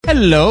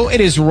Hello, it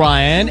is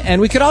Ryan,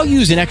 and we could all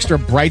use an extra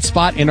bright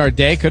spot in our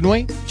day, couldn't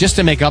we? Just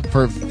to make up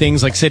for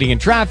things like sitting in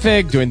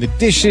traffic, doing the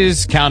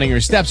dishes, counting your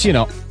steps, you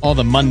know, all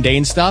the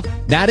mundane stuff.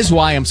 That is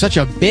why I'm such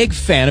a big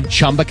fan of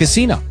Chumba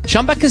Casino.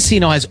 Chumba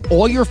Casino has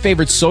all your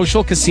favorite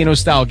social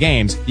casino-style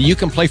games that you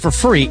can play for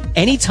free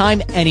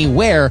anytime,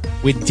 anywhere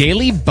with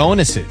daily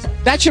bonuses.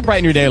 That should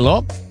brighten your day a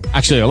little.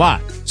 Actually, a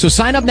lot. So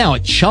sign up now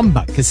at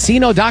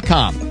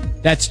ChumbaCasino.com.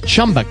 That's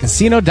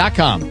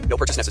ChumbaCasino.com. No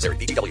purchase necessary.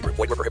 VGW Group.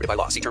 Void where prohibited by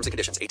law. See terms and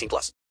conditions.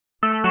 18+.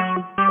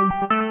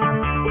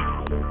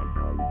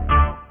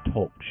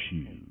 Talk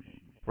shoes.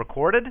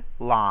 Recorded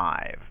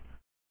live.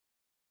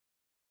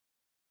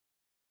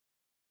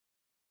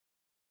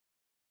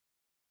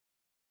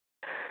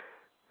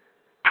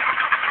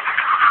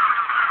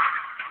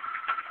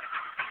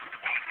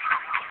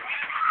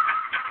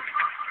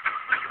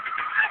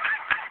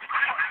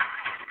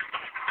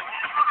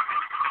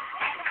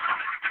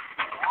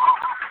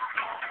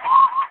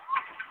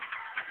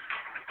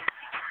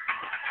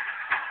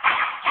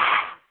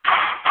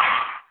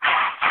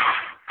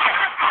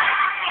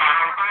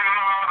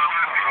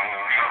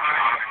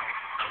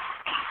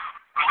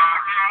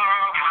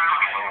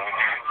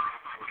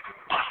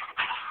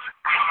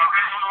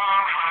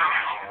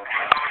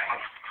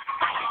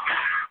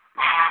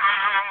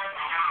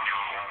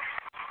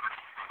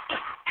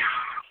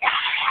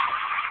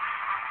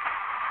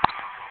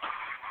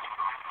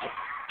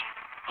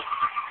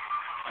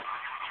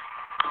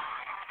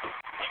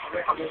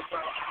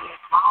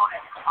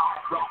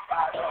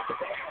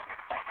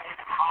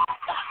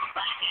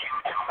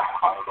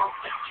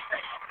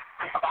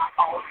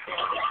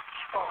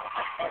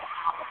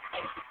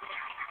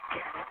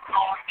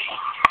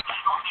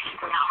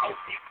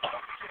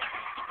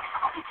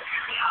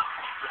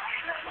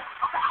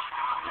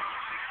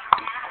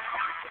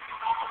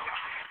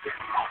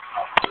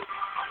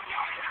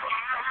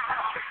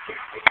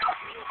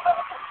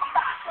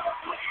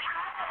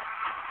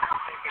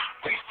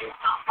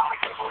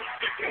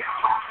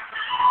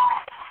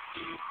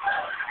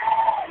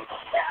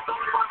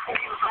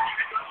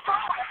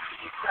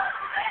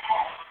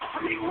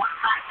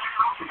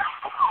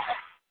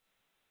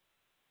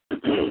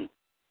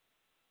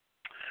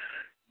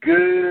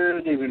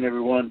 Good evening,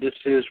 everyone. This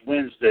is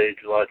Wednesday,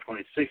 July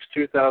 26,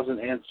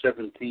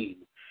 2017,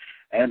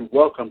 and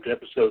welcome to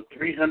episode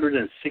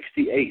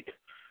 368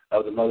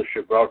 of the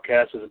Mothership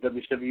broadcast of the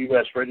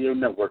WCWUS Radio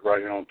Network right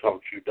here on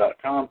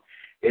TalkShoe.com.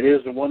 It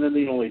is the one and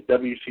the only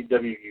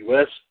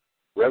WCWUS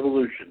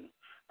Revolution.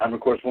 I'm,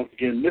 of course, once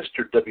again,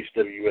 Mr.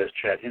 WCWUS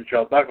Chad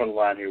Henshaw, back on the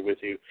line here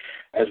with you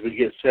as we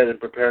get set and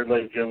prepared,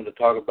 ladies and gentlemen, to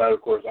talk about,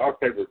 of course, our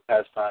favorite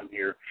pastime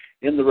here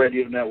in the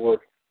radio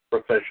network,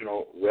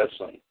 professional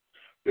wrestling.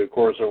 We, of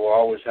course, will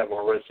always have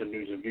our Wrestling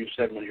News and Views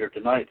segment here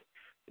tonight,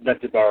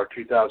 conducted by our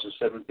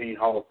 2017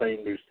 Hall of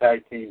Fame News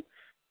Tag Team,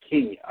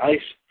 King Ice,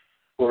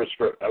 of course,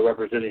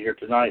 represented here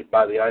tonight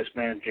by the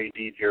Iceman,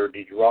 J.D. Jared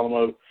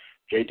DiGirolamo.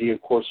 J.D.,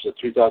 of course, is a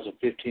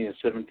 2015 and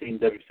 17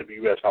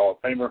 WCWUS Hall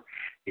of Famer.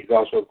 He's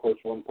also, of course,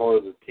 one part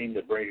of the team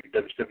that brings you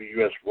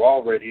WCWUS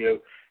Raw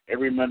Radio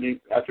every Monday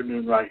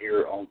afternoon right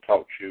here on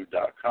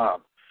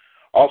TalkShoe.com.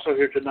 Also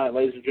here tonight,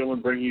 ladies and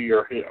gentlemen, bringing you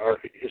our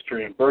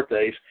history and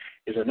birthdays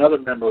is another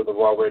member of the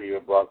Raw Radio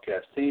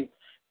broadcast team.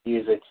 He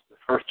is the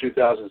first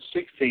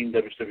 2016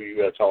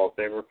 WCWUS Hall of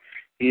Famer.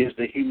 He is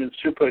the Human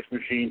Suplex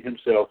Machine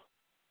himself,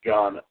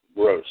 John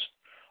Gross.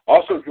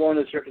 Also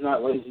joining us here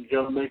tonight, ladies and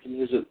gentlemen, making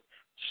his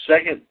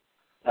second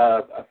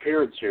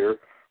appearance here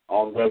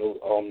on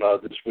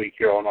this week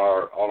here on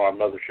our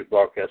Mothership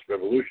broadcast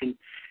Revolution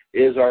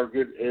is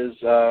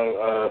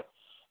Anil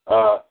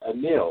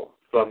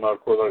from, of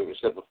course, like we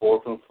said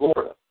before, from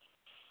Florida.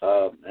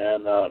 Of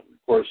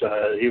course,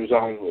 he was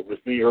on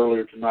with me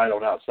earlier tonight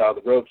on Outside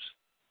the Ropes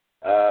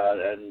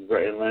and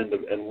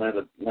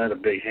lend a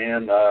big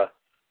hand. I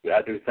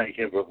do thank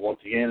him for once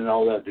again and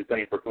all that. I do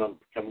thank him for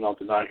coming on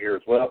tonight here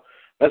as well.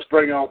 Let's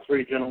bring all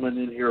three gentlemen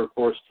in here, of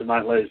course,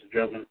 tonight, ladies and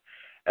gentlemen,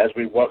 as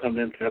we welcome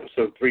them to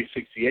episode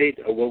 368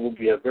 of what will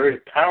be a very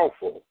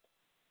powerful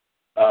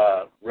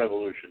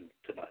revolution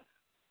tonight.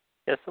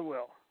 Yes, it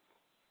will.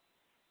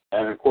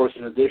 And, of course,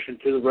 in addition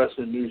to the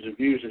Wrestling News and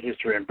Views and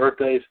History and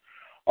Birthdays,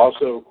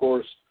 also, of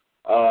course,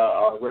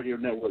 our radio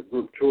network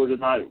group tour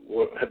tonight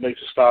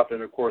makes a stop,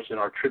 and, of course, in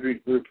our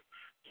tribute group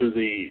to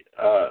the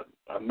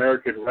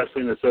American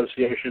Wrestling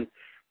Association,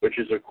 which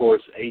is, of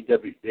course,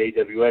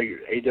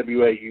 AWAUS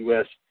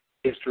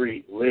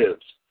History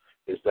Lives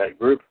is that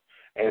group.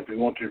 And if you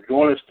want to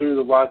join us through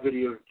the live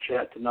video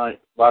chat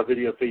tonight, live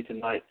video feed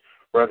tonight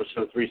for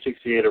episode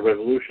 368 of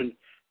Revolution,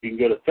 you can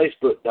go to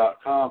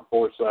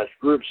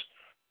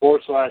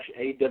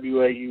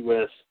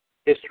facebook.com/groups/AWAUS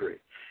History.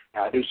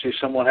 Now, I do see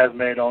someone has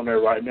made on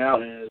there right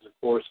now, and it is, of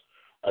course,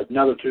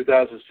 another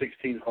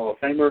 2016 Hall of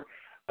Famer.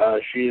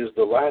 She is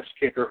the last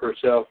kicker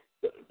herself,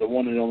 the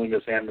one and only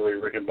Miss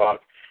Anne-Marie Rickenbach,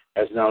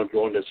 has now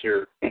joined us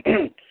here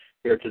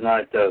here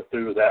tonight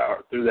through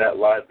that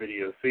live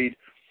video feed.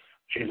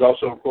 She's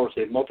also, of course,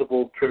 a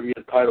multiple trivia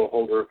title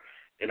holder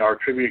in our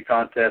trivia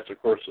contest, of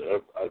course,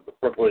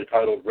 appropriately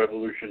titled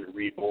Revolution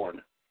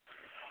Reborn.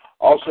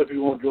 Also, if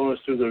you want to join us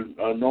through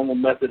the normal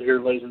method here,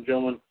 ladies and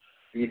gentlemen,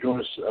 you can join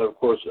us, of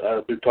course,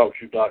 through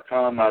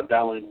TalkShoe.com,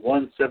 dialing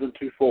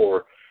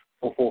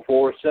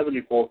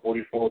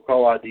 1-724-444-7444,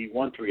 call ID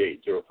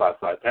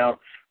 138055#.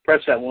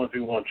 Press that one if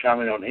you want to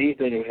chime in on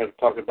anything that we have to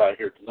talk about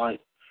here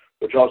tonight,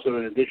 which also,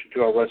 in addition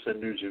to our wrestling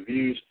news and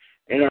views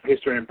and our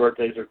history and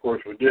birthdays, of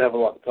course, we do have a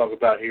lot to talk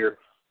about here.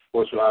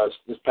 Of course,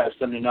 this past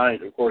Sunday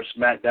night, of course,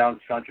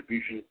 Smackdown's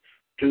contribution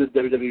to the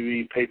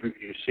WWE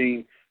pay-per-view scene.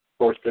 Of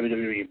course,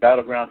 WWE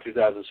Battleground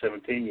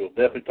 2017. We'll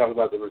definitely talk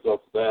about the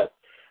results of that,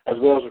 as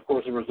well as, of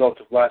course, the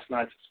results of last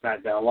night's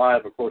Smackdown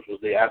Live. Of course, was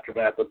the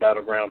aftermath of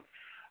Battleground,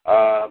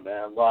 and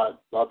a lot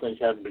of things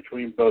happened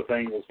between both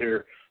angles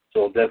here.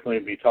 So we'll definitely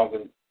be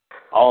talking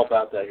all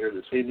about that here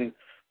this evening.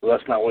 So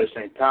let's not waste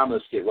any time.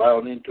 Let's get right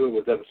on into it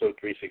with episode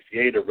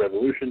 368 of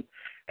Revolution.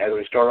 As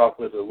we start off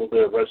with a little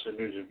bit of wrestling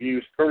news and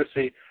views,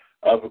 courtesy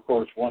of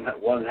course, one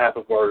half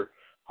of our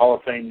Hall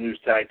of Fame news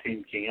tag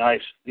team, King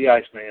Ice, the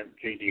Iceman,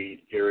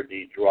 JD, Jared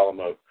D.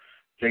 Girolamo.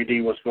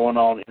 JD, what's going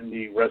on in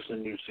the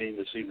wrestling news scene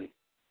this evening?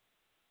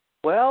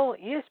 Well,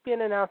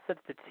 ESPN announced that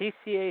the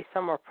TCA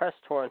Summer Press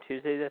Tour on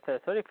Tuesday that the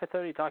 30 for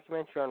 30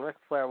 documentary on Ric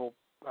Flair will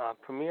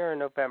premiere in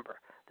November.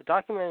 The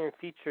documentary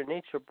feature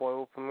Nature Boy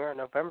will premiere on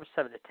November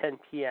 7th at 10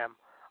 p.m.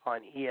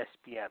 on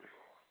ESPN.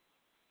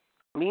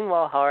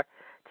 Meanwhile, however,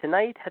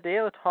 tonight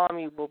Hideo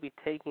Itami will be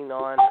taking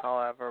on,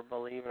 however,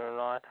 believe it or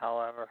not,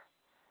 however,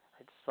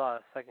 I just saw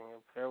it a second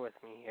ago, bear with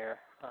me here.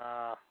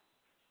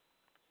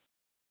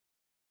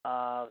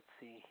 Let's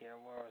see here,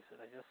 where was it?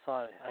 I just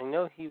saw it. I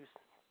know he was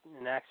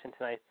in action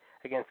tonight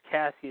against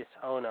Cassius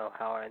Ohno,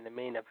 however, in the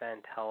main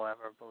event,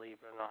 however, believe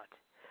it or not.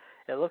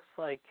 It looks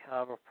like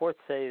reports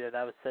say that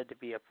was said to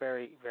be a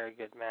very, very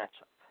good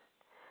matchup.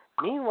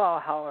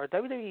 Meanwhile, however,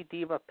 WWE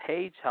Diva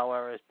Paige,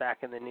 however, is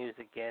back in the news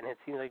again. It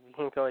seems like we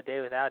can't go a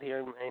day without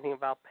hearing anything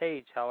about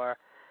Paige, however.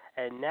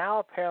 And now,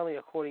 apparently,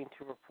 according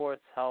to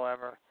reports,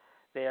 however,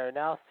 they are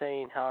now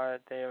saying, however,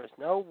 there is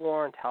no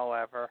warrant,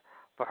 however,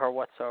 for her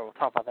whatsoever. We'll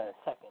talk about that in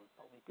a second.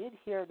 But we did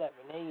hear that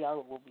Renee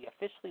Young will be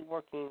officially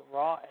working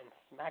Raw and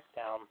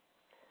SmackDown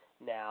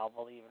now,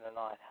 believe it or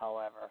not,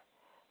 however.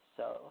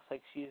 So it looks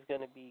like she's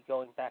going to be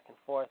going back and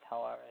forth,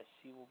 however, as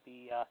she will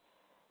be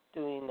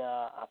doing,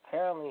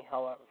 apparently,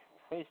 however,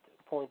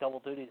 pulling double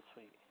duty this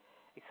week.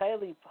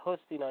 Excitedly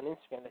posting on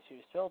Instagram that she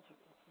was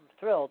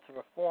thrilled to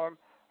reform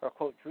her,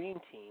 quote, dream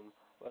team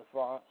with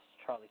Raw's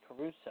Charlie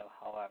Caruso,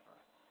 however.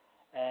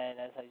 And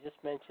as I just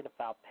mentioned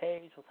about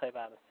Paige, we'll tell you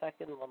about in a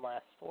second. One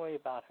last story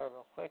about her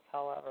real quick,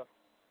 however.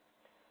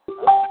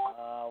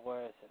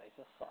 Where is it? I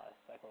just saw it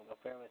a second ago.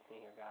 Bear with me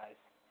here, guys.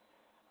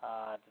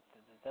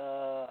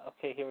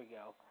 Okay, here we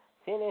go.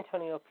 San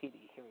Antonio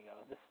PD. Here we go.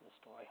 This is the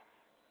story.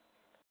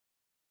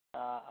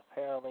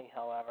 Apparently,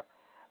 however,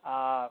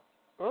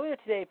 earlier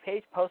today,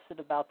 Paige posted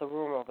about the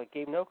rumor but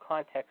gave no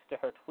context to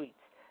her tweets.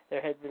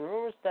 There had been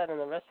rumors that an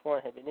arrest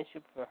warrant had been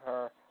issued for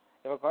her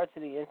in regards to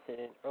the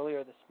incident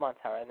earlier this month,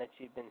 however, and that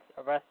she'd been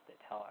arrested,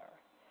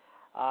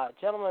 however.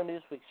 Gentleman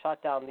Newsweek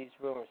shot down these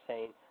rumors,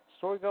 saying,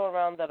 story going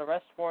around that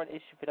arrest warrant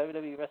issued for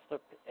WWE wrestler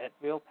at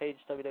Real Paige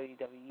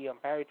WWE on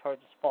Barry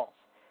charges false.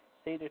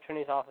 State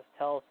Attorney's Office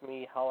tells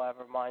me,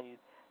 however, mind you,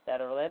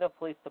 that Orlando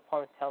Police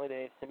Department tell me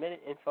they've submitted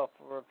info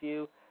for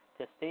review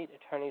to State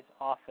Attorney's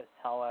Office,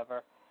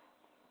 however.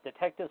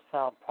 Detectives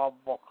found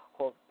probable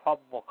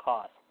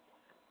cause.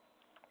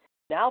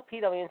 Now,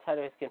 PW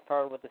Insider has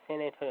confirmed with the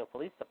San Antonio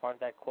Police Department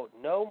that, quote,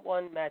 no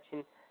one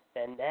matching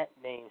than that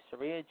name,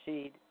 Saria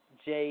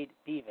Jade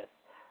Beavis,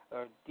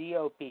 or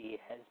DOB,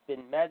 has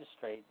been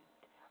magistrate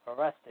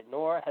arrested,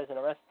 nor has an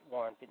arrest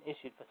warrant been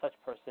issued for such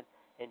person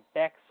in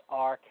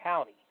Bexar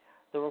County.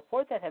 The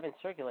report that had been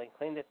circulating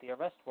claimed that the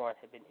arrest warrant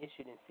had been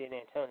issued in San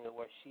Antonio,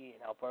 where she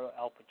and Alberto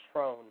El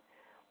Patron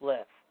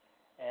live.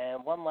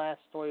 And one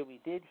last story we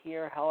did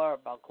hear, however,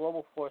 about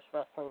Global Force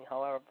Wrestling,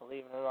 however,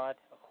 believe it or not,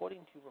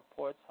 according to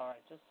reports, I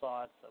just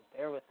saw it, so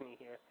bear with me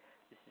here.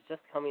 This is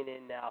just coming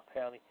in now,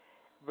 apparently.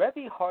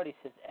 Rebby Hardy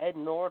says Ed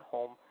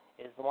Nordholm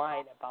is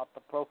lying about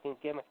the broken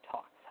gimmick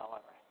talks,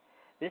 however.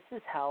 This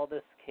is how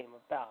this came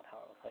about,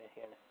 however. I'll tell you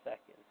here in a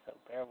second, so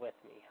bear with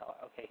me.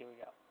 Okay, here we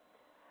go.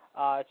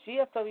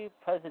 GFW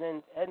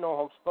President Ed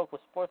Nordholm spoke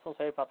with Sports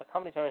Illustrated about the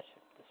company's ownership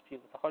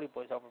dispute with the Hardy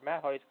Boys over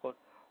Matt Hardy's, quote,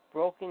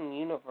 broken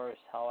universe,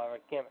 however,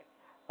 gimmick.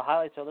 The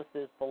highlights are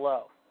listed as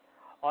below.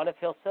 On if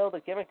he'll sell the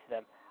gimmick to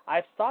them.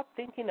 I've stopped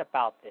thinking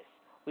about this.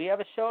 We have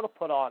a show to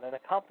put on, and a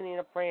company and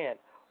a brand.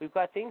 We've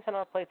got things on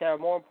our plate that are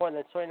more important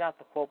than sorting out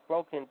the, quote,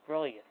 broken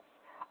brilliance.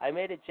 I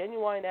made a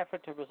genuine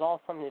effort to resolve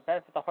something to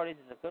benefit the Hardys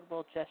as a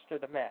goodwill gesture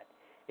to Matt.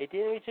 It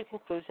didn't reach a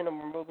conclusion, and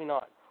we're moving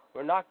on.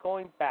 We're not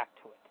going back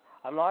to it.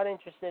 I'm not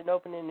interested in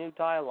opening a new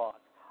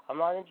dialogue. I'm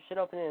not interested in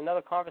opening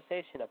another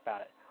conversation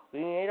about it. We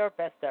made our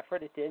best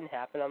effort. It didn't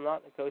happen. I'm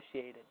not going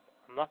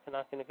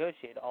to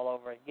negotiate all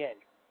over again.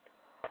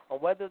 On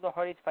whether the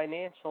Hardys'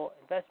 financial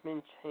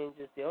investment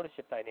changes the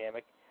ownership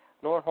dynamic,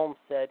 Nordholm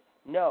said,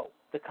 no.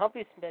 The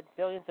company spent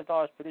billions of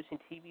dollars producing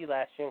TV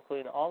last year,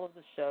 including all of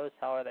the shows,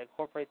 however, that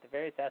incorporate the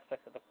various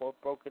aspects of the, quote,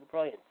 broken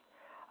brilliance.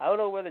 I don't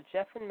know whether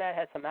Jeff and Matt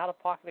had some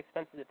out-of-pocket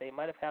expenses that they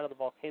might have had on the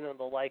Volcano and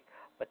the like,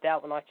 but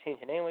that will not change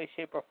in any way,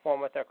 shape, or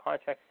form what their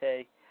contracts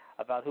say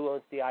about who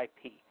owns the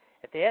IP.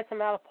 If they had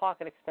some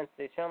out-of-pocket expenses,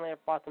 they certainly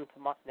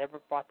never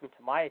brought them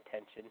to my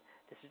attention.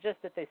 To suggest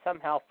that they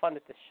somehow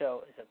funded the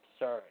show is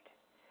absurd.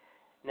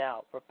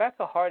 Now,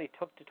 Rebecca Hardy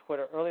took to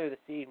Twitter earlier this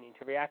evening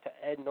to react to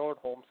Ed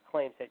Nordholm's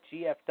claims that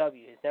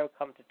GFW has never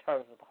come to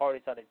terms with the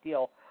Hardys on a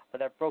deal for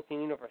their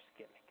Broken Universe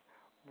gimmick.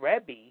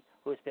 Rebby,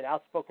 who has been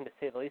outspoken to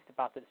say the least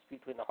about the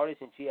dispute between the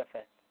Hardys and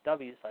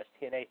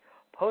GFW/TNA,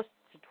 posted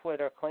to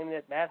Twitter claiming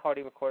that Matt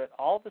Hardy recorded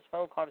all of his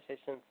phone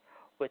conversations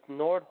with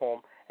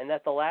Nordholm and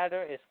that the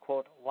latter is,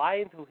 quote,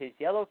 lying through his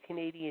yellow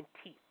Canadian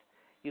teeth.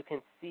 You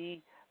can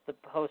see the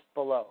post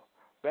below.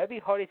 Rebby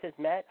Hardy says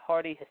Matt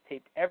Hardy has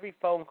taped every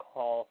phone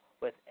call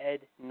with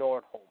Ed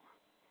Nordholm.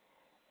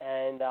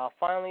 And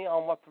finally,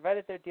 on what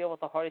prevented their deal with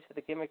the Hardys for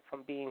the gimmick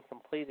from being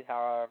completed,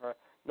 however,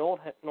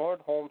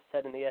 Nordholm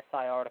said in the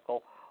SI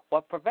article,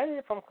 what prevented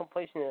it from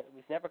completion is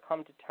we've never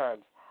come to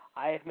terms.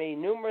 I have made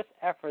numerous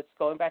efforts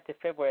going back to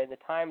February at the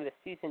time of the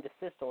cease and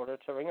desist order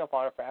to Ring of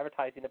Honor for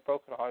advertising the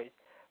Broken Hardys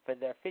for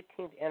their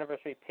 15th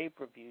anniversary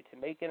pay-per-view to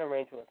make an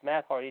arrangement with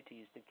Matt Hardy to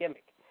use the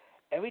gimmick.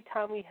 Every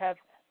time we have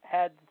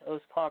had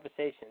those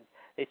conversations,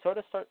 they sort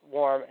of start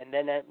warm and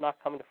then end up not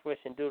coming to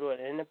fruition due to an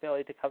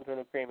inability to come to an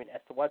agreement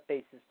as to what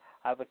basis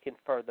I would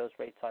confer those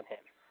rates on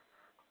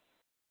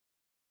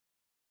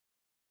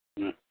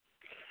him.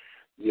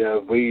 Yeah,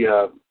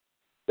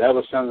 that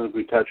was something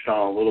we touched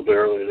on a little bit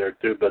earlier there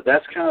too, but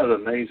that's kind of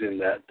amazing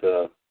that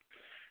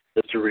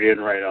just to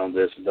reiterate on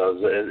this,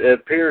 it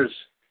appears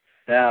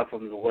now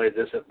from the way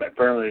this,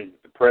 apparently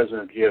the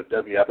president of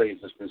GFW, I think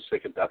he's just been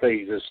I think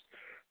he's just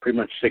pretty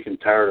much sick and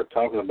tired of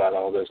talking about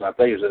all this, and I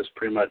think it's just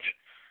pretty much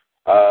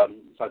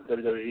it's like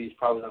WWE's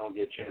probably not going to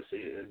get a chance to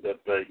end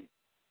up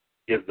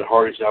give the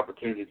Hardys the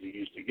opportunity to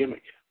use the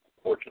gimmick,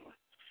 unfortunately,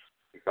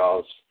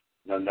 because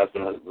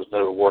nothing was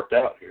never worked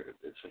out here,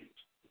 it seems.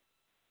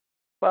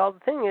 Well, the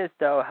thing is,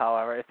 though,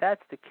 however, if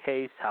that's the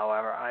case,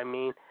 however, I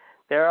mean,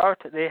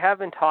 they have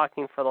been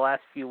talking for the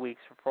last few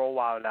weeks, for a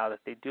while now, that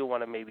they do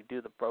want to maybe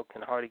do the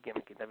Broken Hardy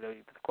gimmick in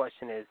WWE. But the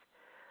question is,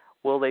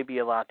 will they be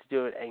allowed to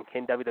do it, and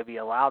can WWE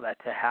allow that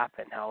to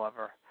happen,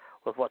 however,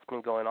 with what's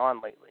been going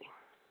on lately?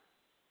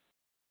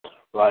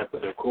 Right,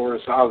 but of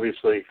course,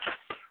 obviously,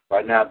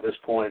 right now at this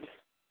point,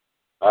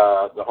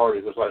 the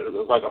Hardys, looks like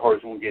the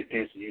Hardys won't get a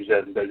chance to use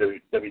that in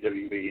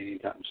WWE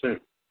anytime soon.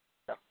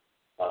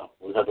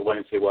 We'll have to wait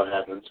and see what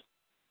happens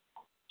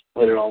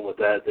later on with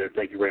that. There,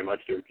 thank you very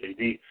much, there,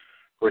 JD.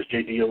 Of course,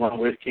 JD, along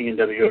with King and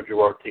WO,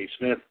 Gerard T.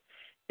 Smith,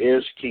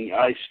 is King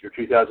Ice, your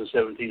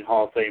 2017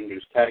 Hall of Fame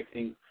News Tag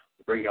Team.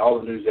 We bring you all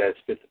the news as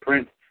fit to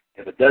print.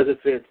 If it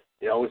doesn't fit,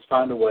 they always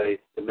find a way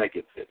to make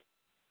it fit.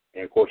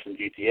 And of course, in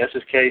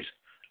GTS's case,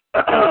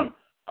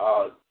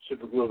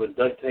 super glue and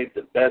duct tape,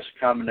 the best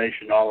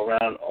combination all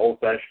around,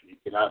 old-fashioned. You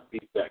cannot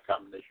beat that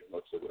combination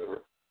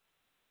whatsoever.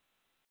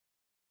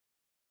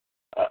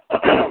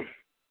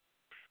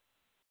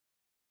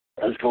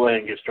 Let's go ahead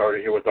and get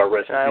started here with our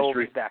wrestling history. I will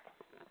be back.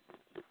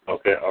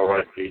 Okay, all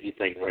right, JD,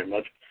 thank you very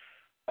much.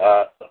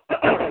 And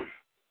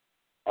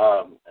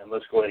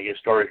let's go ahead and get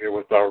started here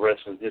with our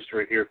wrestling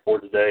history here for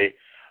today,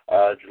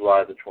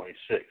 July the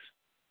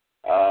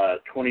 26th.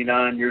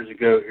 29 years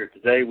ago here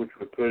today, which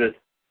would put it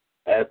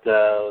at,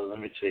 let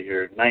me see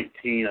here,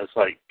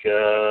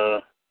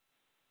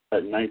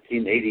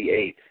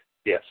 1988,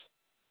 yes.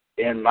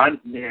 And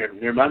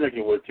near my neck of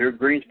the woods here,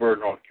 Greensboro,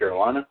 North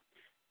Carolina,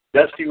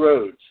 Dusty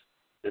Rhodes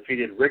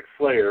defeated Ric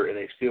Flair in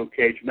a steel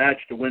cage match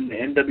to win the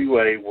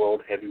NWA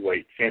World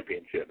Heavyweight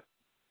Championship.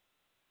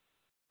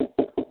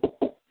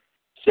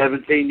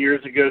 17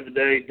 years ago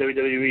today,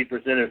 WWE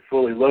presented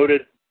Fully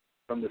Loaded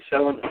from the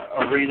Selland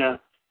Arena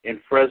in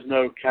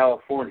Fresno,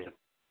 California.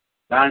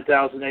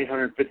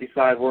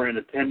 9,855 were in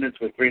attendance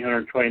with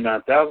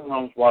 329,000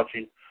 homes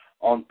watching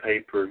on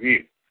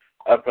pay-per-view,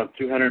 up from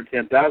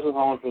 210,000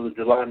 homes for the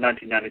July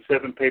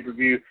 1997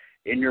 pay-per-view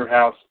In Your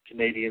House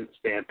Canadian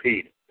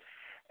Stampede.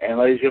 And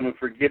ladies and gentlemen,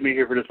 forgive me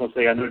here for just one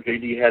second. I know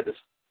JD had to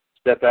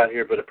step out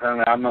here, but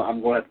apparently I'm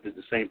going to have to do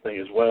the same thing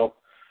as well.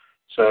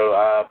 So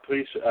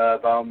please, by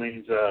all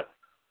means,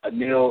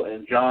 Neil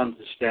and John,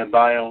 just stand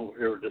by on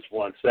here for just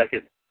 1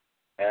 second,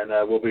 and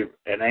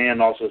and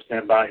Ann also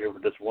stand by here for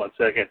just 1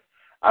 second.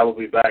 I will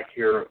be back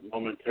here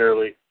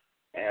momentarily,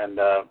 and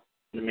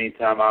in the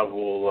meantime, I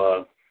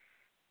will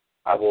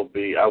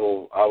play a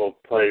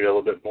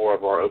little bit more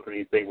of our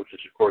opening thing, which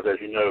is, of course,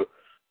 as you know,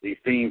 the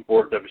theme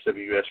for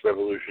WCWUS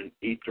Revolution,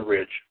 Eat the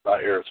Rich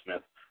by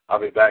Aerosmith. I'll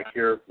be back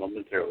here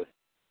momentarily.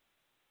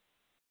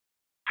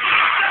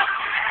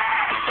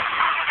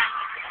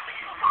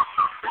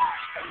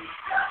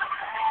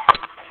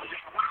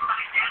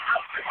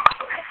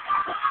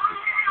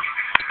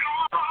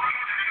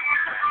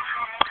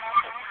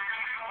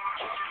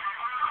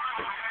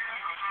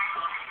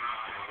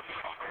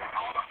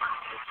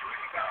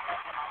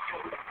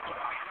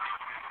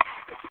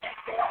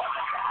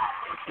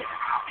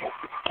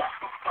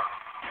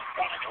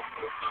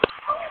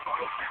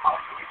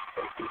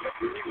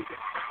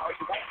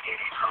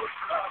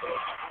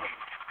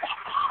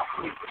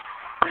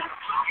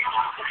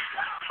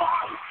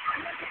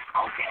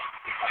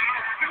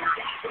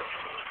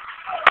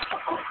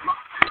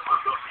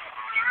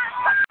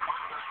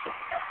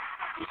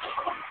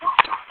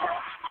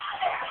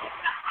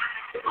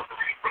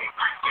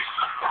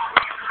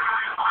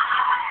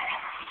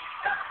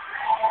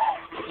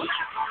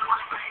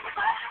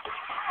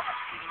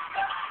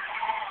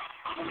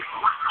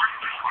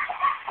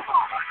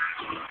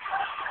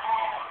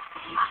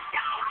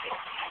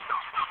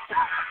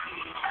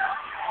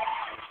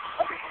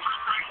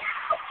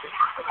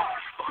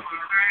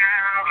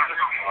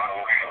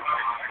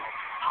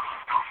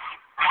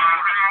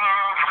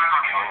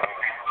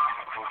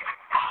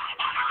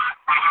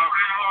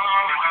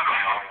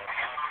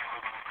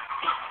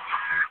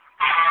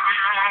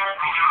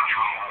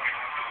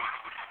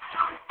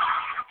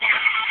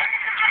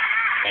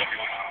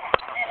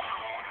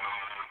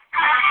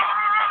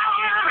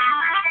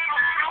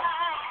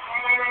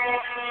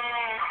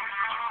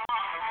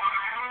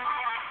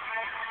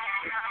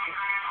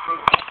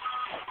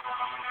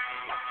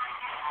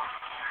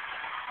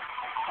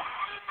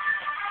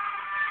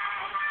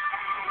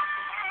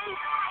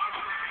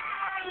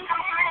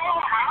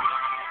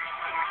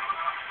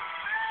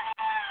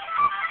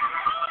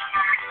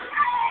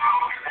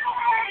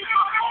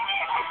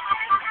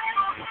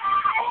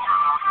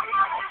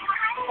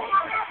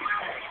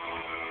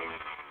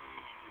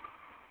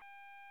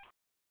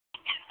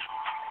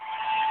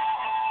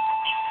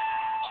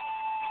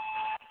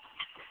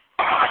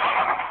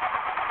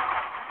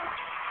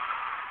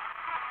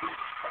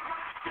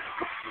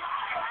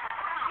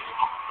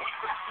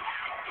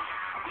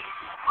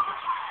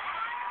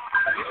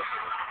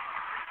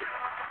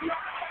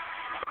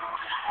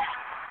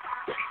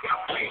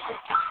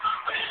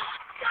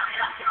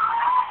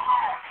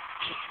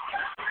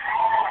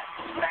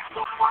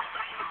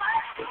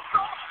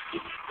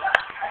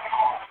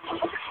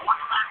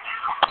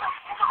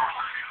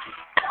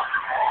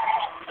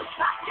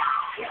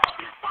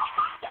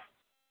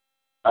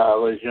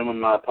 Ladies and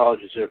gentlemen, my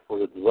apologies there for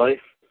the delay.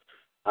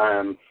 I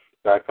am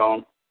back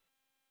on.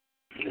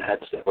 I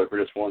had to step away for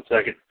just 1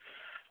 second.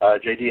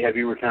 JD, have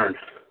you returned?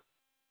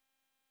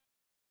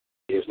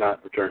 He has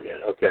not returned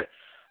yet. Okay.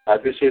 I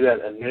do see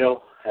that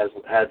Anil has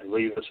had to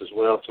leave us as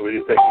well, so we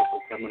do thank you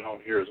for coming on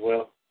here as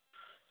well.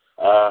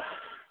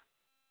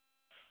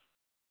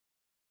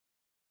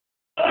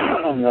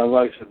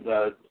 Like I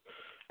said,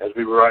 as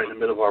we were right in the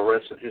middle of our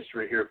wrestling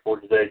history here for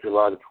today,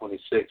 July the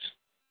 26th.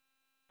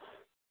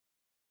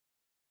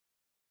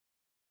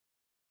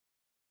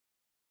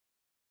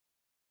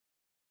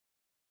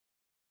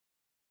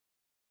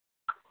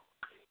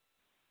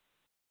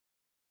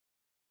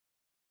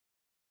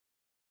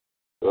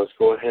 So let's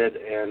go ahead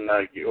and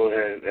as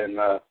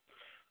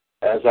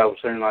I was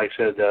saying, like I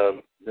said,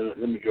 let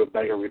me go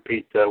back and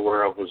repeat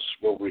where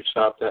we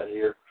stopped at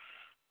here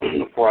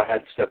before I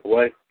had to step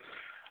away.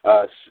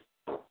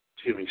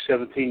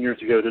 17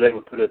 years ago today, we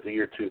put it at the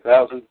year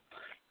 2000.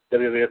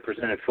 WWF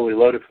presented Fully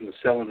Loaded from the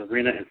Selland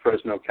Arena in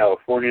Fresno,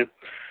 California.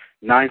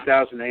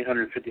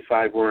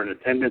 9,855 were in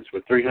attendance,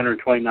 with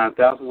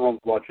 329,000 homes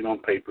watching on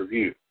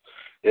pay-per-view.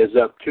 It is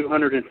up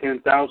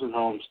 210,000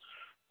 homes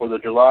for the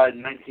July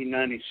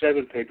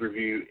 1997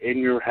 pay-per-view In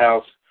Your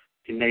House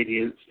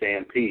Canadian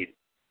Stampede.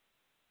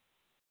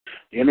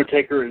 The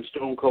Undertaker and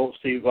Stone Cold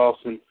Steve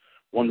Austin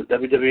won the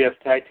WWF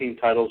Tag Team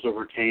titles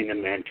over Kane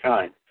and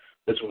Mankind.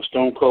 This was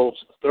Stone Cold's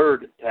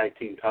third tag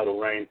team title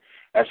reign.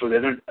 As for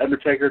the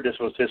Undertaker, this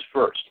was his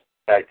first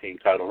tag team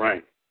title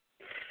reign.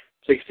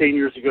 16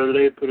 years ago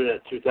today, put it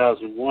at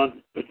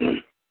 2001.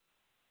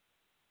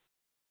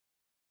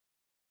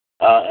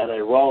 At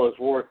a Raw is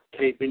War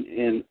taping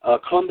in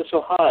Columbus,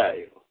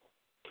 Ohio.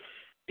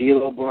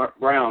 D'Lo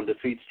Brown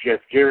defeats Jeff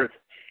Jarrett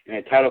in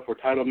a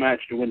title-for-title match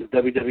to win the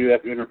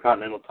WWF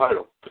Intercontinental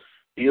title.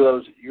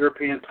 D'Lo's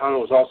European title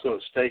was also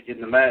at stake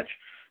in the match.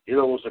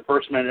 D'Lo was the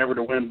first man ever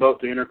to win both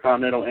the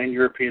Intercontinental and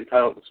European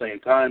title at the same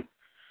time.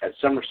 At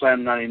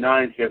SummerSlam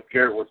 99, Jeff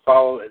Jarrett would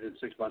follow, and then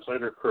 6 months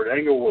later, Kurt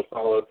Angle would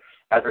follow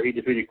after he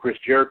defeated Chris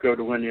Jericho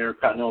to win the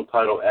Intercontinental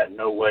title at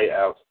No Way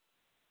Out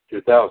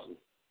 2000.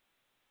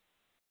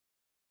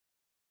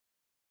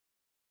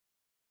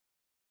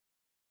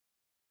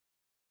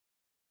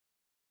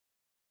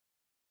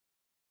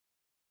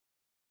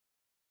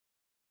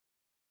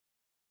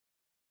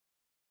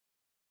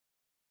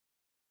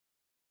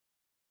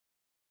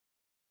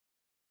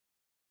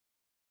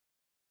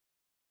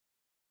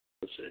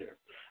 Let's see here.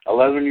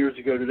 11 years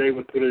ago today,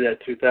 we put it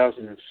at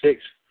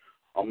 2006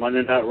 on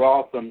Monday Night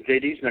Raw from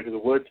JD's neck of the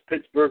woods,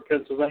 Pittsburgh,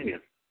 Pennsylvania.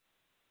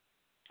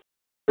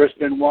 Chris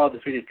Benoit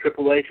defeated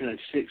Triple H in a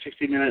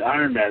 60-minute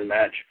Iron Man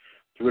match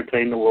to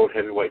retain the World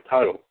Heavyweight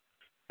title.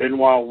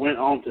 Benoit went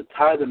on to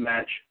tie the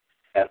match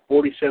at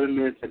 47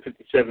 minutes and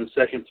 57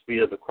 seconds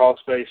via the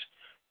crossface,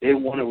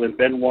 then won it when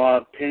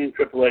Benoit pinned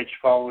Triple H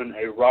following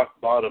a rock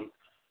bottom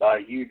by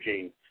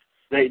Eugene.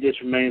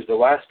 This remains the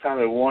last time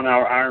a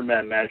 1-hour Iron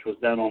Man match was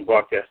done on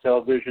broadcast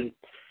television.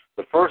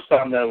 The first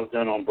time that was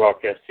done on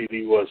broadcast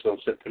TV was on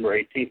September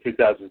 18,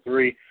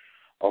 2003,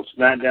 on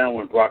Smackdown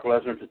when Brock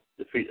Lesnar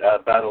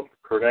battled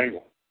Kurt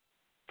Angle.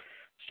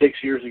 6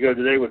 years ago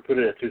today, we put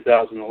it at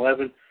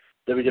 2011.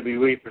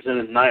 WWE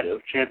presented Night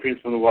of Champions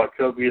from the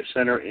Wachovia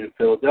Center in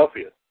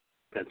Philadelphia,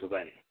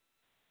 Pennsylvania.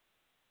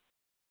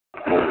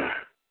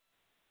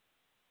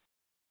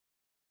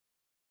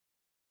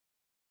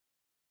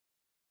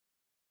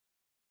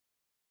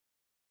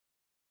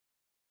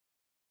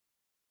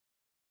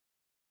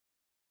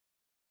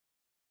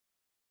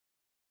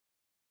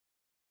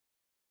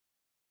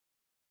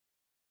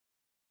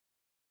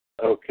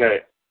 Okay.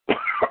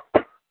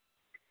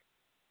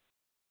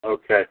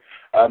 Okay.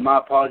 My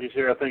apologies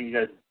here. I think you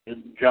guys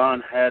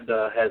John had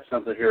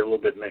something here a little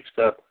bit mixed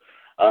up.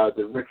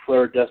 The Ric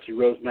Flair Dusty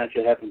Rhodes match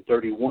that happened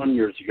 31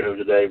 years ago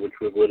today, which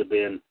would have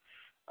been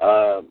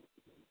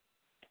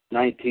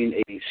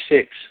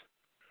 1986,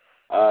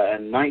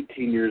 and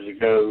 19 years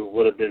ago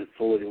would have been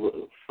fully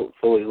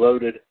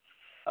loaded,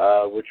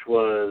 which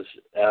was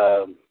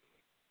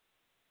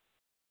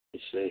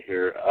let's see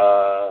here.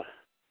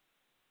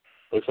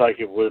 Looks like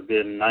it would have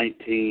been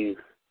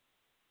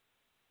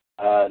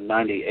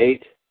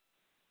 1998,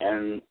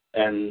 and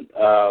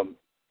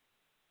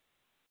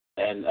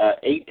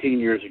 18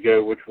 years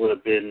ago, which would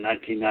have been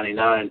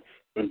 1999,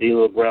 when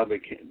D'Lo Brown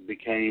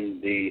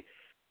became the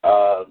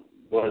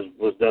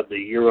was dubbed the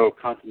Euro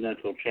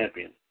Continental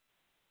Champion.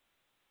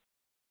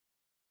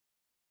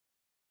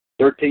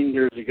 13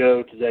 years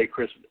ago today,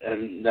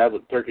 and that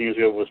was 13 years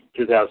ago was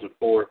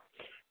 2004.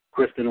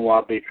 Chris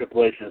Benoit beat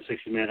Triple H in a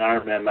 60-man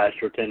Ironman match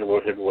to retain the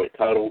World Heavyweight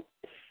title.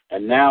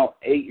 And now,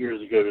 8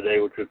 years ago today,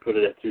 which would put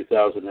it at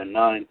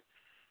 2009,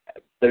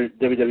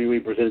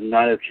 WWE presented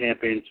Night of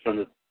Champions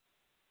from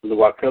the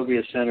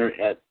Wachovia Center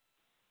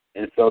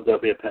in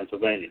Philadelphia,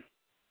 Pennsylvania.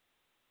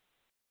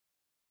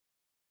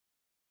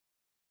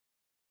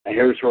 And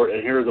here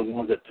are the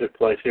ones that took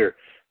place here.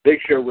 Big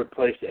Show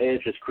replaced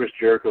Edge as Chris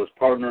Jericho's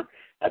partner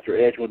after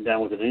Edge went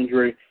down with an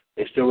injury.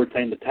 They still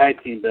retained the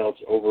tag team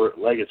belts over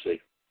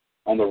Legacy.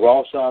 On the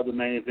Raw side of the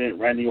main event,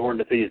 Randy Orton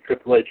defeated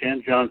Triple H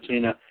and John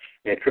Cena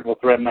in a triple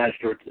threat match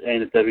to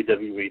retain the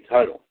WWE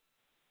title.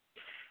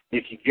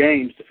 Mickie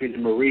James defeated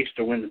Maurice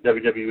to win the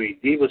WWE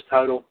Divas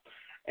title,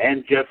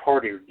 and Jeff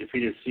Hardy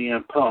defeated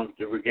CM Punk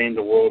to regain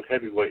the World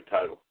Heavyweight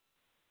title.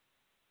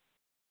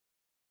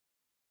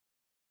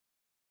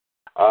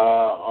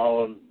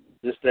 On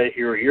this day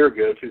here a year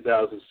ago,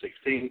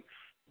 2016,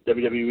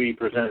 WWE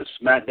presented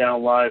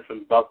Smackdown live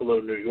from Buffalo,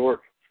 New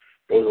York.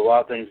 There was a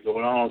lot of things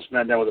going on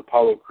SmackDown with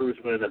Apollo Crews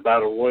winning the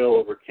Battle Royal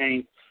over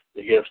Kane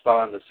to get a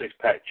spot in the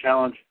six-pack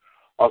challenge.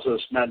 Also,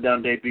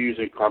 SmackDown debuts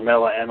in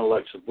Carmella and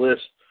Alexa Bliss.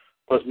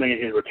 Plus,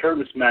 making his return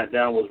to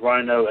SmackDown was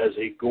Rhino as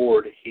he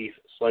gored Heath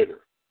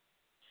Slater.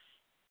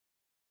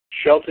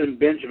 Shelton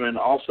Benjamin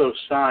also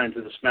signed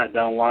to the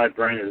SmackDown Live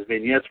brand. His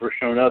vignettes were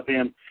shown of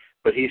him,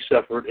 but he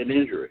suffered an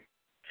injury.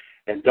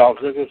 And Dolph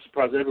Ziggler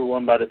surprised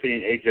everyone by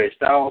defeating AJ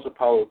Styles,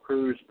 Apollo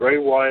Crews, Bray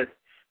Wyatt,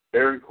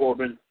 Baron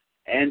Corbin,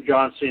 and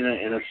John Cena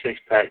in a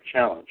six-pack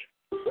challenge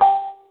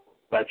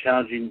by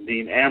challenging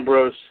Dean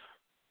Ambrose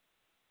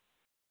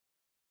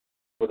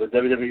for the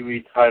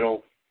WWE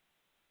title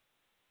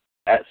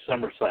at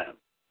SummerSlam.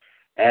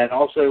 And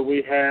also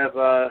we have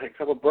a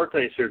couple of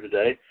birthdays here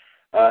today.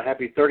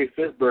 Happy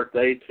 35th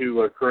birthday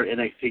to current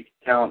NXT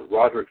talent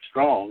Roderick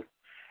Strong,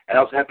 and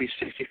also happy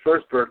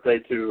 61st birthday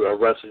to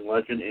wrestling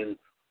legend in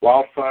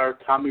Wildfire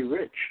Tommy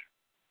Rich.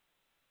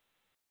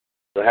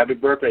 So happy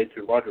birthday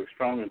to Roderick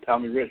Strong and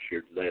Tommy Rich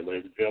here today,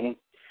 ladies and gentlemen.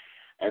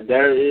 And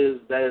that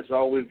is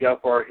all we've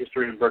got for our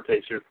history and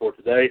birthdays here for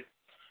today.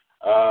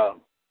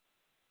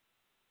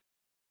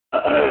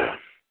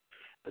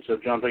 And so,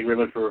 John, thank you very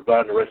much for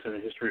providing the rest of the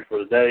history for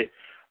the day.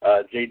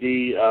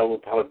 JD will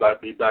probably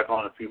be back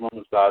on in a few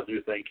moments, but I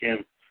do thank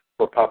him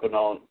for popping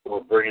on,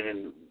 for bringing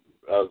in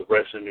the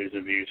rest of the news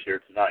and views here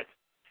tonight.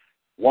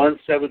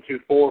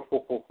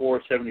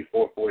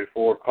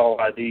 1-724-444-7444, call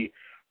ID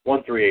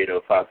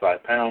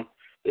 138055#.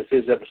 This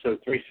is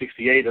episode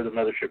 368 of the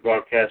Mothership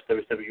Broadcast,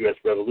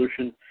 WCWUS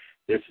Revolution.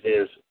 This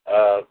is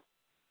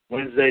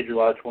Wednesday,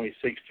 July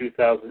 26,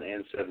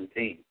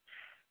 2017.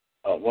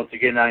 Once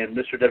again, I am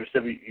Mr.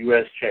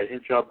 WCWUS Chad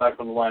Henshaw, back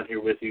on the line here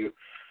with you.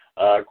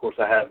 Of course,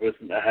 I have with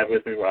me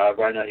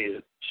right now.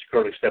 He's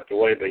currently stepped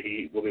away, but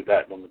he will be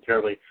back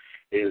momentarily.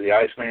 He is the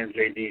Iceman,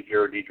 JD,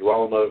 Jared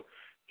DiGirolamo.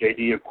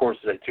 JD, of course,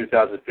 is a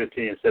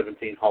 2015 and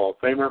 17 Hall of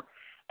Famer,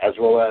 as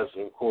well as,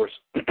 of course,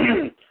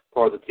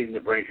 part of the team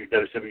that brings you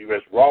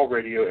WCWUS Raw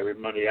Radio every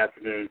Monday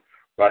afternoon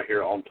right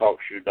here on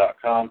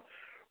TalkShoe.com.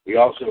 We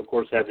also, of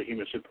course, have the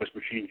Human Suplex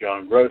Machine,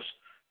 John Gross.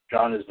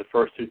 John is the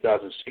first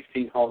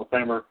 2016 Hall of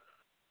Famer,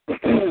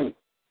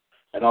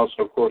 and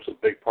also, of course, a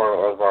big part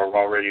of our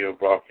Raw Radio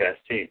broadcast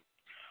team.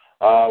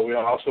 We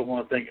also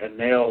want to thank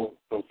Anel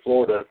from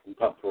Florida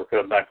for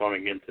coming back on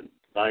again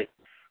tonight.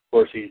 Of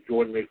course, he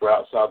joined me for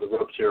Outside the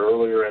Ropes here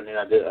earlier, and then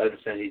I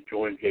understand he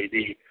joined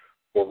JD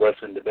for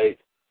Wrestling Debate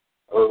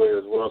earlier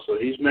as well. So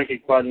he's making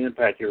quite an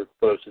impact here,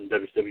 folks, in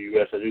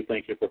WCWUS. I do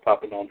thank you for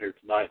popping on here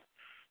tonight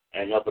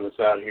and helping us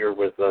out here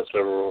with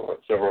several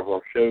of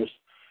our shows.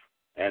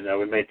 And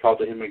we may talk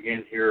to him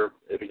again here.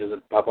 If he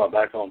doesn't pop up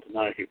back on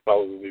tonight, he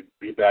probably will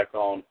be back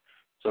on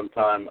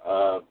sometime,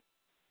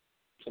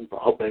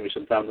 maybe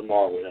sometime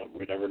tomorrow.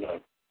 We never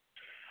know.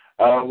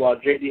 While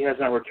JD has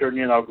not returned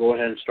in, I'll go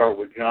ahead and start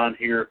with John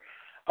here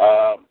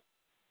as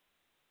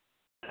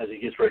he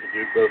gets ready to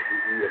do both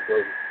review of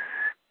both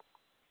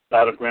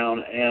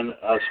Battleground and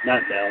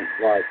Smackdown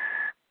live.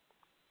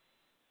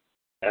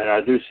 And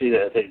I do see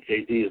that I think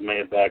JD is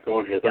made back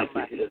on here.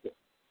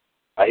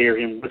 I hear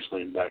him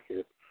whistling back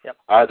here. Yep.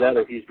 Either that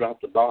or he's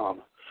dropped a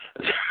bomb.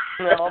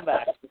 No, I'm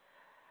back.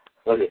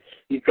 Okay,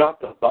 he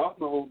dropped a bomb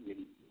on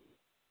me.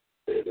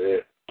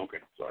 Okay,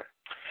 sorry.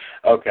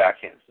 Okay, I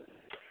can't say.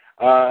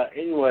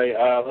 Anyway,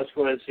 let's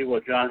go ahead and see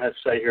what John has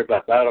to say here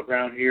about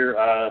Battleground here.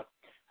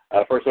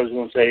 First, I was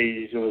going to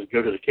say he's going to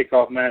go to the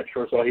kickoff match.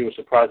 First of all, he was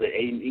surprised that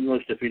Aiden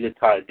English defeated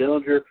Ty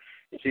Dillinger.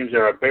 It seems they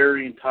are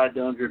burying Ty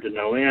Dillinger to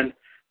no end.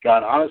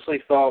 John honestly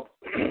thought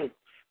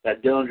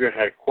that Dillinger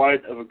had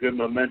quite of a good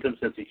momentum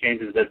since he came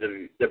to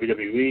the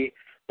WWE,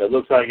 but it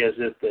looks like as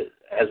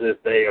if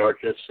they are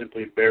just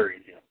simply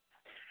burying him.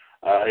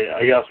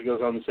 He also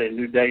goes on to say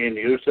New Day and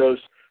the Usos.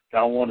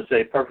 John wanted to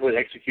say perfectly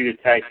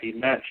executed tag team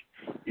match.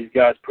 These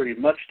guys pretty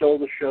much stole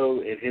the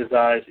show in his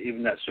eyes,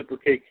 even that super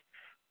kick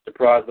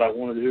surprised by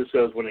one of the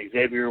Usos when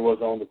Xavier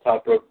was on the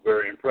top rope,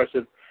 very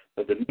impressive.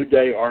 But the New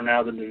Day are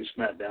now the new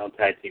SmackDown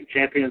Tag Team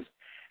Champions,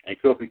 and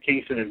Kofi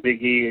Kingston and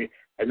Big E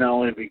have not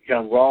only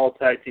become Raw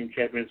Tag Team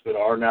Champions, but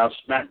are now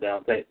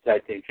SmackDown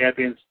Tag Team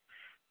Champions,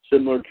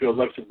 similar to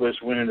Alexa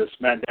Bliss winning the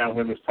SmackDown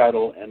Women's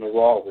title and the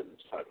Raw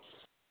Women's title.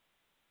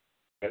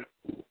 Okay.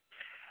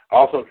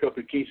 Also,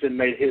 Kofi Kingston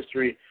made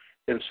history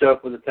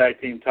himself with the Tag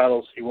Team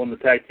titles. He won the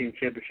Tag Team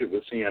Championship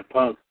with CM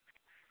Punk,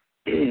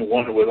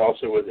 won it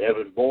also with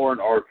Evan Bourne,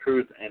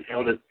 R-Truth, and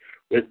held it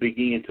with Big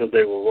E until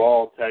they were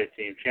Raw Tag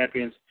Team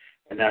Champions.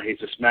 And now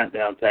he's a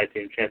SmackDown Tag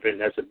Team Champion.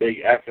 That's a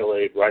big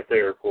accolade right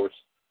there, of course,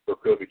 for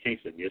Kofi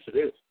Kingston. Yes, it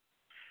is.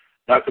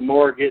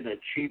 Nakamura getting a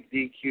cheap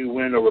DQ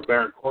win over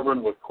Baron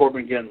Corbin, with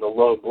Corbin getting the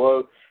low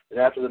blow. And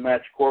after the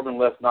match, Corbin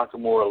left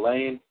Nakamura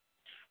laying.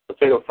 The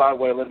fatal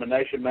five-way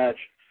elimination match.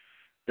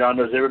 John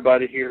knows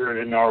everybody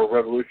here in our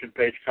Revolution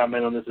page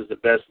comment on this is the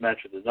best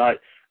match of the night.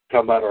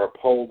 Talking about our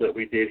poll that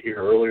we did here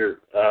earlier,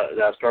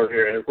 that I started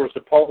here. And, of course,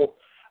 the poll,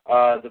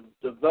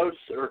 the votes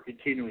are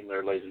continuing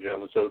there, ladies and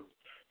gentlemen. So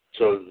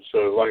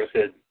like I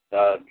said,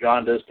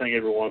 John does thank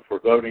everyone for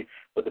voting,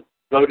 but the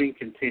voting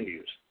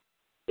continues.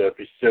 So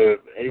if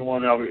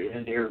anyone over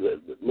in here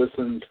that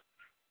listens,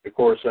 of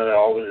course,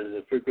 always is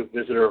a frequent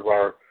visitor of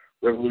our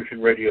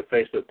Revolution Radio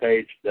Facebook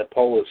page, that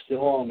poll is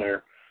still on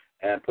there,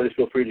 and please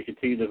feel free to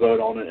continue to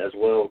vote on it as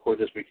well, of course,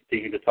 as we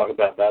continue to talk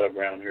about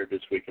Battleground here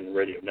this week in the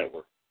radio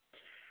network.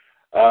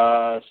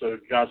 So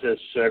John says,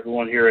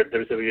 everyone here at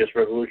WCWUS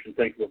Revolution,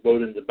 thank you for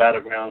voting the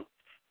Battleground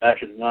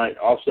match of the night.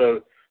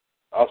 Also,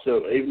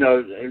 even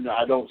though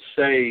I don't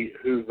say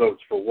who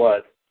votes for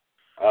what,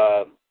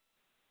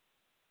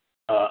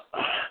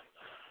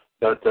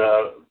 but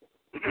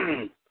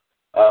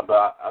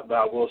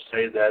I will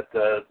say that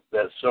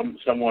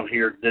someone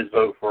here did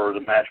vote for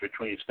the match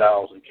between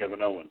Styles and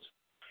Kevin Owens.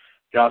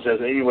 John says,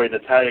 anyway,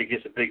 Natalya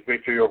gets a big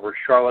victory over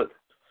Charlotte,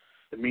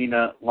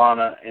 Tamina,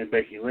 Lana, and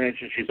Becky Lynch,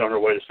 and she's on her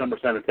way to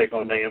SummerSlam to take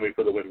on Naomi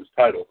for the women's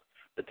title.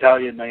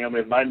 Natalya and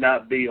Naomi might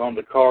not be on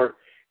the card.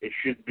 It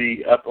should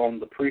be up on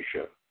the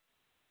pre-show.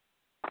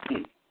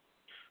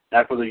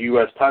 Now for the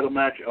U.S. title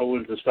match,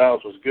 Owens and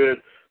Styles was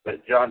good,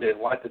 but John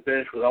didn't like the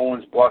finish with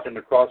Owens blocking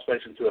the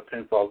crossface into a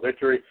pinfall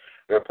victory.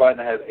 They were planning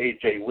to have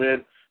AJ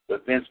win,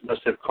 but Vince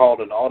must have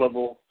called an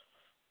audible.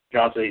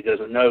 John said he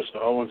doesn't know, so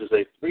Owens is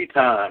a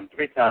three-time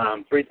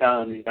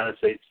United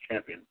States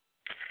champion.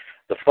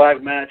 The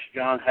flag match,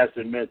 John has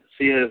to admit,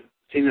 Cena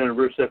and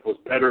Rusev was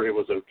better. It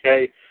was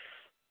okay.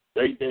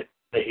 That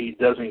he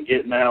doesn't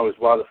get now is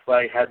why the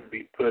flag had to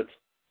be put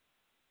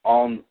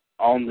on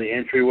the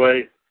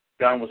entryway.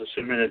 John was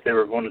assuming that they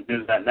were going to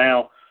do that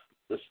now.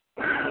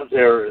 They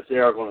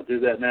are going to do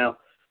that now.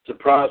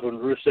 Surprised when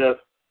Rusev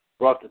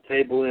brought the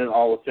table in,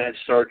 all the fans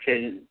started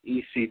chanting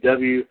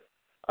ECW.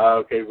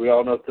 Okay, we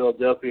all know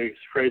Philadelphia is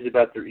crazy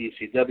about their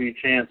ECW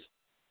chants,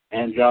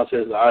 and John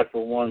says, him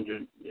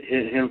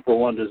for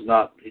one does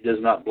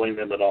not blame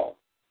them at all.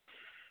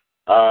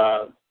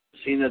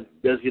 Cena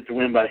does get the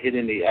win by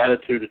hitting the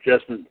attitude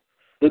adjustment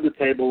to the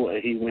table,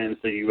 and he wins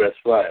the U.S.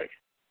 flag.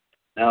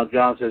 Now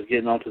John says,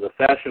 getting on to the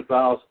Fashion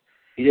Files,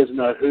 he doesn't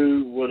know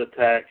who would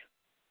attack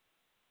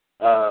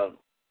the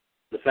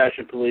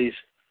Fashion Police.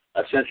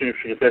 Ascension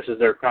confesses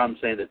their crime,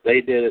 saying that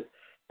they did it,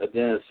 but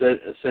then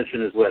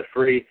Ascension is let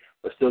free,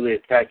 but still the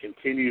attack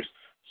continues.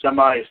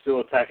 Somebody is still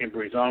attacking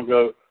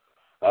Breezango.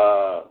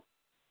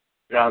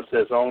 John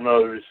says, oh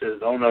no,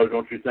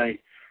 don't you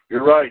think?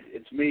 You're right,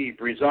 it's me,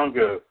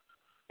 Breezango.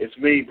 It's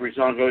me,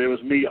 Breezango. It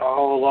was me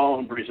all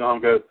along,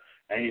 Breezango.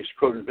 And he's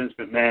quoting Vince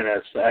McMahon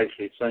as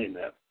actually saying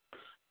that.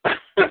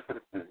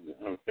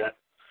 Okay.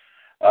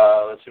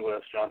 Let's see what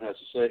else John has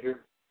to say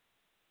here.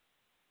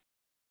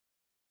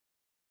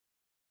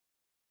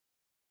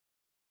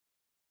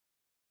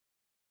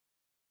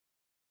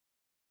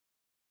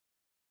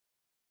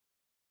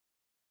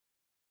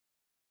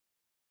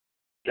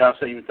 John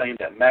said even thinking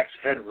that Max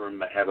Headroom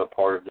may have a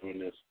part of doing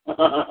this.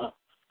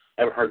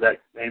 Haven't heard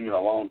that name in a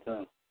long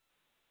time.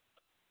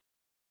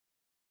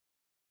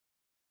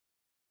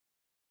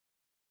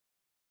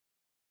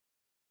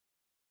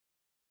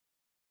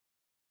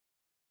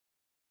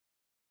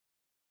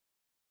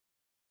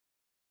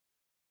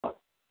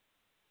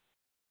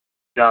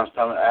 John's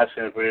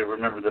asking if we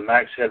remember the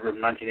Max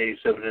Headroom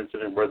 1987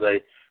 incident where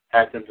they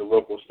hacked into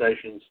local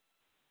stations.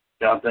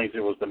 John thinks it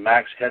was the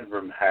Max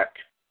Headroom hack.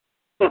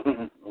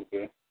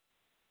 Okay.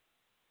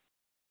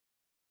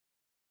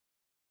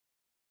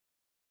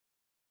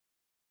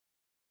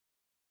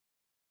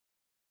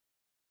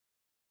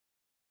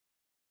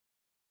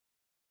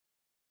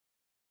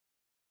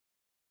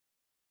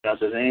 John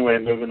says, anyway,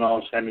 moving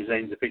on, Sami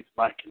Zayn defeats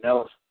Mike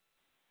Kanellis.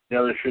 The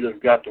other should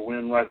have got the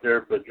win right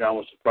there, but John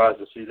was surprised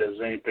to see that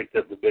Zayn picked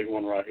up the big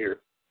one right here.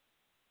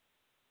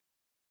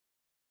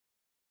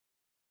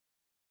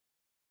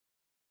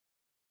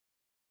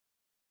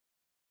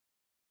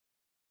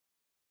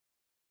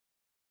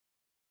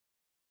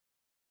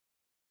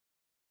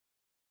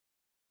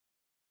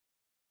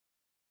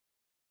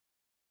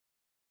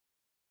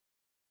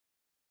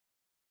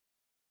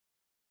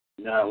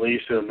 Now it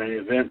leads to the main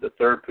event, the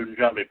third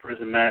Punjabi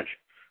prison match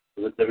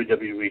for the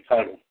WWE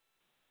title.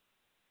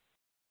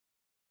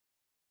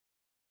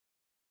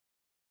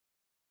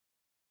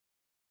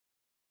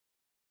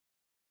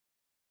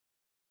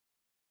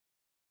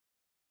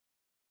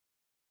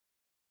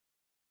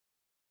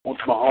 Once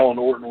Mahal and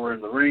Orton were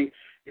in the ring,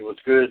 it was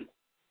good.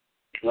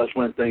 That's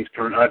when things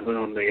turned ugly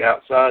on the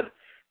outside.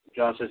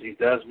 John says he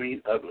does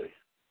mean ugly.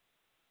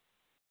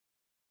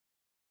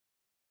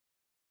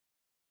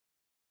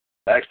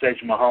 Backstage,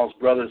 Mahal's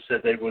brothers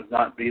said they would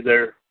not be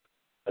there,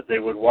 but they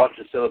would watch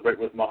and celebrate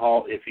with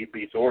Mahal if he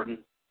beats Orton.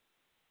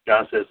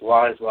 John says,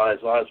 lies, lies,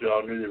 lies. We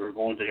all knew they were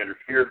going to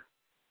interfere,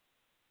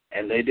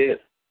 and they did.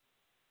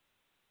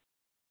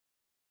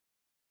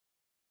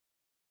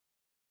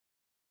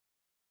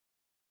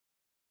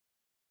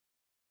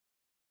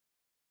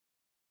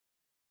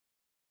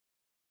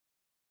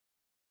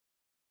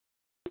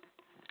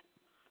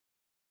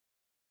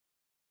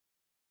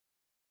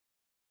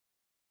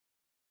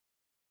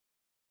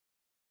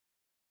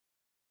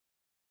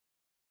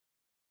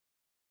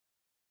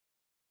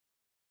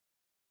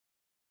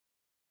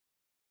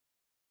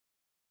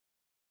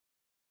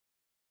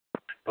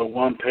 But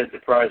one paid the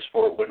price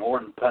for it when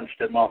Orton punched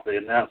him off the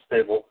announce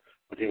table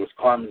when he was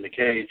climbing the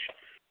cage.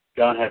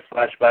 John had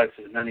flashbacks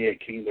to the 98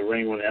 King of the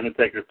Ring when the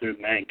Undertaker threw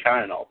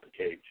Mankind off the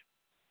cage.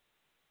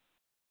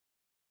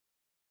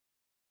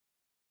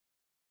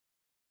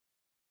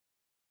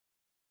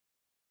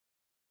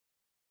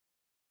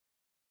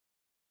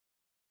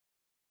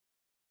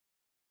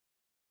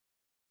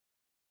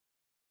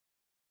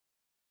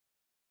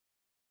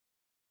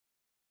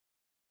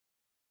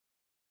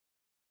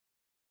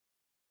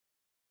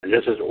 And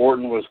just as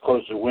Orton was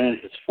close to winning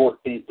his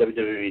 14th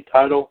WWE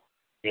title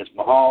against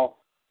Mahal,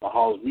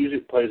 Mahal's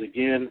music plays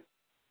again,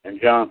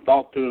 and John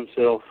thought to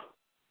himself,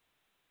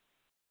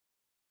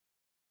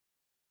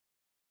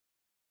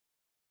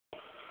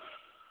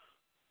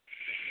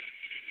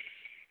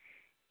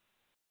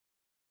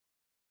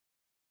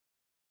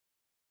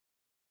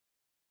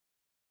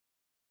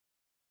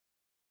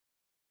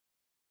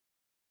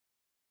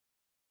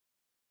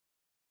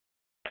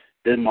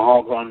 did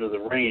Mahal go under the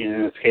ring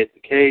and escape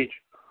the cage,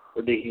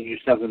 or did he do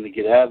something to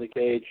get out of the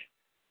cage?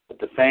 But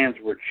the fans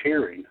were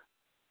cheering.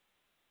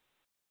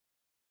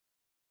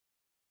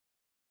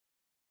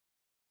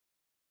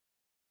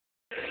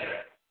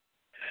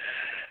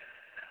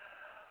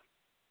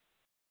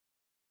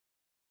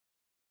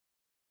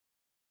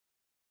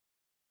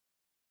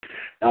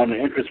 Now, in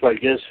the entranceway,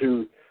 guess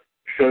who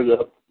showed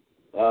up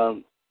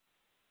for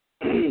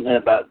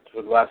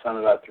the last time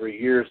in about 3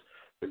 years?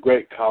 The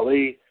great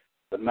Khali,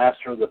 the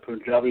master of the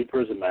Punjabi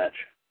prison match.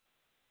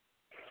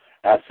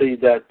 I see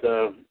that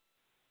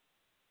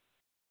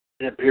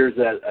it appears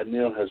that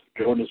Anil has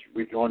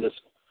rejoined us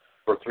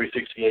for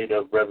 368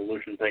 of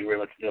Revolution. Thank you very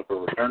much, Anil, for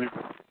returning.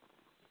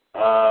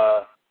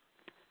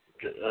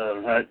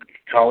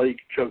 Khali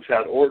chokes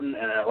out Orton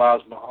and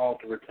allows Mahal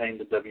to retain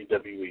the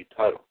WWE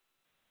title.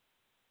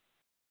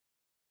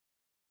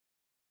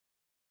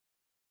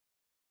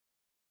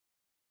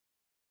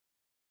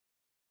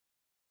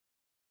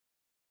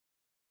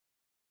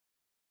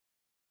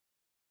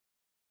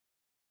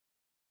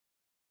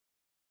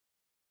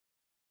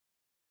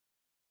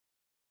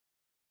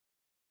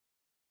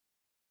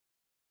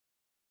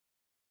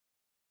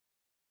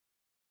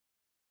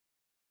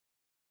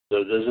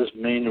 So does this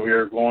mean we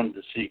are going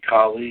to see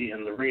Khali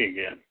in the ring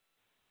again?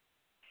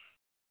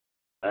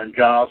 And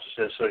John also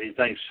says, so he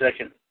thinks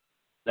second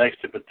next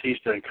to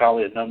Batista and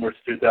Khali at Numbers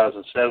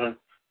 2007.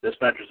 This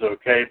match was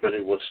okay, but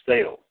it was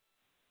stale.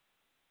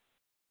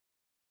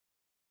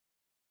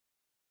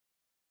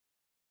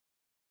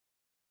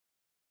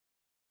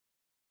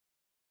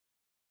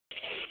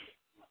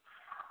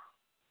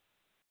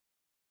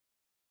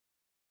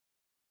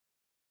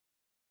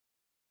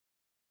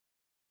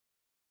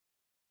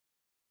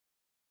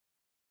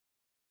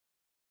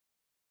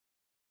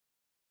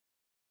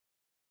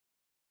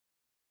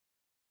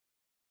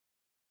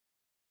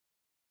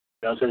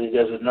 John said he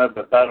doesn't know,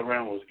 but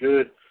Battleground was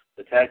good.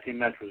 The tag team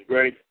match was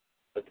great,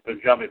 but the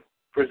Punjabi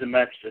prison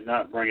match did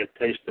not bring a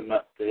taste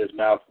to his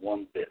mouth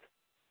one bit.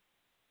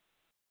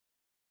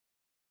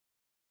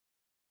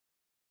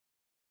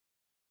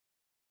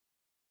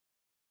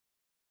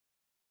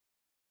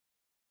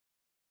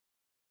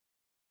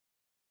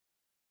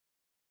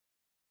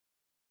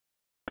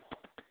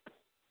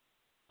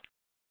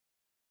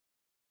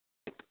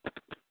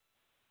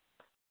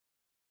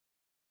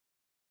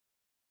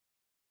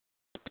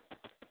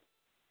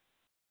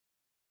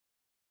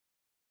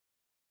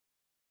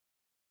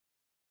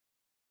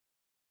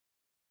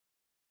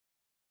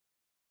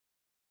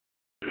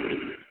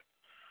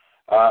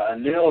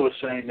 Anil was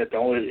saying that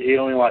he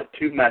only liked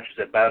 2 matches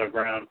at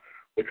Battleground,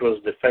 which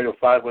was the Fatal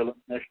 5-Way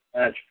Elimination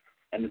match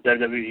and the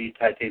WWE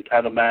Tag Team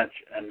Title match,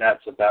 and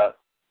that's about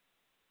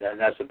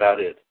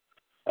it.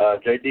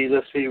 JD,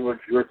 let's see what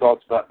your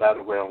thoughts about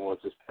Battleground was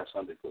this past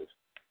Sunday, please.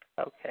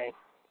 Okay.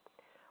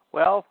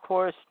 Well, of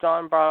course,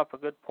 John brought up a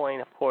good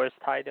point. Of course,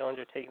 Ty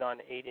Dillinger taking on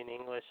Aiden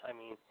English. I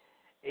mean,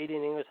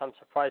 Aiden English, I'm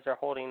surprised they're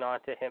holding on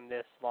to him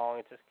this long.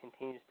 It just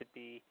continues to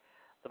be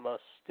the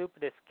most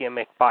stupidest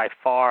gimmick by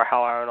far.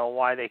 However, I don't know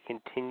why they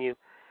continue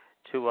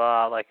to,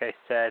 like I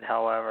said,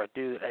 however,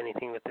 do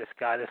anything with this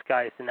guy. This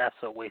guy is an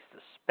absolute waste of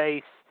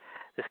space.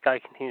 This guy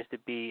continues to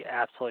be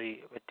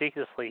absolutely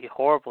ridiculously,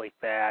 horribly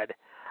bad.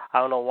 I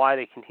don't know why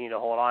they continue to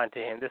hold on to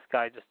him. This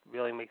guy just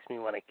really makes me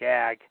want to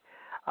gag.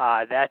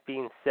 That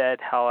being said,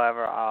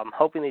 however, I'm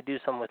hoping they do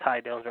something with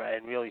Ty Dillinger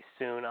and really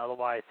soon.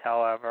 Otherwise,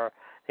 however,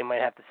 they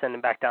might have to send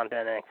him back down to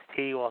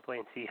NXT. We'll have to wait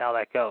and see how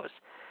that goes.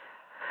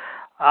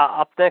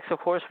 Up next, of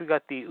course, we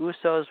got the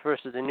Usos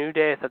versus the New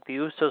Day. I thought the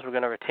Usos were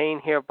going to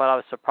retain here, but I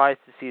was surprised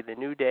to see the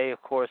New Day,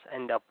 of course,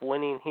 end up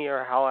winning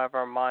here,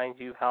 however, mind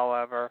you,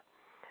 however.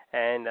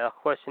 And the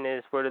question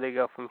is, where do they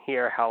go from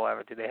here,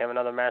 however? Do they have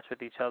another match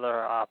with each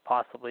other,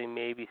 possibly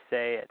maybe,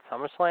 say, at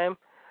SummerSlam?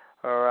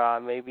 Or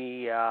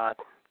maybe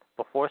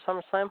before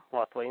SummerSlam?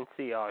 We'll have to wait and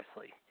see,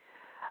 obviously.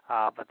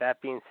 But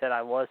that being said,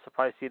 I was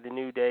surprised to see the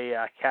New Day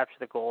capture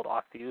the gold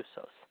off the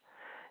Usos.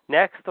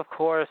 Next, of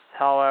course,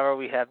 however,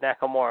 we have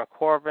Nakamura and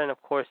Corbin.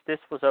 Of course, this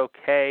was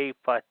okay,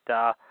 but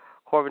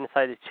Corbin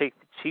decided to take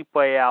the cheap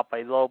way out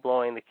by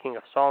low-blowing the King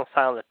of Strong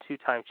Style, the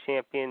 2-time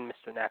champion,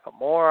 Mr.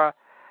 Nakamura.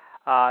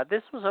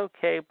 This was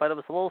okay, but it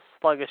was a little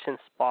sluggish in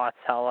spots,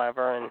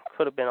 however, and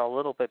could have been a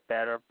little bit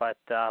better, but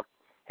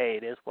hey,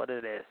 it is what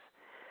it is.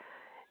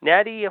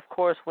 Natty, of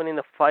course, winning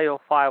the Fatal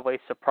 5-Way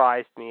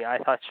surprised me. I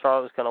thought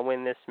Charlotte was going to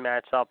win this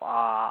matchup.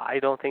 I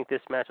don't think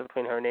this matchup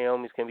between her and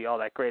Naomi is going to be all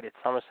that great at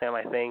SummerSlam.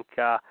 I think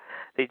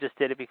they just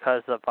did it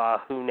because of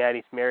who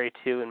Natty's married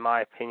to, in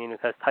my opinion,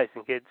 because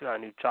Tyson Kidd's got a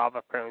new job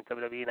apparently in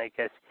WWE, and I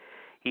guess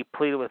he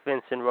pleaded with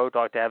Vince and Road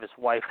Dogg to have his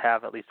wife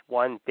have at least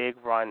one big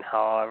run,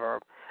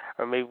 however,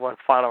 or maybe one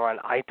final run.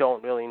 I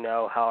don't really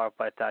know, however,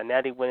 but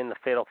Natty winning the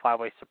Fatal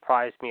 5-Way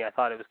surprised me. I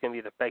thought it was going to be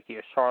either Becky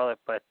or Charlotte,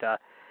 but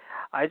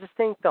I just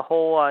think the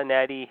whole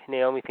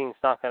Natty-Naomi thing is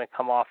not going to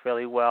come off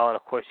really well, and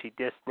of course she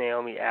dissed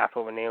Naomi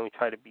after when Naomi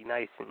tried to be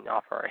nice and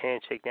offer her a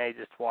handshake. Natty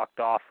just walked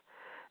off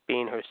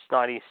being her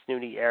snotty,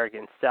 snooty,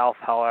 arrogant self,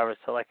 however,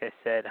 so like I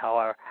said,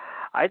 however,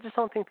 I just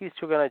don't think these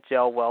two are going to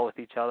gel well with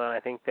each other, and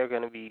I think they're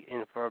going to be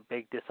in for a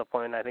big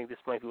disappointment. I think this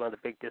might be one of the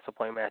big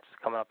disappointment matches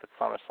coming up at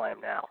SummerSlam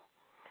now.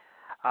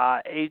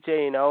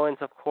 AJ and Owens,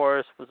 of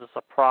course, was a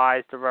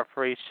surprise. The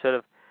referee should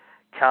have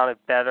counted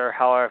better,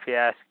 however, if you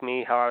ask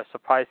me. However, I was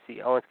surprised to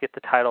see Owens get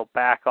the title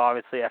back,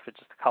 obviously, after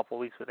just a couple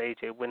of weeks with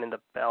AJ winning the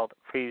belt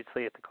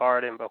previously at the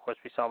Garden. But, of course,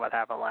 we saw what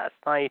happened last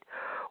night,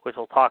 which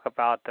we'll talk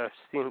about. They're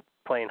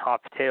playing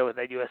hot potato with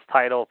that U.S.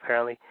 title,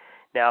 apparently,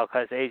 now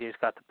because AJ's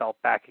got the belt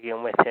back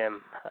again with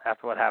him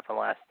after what happened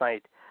last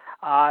night.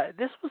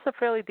 This was a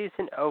fairly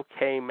decent,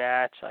 okay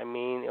match. I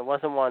mean, it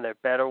wasn't one of their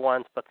better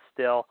ones, but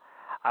still,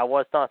 I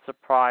was not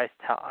surprised.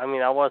 I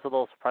was a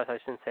little surprised. I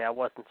shouldn't say I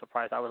wasn't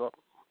surprised. I was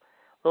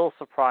a little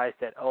surprised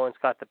that Owens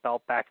got the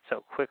belt back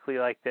so quickly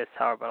like this,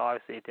 however, but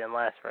obviously it didn't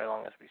last very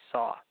long as we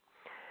saw.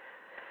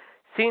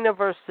 Cena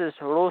versus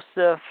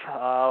Rusev,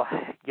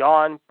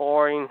 yawn,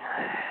 boring,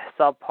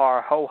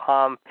 subpar,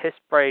 ho-hum, piss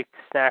break,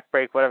 snack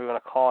break, whatever you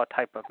want to call it,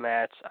 type of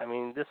match. I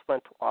mean, this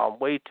went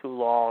way too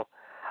long.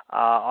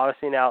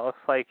 Obviously now it looks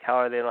like,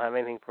 however, they don't have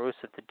anything for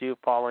Rusev to do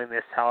following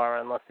this, however,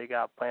 unless they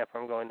got a plan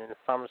for him going into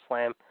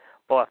SummerSlam.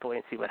 We'll have to wait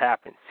and see what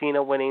happens.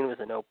 Cena winning was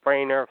a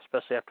no-brainer,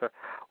 especially after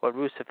what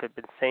Rusev had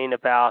been saying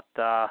about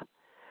the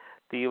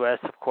U.S.,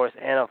 of course,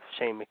 and of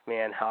Shane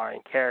McMahon, however, in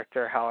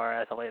character. However,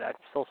 as of late, I'm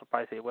still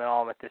surprised they went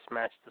on with this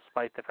match,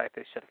 despite the fact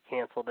they should have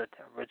canceled it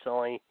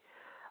originally.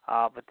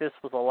 But this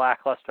was a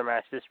lackluster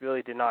match. This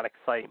really did not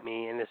excite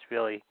me, and this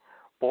really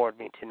bored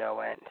me to no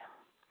end.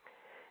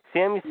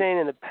 Sami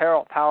Zayn in the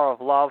power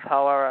of love,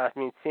 however, I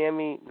mean,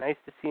 Sami, nice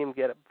to see him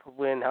get a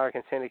win. However,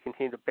 can Sami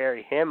continue to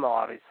bury him,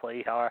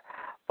 obviously, however,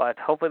 but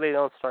hopefully they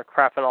don't start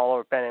crapping all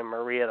over Ben and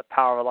Maria. The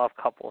power of love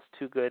couple is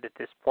too good at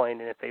this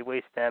point, and if they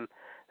waste them,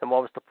 then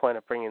what was the point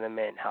of bringing them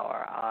in,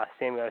 however?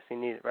 Sami obviously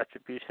needed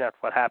retribution after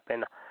what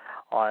happened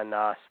on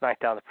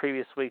Smackdown the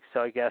previous week,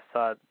 so I guess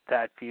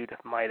that feud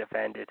might have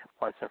ended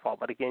once and for all.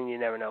 But again, you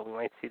never know. We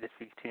might see this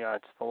feud continue on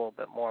just a little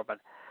bit more, but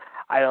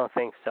I don't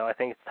think so. I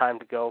think it's time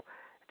to go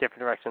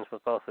different directions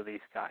with both of these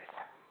guys.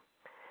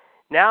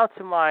 Now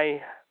to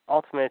my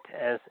ultimate,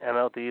 as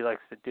MLD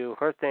likes to do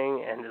her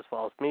thing, and as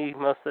well as me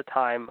most of the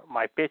time,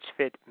 my bitch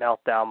fit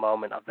meltdown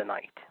moment of the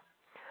night.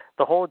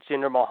 The whole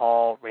Jinder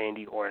Mahal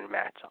Randy Orton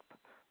matchup.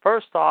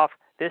 First off,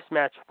 this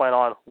match went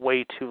on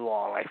way too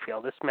long, I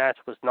feel. This match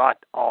was not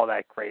all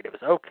that great. It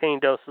was okay in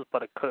doses,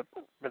 but it could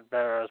have been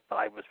better, but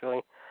I was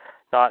really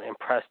not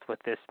impressed with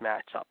this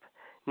matchup.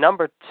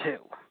 Number two,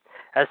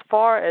 as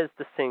far as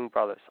the Singh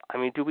brothers, I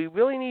mean, do we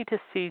really need to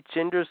see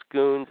Jinder's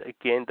goons,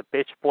 again, the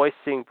bitch boy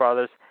Singh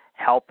brothers,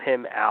 help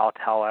him out,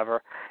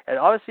 however. It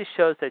obviously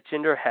shows that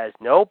Jinder has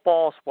no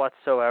balls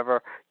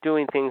whatsoever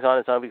doing things on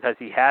his own because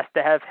he has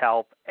to have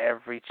help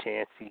every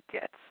chance he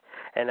gets.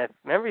 And if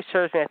memory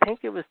serves me, I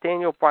think it was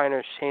Daniel Bryan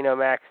or Shane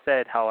O'Mac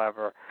said,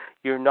 however,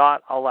 you're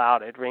not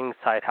allowed at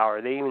ringside,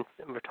 however. They even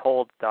were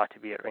told not to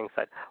be at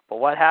ringside. But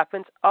what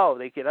happens? Oh,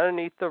 they get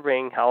underneath the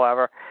ring,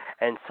 however,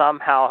 and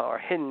somehow are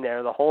hidden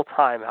there the whole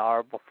time,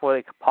 however, before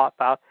they could pop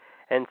out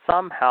and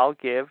somehow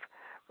give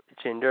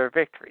Jinder a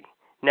victory.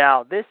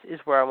 Now, this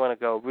is where I'm going to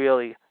go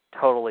really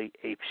totally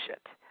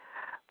apeshit.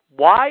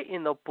 Why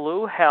in the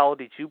blue hell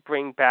did you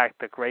bring back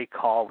the Great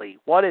Khali?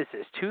 What is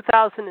this,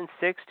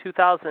 2006,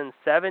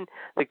 2007?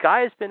 The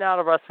guy has been out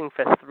of wrestling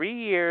for 3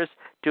 years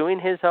doing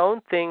his own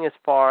thing as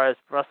far as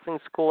wrestling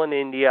school in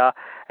India.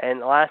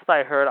 And last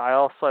I heard,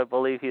 I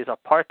believe he's a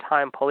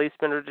part-time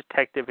policeman or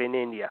detective in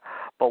India.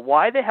 But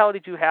why the hell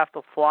did you have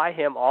to fly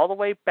him all the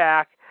way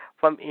back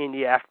from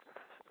India,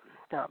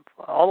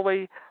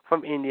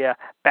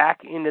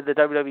 back into the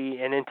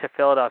WWE and into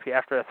Philadelphia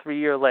after a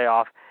 3-year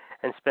layoff,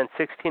 and spend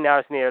 16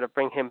 hours in the air to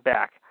bring him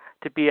back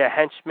to be a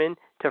henchman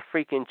to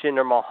freaking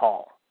Jinder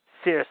Mahal?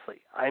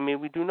 Seriously. I mean,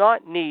 we do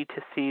not need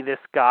to see this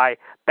guy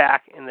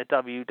back in the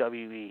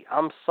WWE.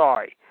 I'm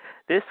sorry.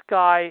 This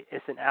guy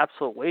is an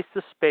absolute waste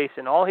of space,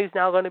 and all he's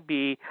now going to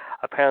be,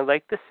 apparently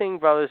like the Singh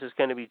brothers, is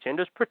going to be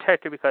Jinder's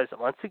protector because,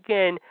 once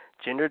again,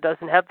 Jinder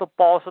doesn't have the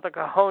balls or the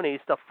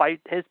cojones to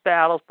fight his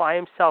battles by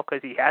himself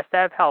because he has to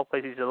have help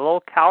because he's a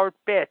little coward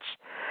bitch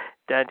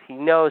that he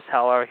knows,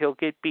 however, he'll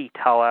get beat,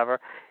 however,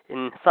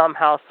 and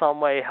somehow,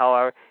 some way,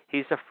 however,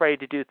 he's afraid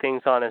to do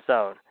things on his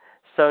own.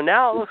 So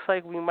now it looks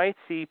like we might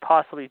see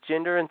possibly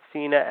Jinder and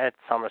Cena at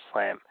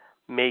SummerSlam.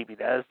 Maybe.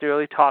 That is the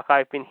early talk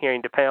I've been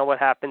hearing, depending on what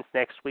happens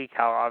next week,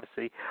 however,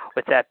 obviously,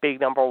 with that big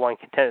number 1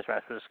 contenders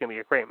match, which is going to be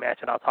a great match,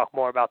 and I'll talk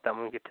more about that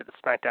when we get to the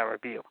SmackDown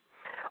review.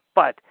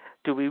 But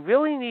do we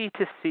really need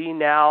to see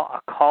now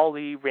a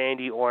Khali,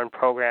 Randy Orton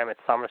program at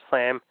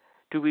SummerSlam?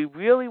 Do we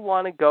really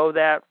want to go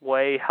that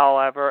way,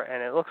 however?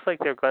 And it looks like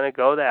they're going to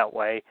go that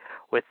way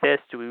with this.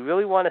 Do we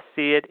really want to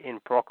see it in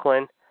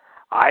Brooklyn?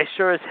 I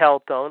sure as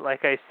hell don't.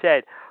 Like I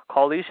said,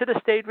 Khali should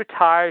have stayed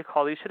retired.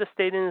 Khali should have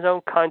stayed in his own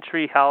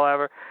country,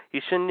 however.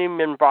 He shouldn't even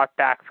been brought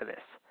back for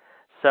this.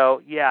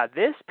 So, yeah,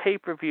 this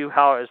pay-per-view,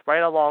 however, is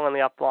right along on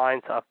the up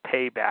lines of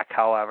Payback,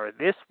 however.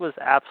 This was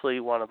absolutely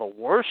one of the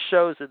worst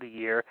shows of the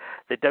year.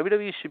 The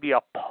WWE should be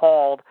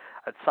appalled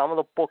at some of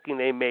the booking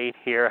they made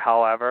here,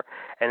 however.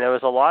 And there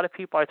was a lot of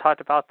people, I talked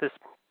about this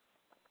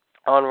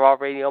on Raw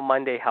Radio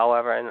Monday,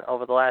 however, and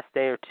over the last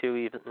day or two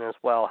even as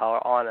well,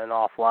 however, on and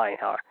offline,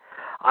 however.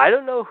 I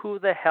don't know who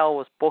the hell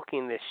was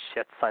booking this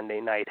shit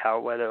Sunday night,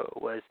 however, whether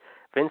it was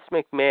Vince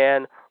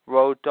McMahon,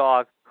 Road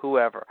Dogg,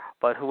 whoever.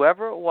 But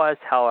whoever it was,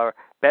 however,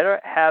 better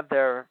have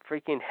their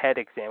freaking head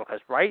examined,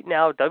 because right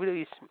now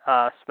WWE's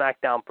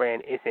SmackDown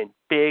brand is in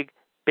big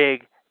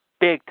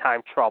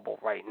time trouble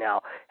right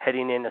now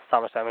heading into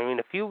SummerSlam. I mean,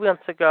 a few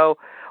months ago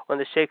when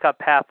the shakeup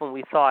happened,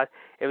 we thought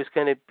it was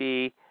going to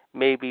be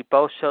maybe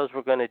both shows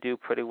were going to do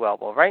pretty well.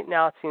 Well, right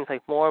now it seems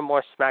like more and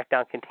more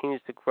SmackDown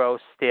continues to grow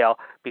stale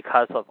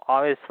because of,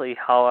 obviously,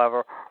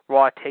 however,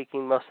 Raw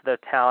taking most of their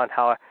talent,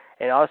 however,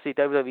 and obviously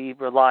WWE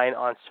relying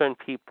on certain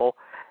people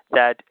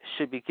that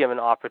should be given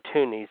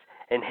opportunities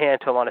and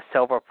hand to them on a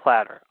silver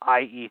platter,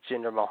 i.e.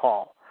 Jinder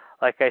Mahal.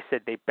 Like I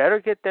said, they better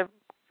get their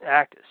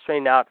act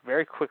straightened out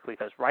very quickly,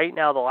 because right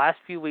now, the last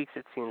few weeks,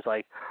 it seems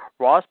like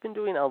Raw's been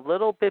doing a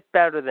little bit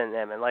better than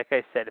them. And like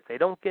I said, if they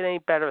don't get any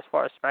better as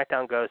far as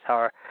SmackDown goes,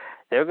 however,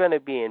 they're going to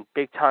be in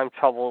big-time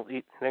trouble.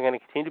 They're going to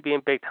continue to be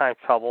in big-time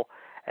trouble,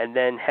 and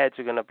then heads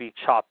are going to be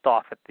chopped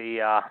off at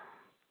the,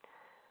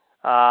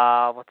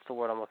 what's the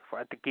word I'm looking for,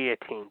 at the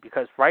guillotine.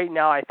 Because right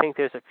now, I think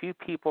there's a few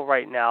people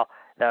right now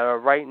that are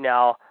right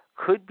now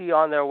could be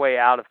on their way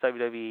out of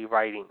WWE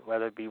writing,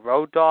 whether it be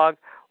Road Dogg,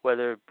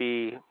 whether it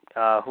be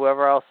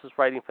whoever else is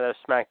writing for their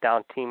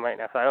SmackDown team right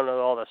now. Because I don't know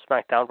all the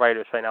SmackDown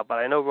writers right now, but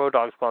I know Road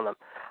Dogg's one of them.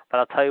 But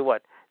I'll tell you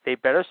what, they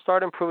better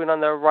start improving on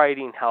their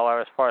writing,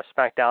 however, as far as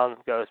SmackDown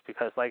goes,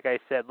 because like I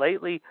said,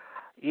 lately,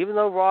 even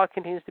though Raw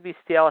continues to be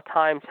stale at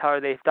times,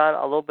 however, they've done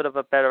a little bit of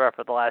a better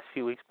effort the last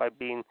few weeks by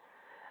putting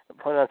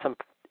on some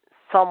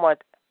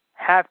somewhat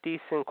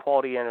half-decent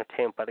quality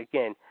entertainment. But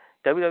again,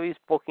 WWE's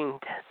booking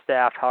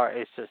staff, however,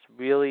 is just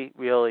really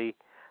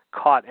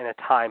caught in a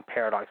time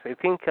paradox. They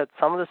think that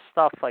some of the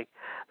stuff, like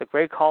the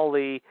Great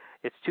Khali,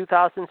 it's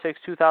 2006,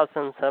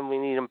 2007, we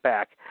need him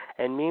back.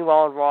 And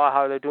meanwhile in Raw,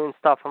 how they're doing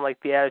stuff from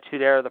like the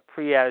Attitude Era, the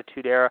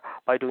pre-Attitude Era,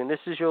 by doing This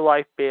Is Your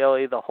Life,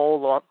 Bailey, the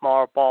whole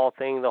Mara Ball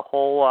thing, the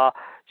whole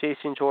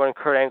Jason Jordan,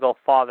 Kurt Angle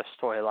father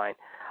storyline.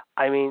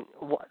 I mean,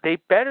 they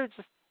better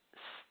just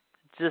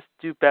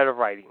do better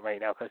writing right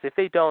now, because if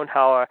they don't,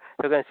 however,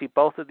 they're going to see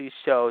both of these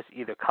shows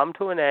either come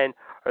to an end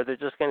or they're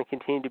just going to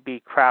continue to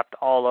be crapped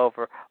all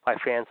over by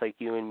fans like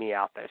you and me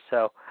out there.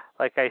 So,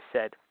 like I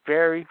said,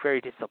 very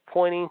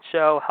disappointing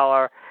show,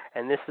 however,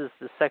 and this is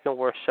the second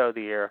worst show of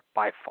the year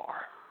by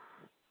far.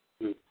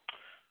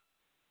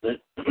 Thank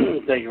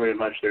you very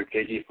much there,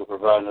 JD, for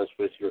providing us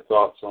with your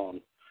thoughts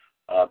on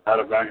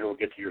Battleground. We'll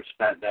get to your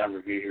SmackDown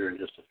review here in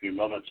just a few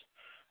moments.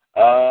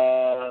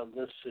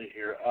 Let's see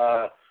here.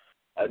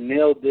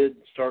 Neil did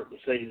start to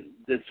say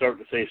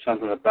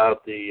something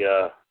about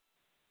the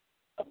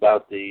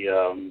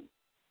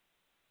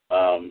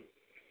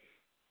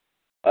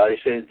he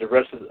said the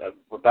rest of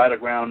the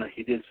Battleground.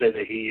 He did say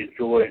that he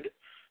enjoyed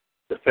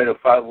the Fatal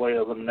 5-Way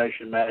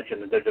Elimination match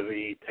and the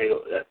WWE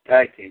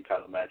Tag Team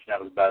title match. And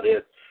that was about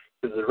it.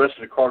 Because the rest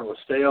of the card was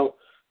stale.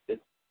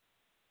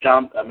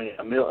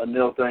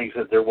 Neil thinks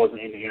that there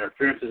wasn't any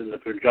interferences in the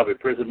Punjabi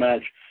prison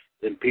match,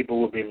 then people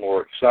would be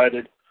more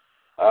excited.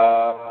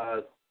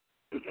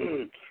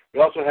 We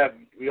also have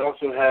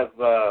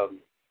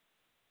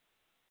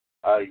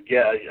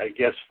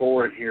guest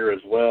 4 in here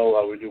as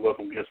well. We do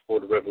welcome guest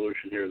 4 to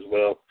Revolution here as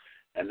well,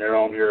 and they're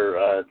on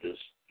here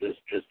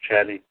just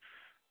chatting.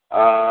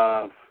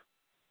 Neil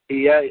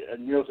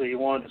said he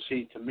wanted to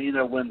see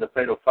Tamina win the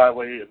Fatal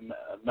 5-Way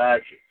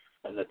match,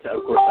 and of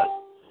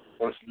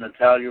course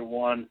Natalia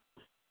won.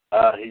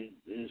 He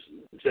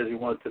says he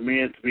wanted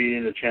Tamina to be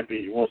in the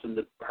champion. He wants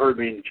her to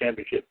be in the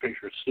championship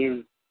picture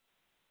soon.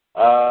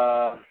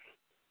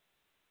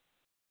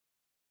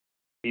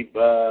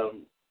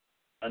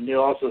 And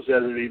Neil also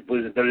said that he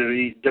believes that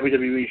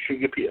WWE should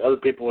give other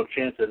people a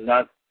chance and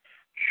not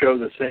show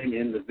the same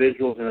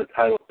individuals in the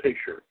title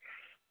picture,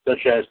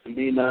 such as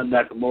Tamina,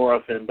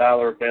 Nakamura, Finn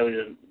Balor,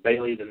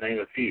 Bayley, to name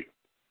a few.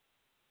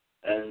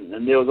 And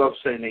Neil was also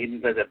saying that he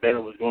didn't think that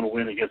Bayley was going to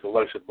win against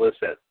Alexa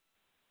Bliss at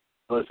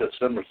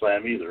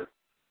SummerSlam either.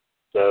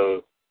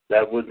 So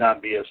that would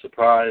not be a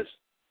surprise.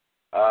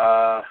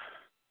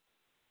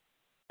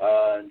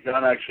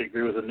 John actually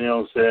agreed with Neil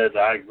and said,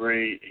 I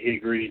agree. He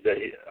agreed that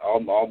all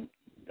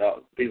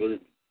people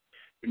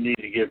need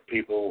to give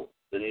people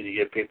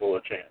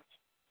a chance.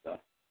 So.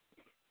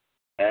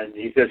 And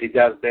he says he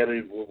doubts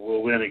Bayley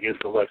will win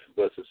against Alexa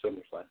Bliss at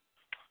SummerSlam.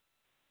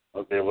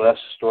 Okay, well that's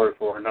a story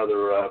for another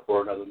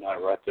night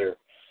right there.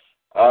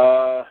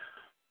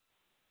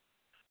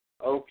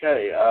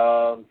 Okay,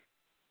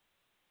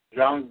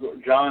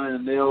 John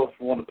and Neil, if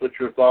you want to put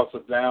your thoughts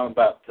down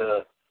about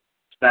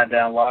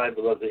Smackdown Live,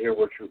 we'd love to hear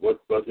what both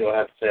of you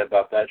have to say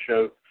about that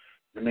show.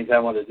 In the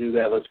meantime, while they do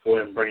that, let's go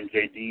ahead and bring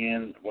JD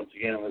in once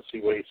again, and let's see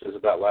what he says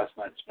about last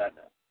night's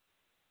Smackdown.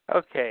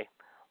 Okay.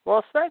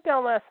 Well,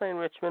 Smackdown last night in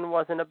Richmond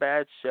wasn't a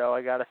bad show,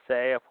 I got to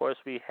say. Of course,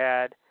 we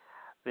had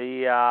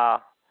the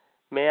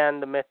man,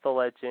 the myth, the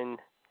legend,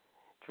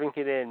 Drink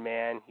It In,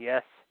 man.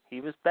 Yes, he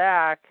was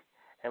back,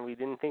 and we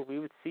didn't think we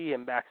would see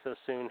him back so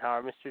soon.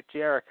 However, Mr.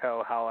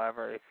 Jericho,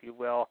 however, if you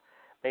will,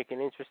 make an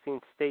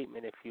interesting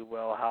statement, if you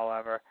will,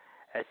 however,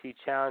 as he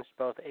challenged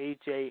both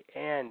AJ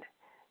and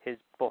his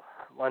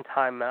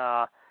one-time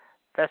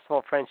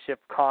Festival Friendship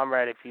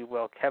comrade, if you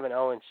will, Kevin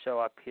Owens, show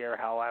up here,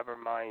 however,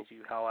 mind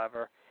you,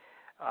 however,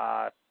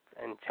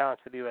 and challenge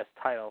for the U.S.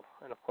 title.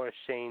 And, of course,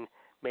 Shane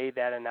made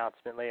that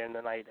announcement later in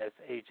the night as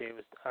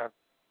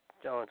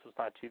Owens was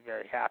not too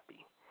very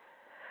happy.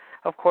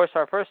 Of course,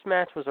 our first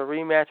match was a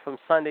rematch from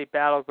Sunday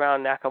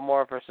Battleground,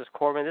 Nakamura versus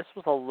Corbin. This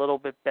was a little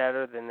bit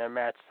better than their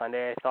match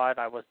Sunday, I thought.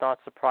 I was not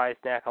surprised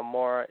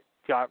Nakamura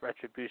got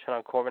retribution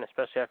on Corbin,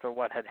 especially after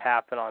what had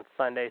happened on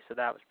Sunday, so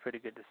that was pretty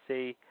good to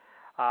see.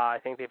 I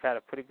think they've had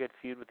a pretty good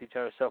feud with each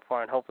other so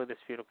far, and hopefully this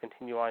feud will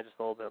continue on just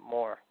a little bit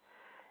more.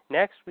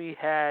 Next, we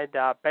had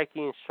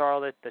Becky and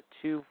Charlotte, the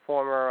two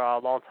former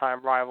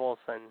longtime rivals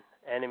and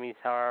enemies,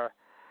 however,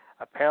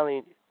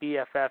 apparently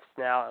BFFs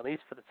now, at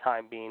least for the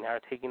time being, are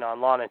taking on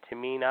Lana and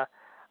Tamina.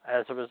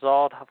 As a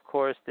result, of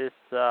course, this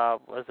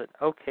was an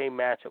okay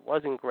match. It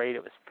wasn't great.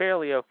 It was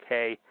fairly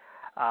okay.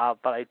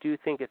 But I do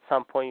think at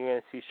some point you're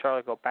going to see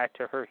Charlotte go back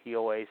to her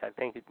heel ways. I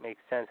think it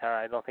makes sense. However,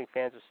 I don't think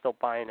fans are still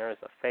buying her as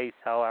a face,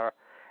 however,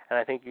 and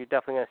I think you're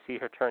definitely going to see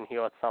her turn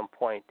heel at some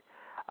point.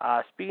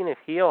 Speaking of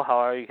heel,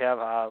 however, you have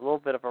a little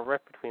bit of a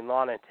rift between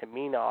Lana and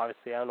Tamina.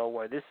 Obviously, I don't know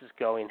where this is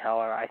going,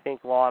 however. I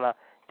think Lana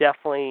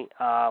definitely,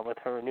 with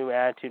her new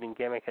attitude and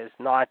gimmick, has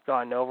not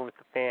gotten over with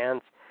the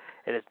fans.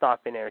 It has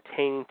not been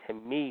entertaining to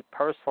me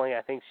personally.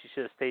 I think she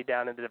should have stayed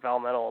down in the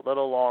developmental a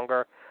little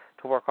longer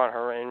to work on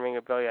her in-ring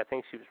ability. I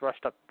think she was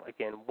rushed up,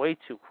 again, way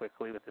too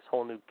quickly with this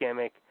whole new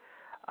gimmick.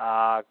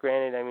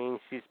 Granted, I mean,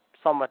 she's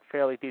somewhat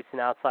fairly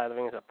decent outside of the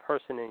ring as a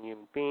person and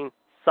human being,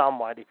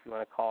 somewhat, if you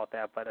want to call it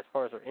that. But as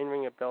far as her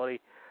in-ring ability,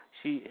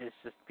 she has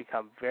just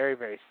become very,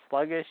 very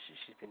sluggish.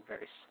 She's been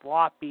very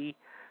sloppy.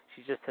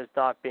 She just has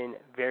not been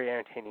very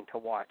entertaining to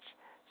watch.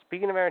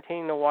 Speaking of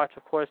entertaining to watch,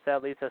 of course,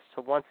 that leads us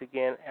to, once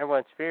again,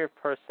 everyone's favorite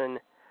person,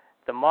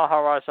 the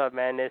Maharaja of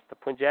Madness, the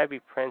Punjabi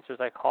Prince, as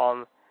I call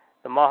him,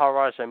 the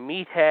Maharaja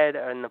Meathead,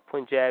 and the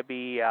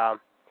Punjabi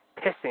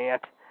pissant,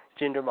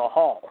 Jinder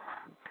Mahal.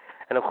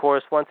 And, of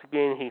course, once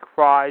again, he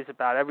cries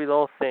about every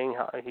little thing.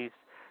 He's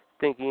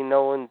thinking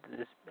everyone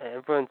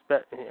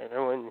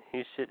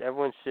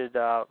should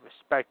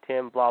respect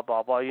him, blah,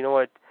 blah, blah. You know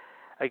what?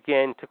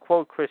 Again, to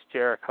quote Chris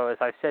Jericho, as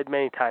I've said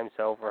many times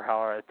over,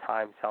 however,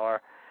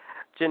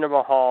 Jinder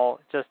Mahal,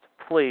 just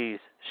please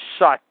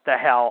shut the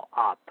hell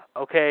up,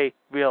 okay?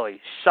 Really,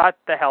 shut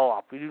the hell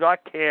up. We do not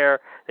care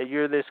that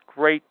you're this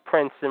great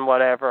prince and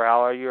whatever,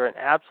 however, you're an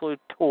absolute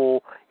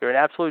tool, you're an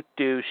absolute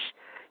douche.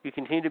 you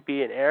continue to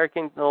be an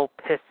arrogant little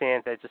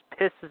pissant that just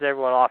pisses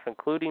everyone off,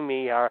 including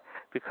me,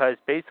 because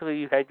basically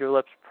you had your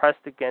lips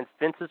pressed against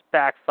Vince's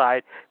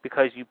backside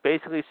because you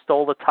basically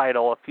stole the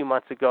title a few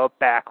months ago at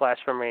Backlash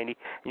from Randy,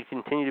 and you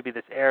continue to be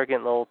this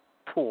arrogant little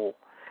tool.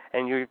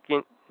 And you're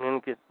going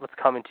to get what's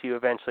coming to you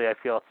eventually, I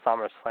feel, at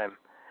SummerSlam.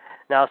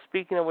 Now,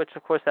 speaking of which,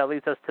 of course, that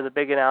leads us to the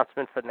big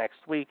announcement for next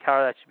week.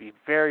 However, that should be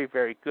very,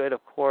 very good, of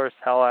course.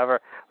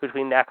 However,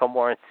 between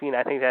Nakamura and Cena,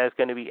 I think that is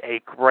going to be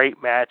a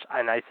great match.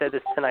 And I said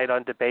this tonight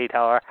on Debate,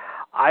 however,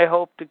 I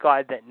hope to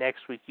God that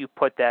next week you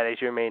put that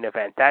as your main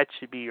event. That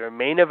should be your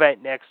main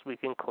event next week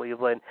in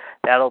Cleveland.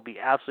 That'll be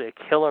absolutely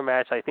a killer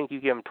match. I think you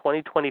give them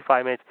 20,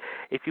 25 minutes.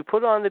 If you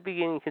put it on the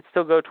beginning, you can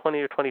still go 20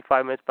 or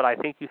 25 minutes, but I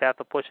think you have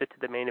to push it to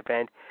the main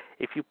event.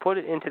 If you put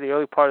it into the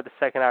early part of the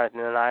second hour, and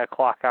the 9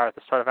 o'clock hour at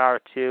the start of hour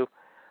 2,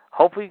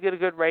 hopefully you get a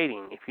good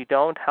rating. If you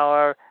don't,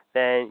 however,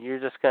 then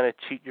you're just going to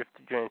cheat. You're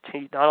going to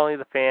cheat not only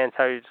the fans,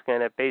 how you're just going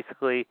to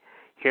basically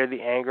hear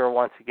the anger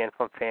once again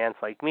from fans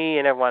like me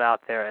and everyone out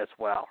there as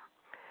well.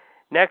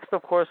 Next,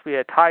 of course, we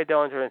had Ty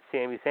Dillinger and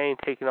Sami Zayn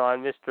taking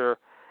on Mr.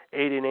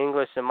 Aiden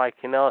English and Mike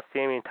Kanellis.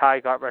 Sami and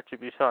Ty got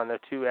retribution on their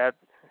two ads.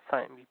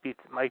 He beats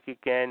Mike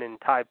again, and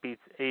Ty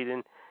beats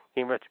Aiden,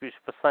 getting retribution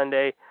for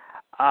Sunday.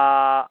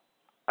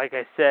 Like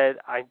I said,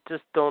 I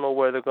just don't know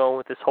where they're going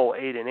with this whole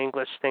Aiden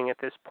English thing at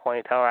this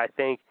point. However, I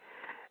think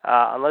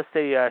unless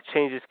they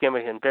change his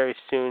gimmick, and very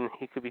soon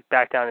he could be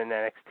back down in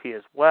NXT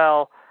as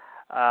well.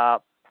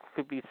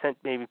 Could be sent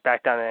maybe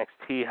back down to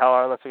NXT,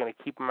 however, unless they're going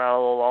to keep him around a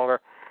little longer.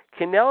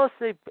 Kanellis,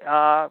 they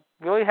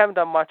really haven't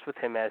done much with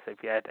him as of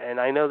yet, and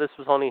I know this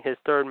was only his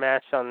third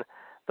match on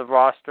the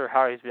roster.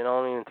 How he's been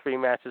only in 3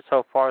 matches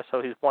so far,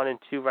 so he's 1-2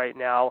 right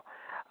now.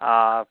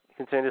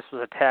 Considering this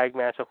was a tag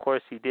match, of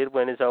course, he did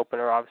win his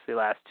opener, obviously,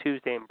 last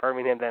Tuesday in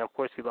Birmingham. Then, of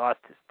course, he lost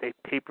his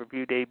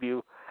pay-per-view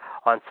debut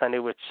on Sunday,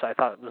 which I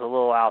thought was a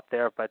little out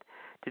there. But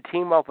to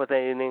team up with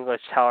Aiden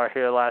English, however,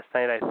 here last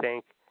night, I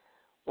think,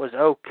 was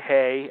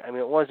okay. I mean,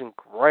 it wasn't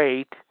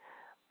great.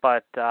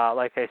 But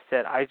like I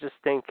said, I just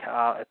think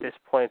at this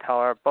point,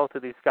 however, both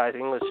of these guys,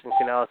 English and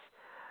Kanellis,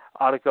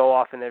 ought to go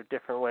off in their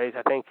different ways.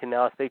 I think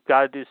Kanellis, they've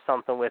got to do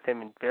something with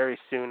him and very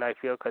soon, I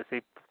feel, because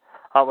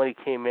when he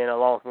came in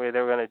along with me, they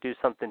were going to do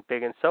something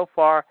big. And so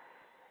far,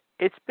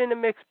 it's been a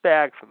mixed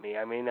bag for me.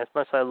 I mean, as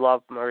much as I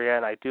love Maria,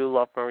 and I do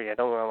love Maria,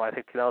 don't get me wrong, I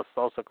think Kanellis is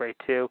also great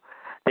too.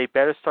 They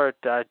better start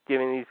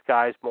giving these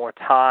guys more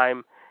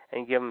time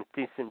and give them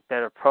decent,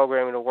 better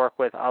programming to work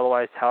with.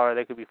 Otherwise, however,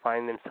 they could be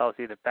finding themselves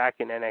either back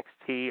in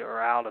NXT or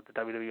out of the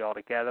WWE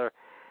altogether.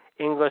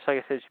 English, like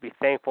I said, should be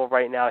thankful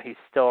right now he's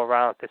still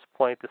around at this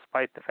point,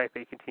 despite the fact that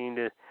he continued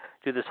to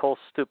do this whole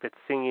stupid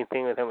singing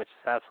thing with him, which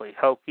is absolutely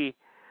hokey.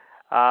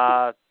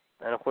 And,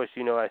 of course,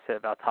 you know what I said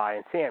about Ty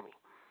and Sami.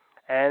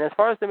 And as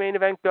far as the main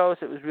event goes,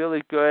 it was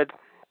really good.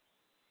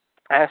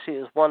 Actually,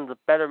 it was one of the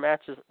better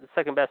matches, the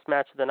second best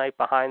match of the night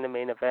behind the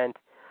main event.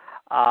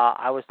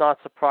 I was not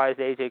surprised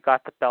AJ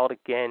got the belt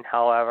again,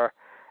 however,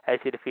 as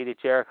he defeated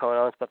Jericho and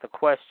Owens. But the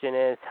question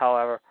is,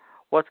 however,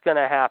 what's going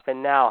to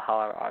happen now,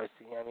 however,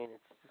 obviously. I mean,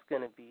 it's just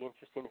going to be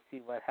interesting to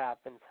see what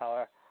happens,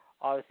 however.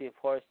 Obviously, of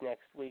course,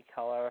 next week,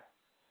 however,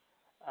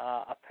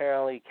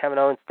 apparently Kevin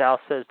Owens now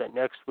says that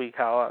next week,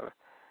 however,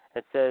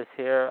 it says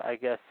here, I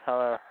guess,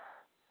 however,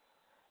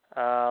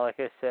 like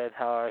I said,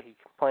 however, he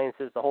complains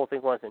that the whole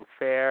thing wasn't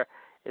fair.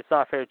 It's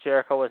not fair.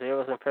 Jericho was. It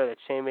wasn't fair that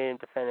Shane made him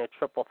defend a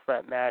triple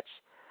threat match.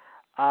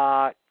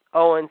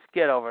 Owens,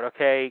 get over it,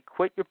 okay?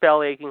 Quit your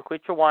belly aching,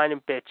 quit your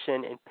whining,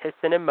 bitching, and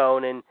pissing and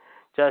moaning.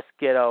 Just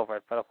get over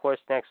it. But, of course,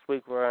 next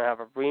week we're going to have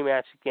a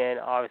rematch again,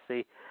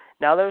 obviously.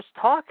 Now, there's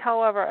talk,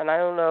 however, and I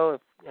don't know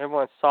if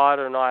everyone saw it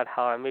or not,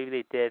 however, maybe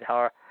they did,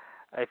 however,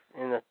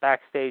 in the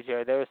backstage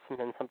area, there was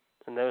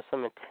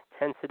some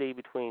intensity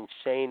between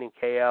Shane and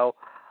KO.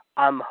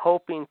 I'm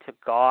hoping to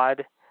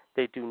God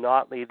they do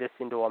not lead this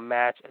into a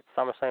match at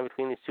SummerSlam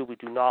between these two. I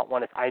do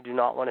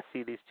not want to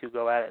see these two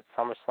go at it at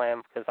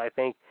SummerSlam, because I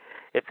think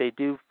if they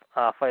do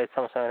fight at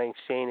SummerSlam, I think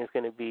Shane is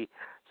going to be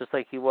just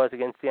like he was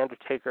against The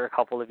Undertaker a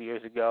couple of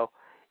years ago,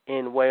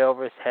 in way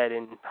over his head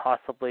and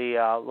possibly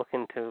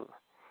looking to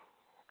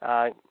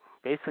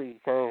basically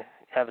going to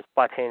have his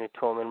butt handed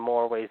to him in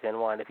more ways than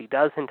one. If he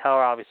doesn't,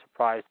 however, I'll be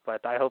surprised,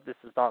 but I hope this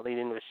does not lead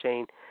into a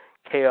Shane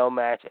KO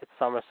match at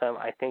SummerSlam.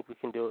 I think we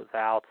can do it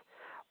without.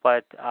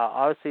 But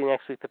obviously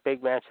next week, the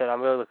big match that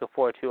I'm really looking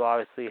forward to,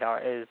 obviously,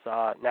 is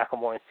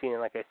Nakamura and Cena.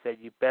 Like I said,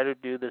 you better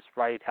do this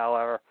right,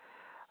 however,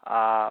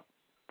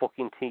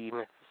 booking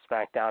team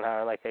Smackdown,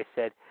 however, like I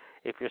said,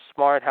 if you're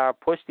smart, however,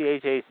 push the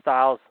AJ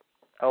Styles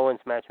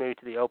Owens match maybe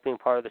to the opening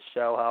part of the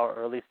show,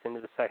 however, or at least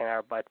into the second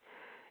hour. But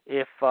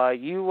if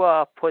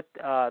you put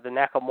the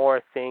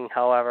Nakamura thing,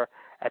 however,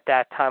 at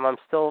that time, I'm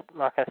still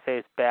not going to say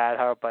it's bad,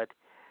 however, but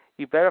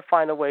you better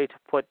find a way to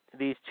put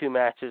these two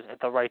matches at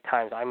the right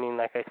times. I mean,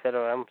 like I said,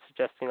 I'm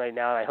suggesting right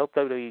now, and I hope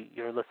WWE,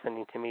 you're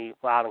listening to me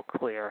loud and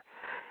clear.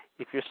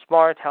 If you're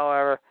smart,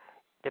 however,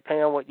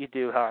 depending on what you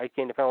do, however,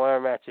 again, depending on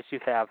whatever matches you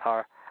have,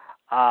 however,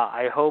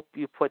 I hope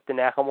you put the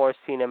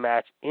Nakamura-Cena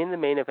match in the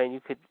main event. You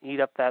could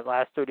eat up that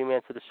last 30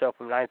 minutes of the show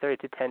from 9:30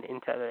 to 10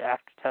 into the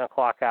after 10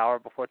 o'clock hour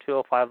before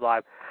 2:05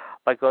 live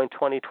by going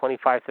 20,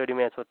 25, 30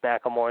 minutes with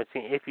Nakamura and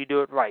Cena if you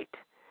do it right.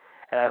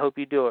 And I hope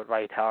you do it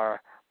right, however.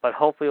 But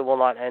hopefully it will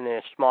not end in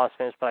a schmoz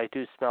finish, but I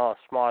do smell a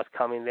schmoz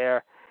coming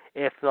there.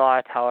 If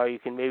not, however, you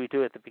can maybe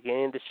do it at the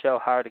beginning of the show,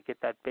 however, to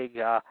get that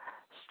big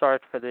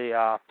start for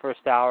the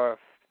first hour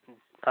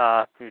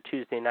through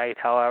Tuesday night,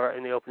 however,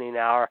 in the opening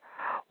hour.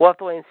 We'll have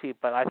to wait and see,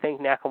 but I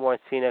think Nakamura and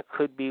Cena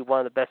could be one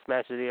of the best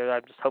matches of the year.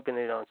 I'm just hoping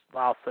they don't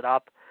louse it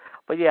up.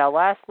 But yeah,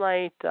 last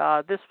night,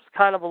 this was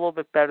kind of a little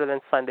bit better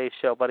than Sunday's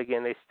show, but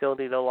again, they still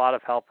need a lot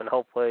of help, and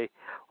hopefully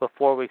with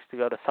 4 weeks to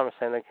go to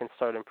SummerSlam, they can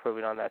start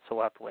improving on that, so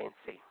we'll have to wait and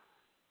see.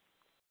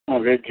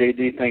 All right,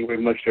 JD, thank you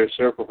very much there,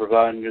 sir, for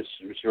providing us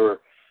your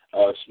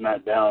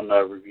Smackdown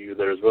review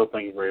there as well.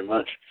 Thank you very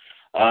much.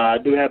 I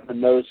do have to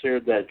notice here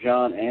that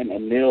John and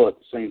Emil at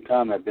the same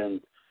time have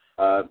been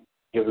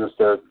giving us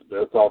their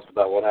thoughts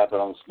about what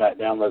happened on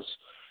Smackdown.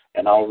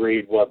 And I'll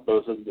read what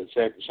both of them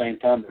say at the same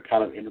time. They're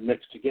kind of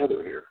intermixed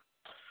together here.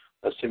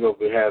 Let's see what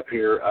we have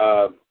here.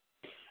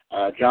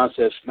 John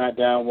says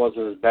Smackdown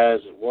wasn't as bad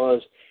as it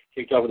was.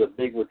 Kicked off with a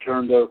big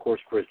return, though. Of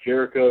course, Chris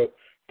Jericho.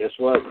 Guess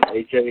what?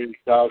 AJ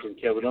Styles and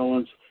Kevin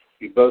Owens,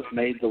 we both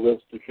made the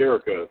list of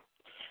Jericho.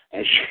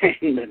 And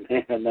Shane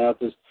McMahon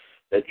announces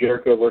that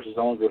Jericho versus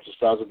Owens versus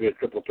Styles will be a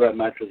triple threat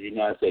match for the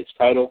United States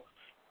title.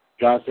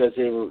 John says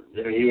he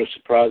was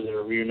surprised they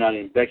were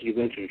reuniting Becky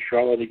Lynch and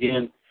Charlotte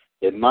again.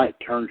 It might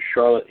turn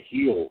Charlotte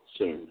heel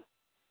soon.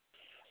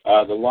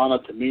 The Lana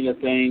Tamina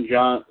thing,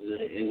 John,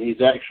 and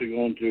he's actually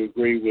going to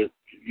agree with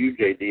you,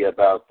 JD,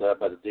 about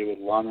the deal with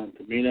Lana and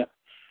Tamina.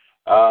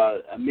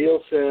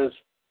 Emil says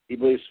he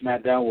believes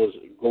SmackDown was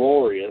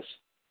glorious.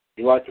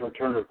 He liked the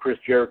return of Chris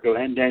Jericho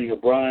and Daniel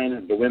Bryan,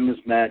 and the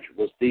women's match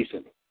was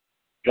decent.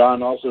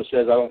 John also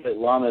says, I don't think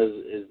Lana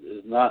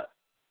is not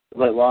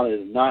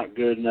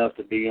good enough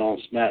to be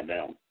on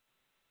SmackDown.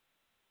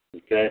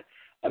 Okay.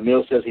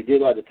 Emil says he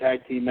did like the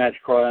tag team match,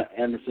 Carl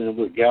Anderson and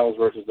Luke Gallows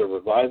versus the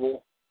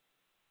Revival.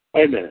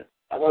 Wait a minute.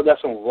 I thought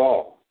that's on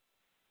Raw.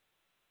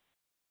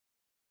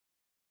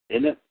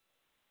 Isn't it?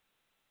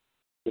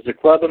 Is the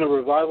Club and the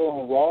Revival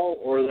on Raw,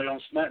 or are they on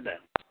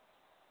SmackDown?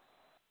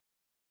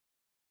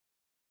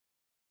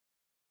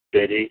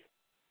 JD?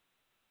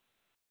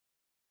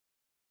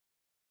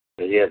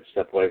 He had to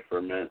step away for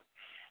a minute.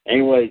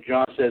 Anyway,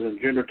 John says, and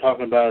Jinder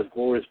talking about his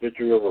glorious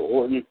victory over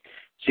Orton.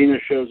 Cena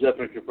shows up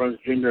and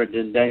confronts Jinder, and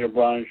then Daniel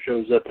Bryan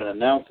shows up and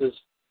announces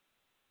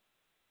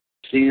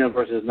Cena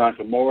versus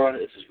Nakamura.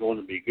 This is going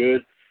to be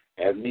good.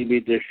 And maybe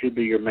this should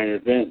be your main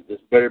event.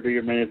 This better be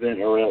your main event,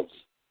 or else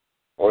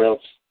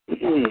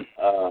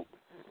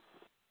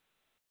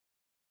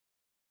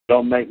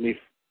don't make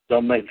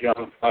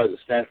John fly to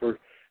Stanford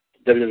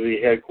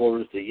WWE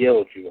headquarters to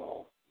yell at you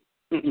all.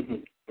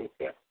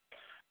 Okay.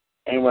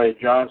 Anyway,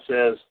 John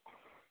says,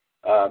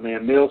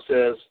 Emil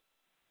says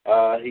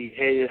he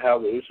hated how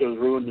the Usos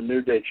ruined the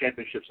New Day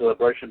Championship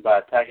celebration by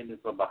attacking them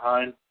from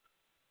behind.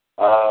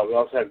 We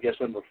also have guest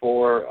number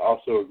 4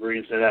 also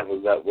agreeing, saying that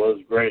was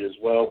great as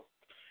well.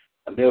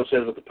 Emil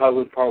says what the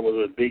puzzling part was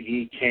when Big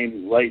E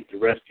came late to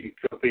rescue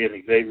Kofi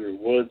and Xavier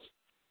Woods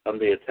from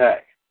the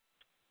attack.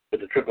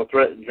 But the triple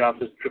threat, and John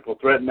says the triple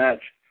threat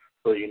match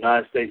for the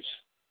United States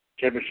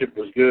Championship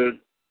was good.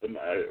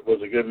 It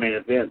was a good main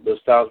event. Those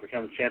Styles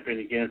become champion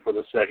again for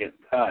the second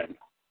time.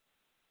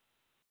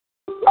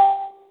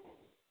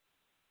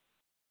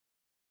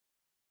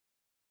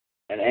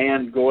 And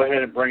Ann, go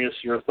ahead and bring us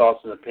your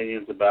thoughts and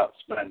opinions about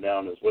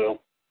SmackDown as well.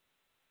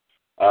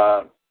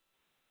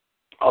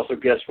 Also,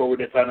 guess what? We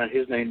did find out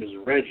his name is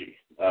Reggie.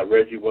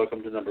 Reggie,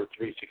 welcome to number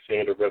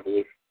 368 of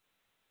Revolution.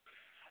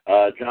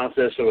 John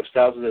says, so if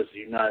Styles is the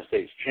United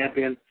States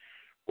champion,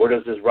 where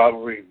does this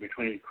rivalry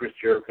between Chris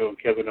Jericho and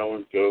Kevin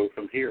Owens go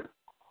from here?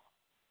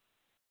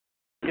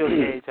 I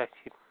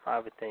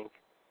would think.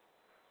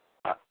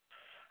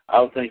 I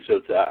would think so,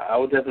 too. I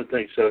would definitely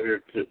think so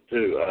here,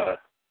 too.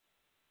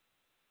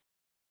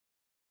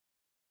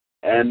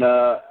 And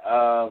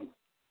our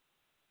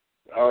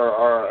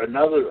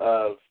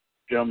another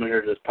gentleman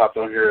here just popped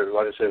on here,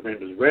 like I said, his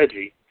name is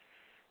Reggie.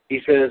 He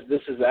says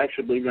this is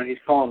actually, he's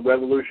calling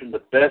Revolution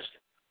the best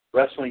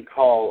wrestling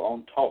call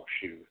on Talk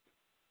Shoe.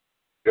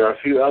 There are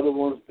a few other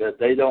ones that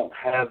they don't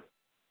have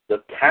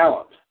the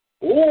talent.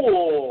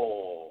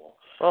 Ooh!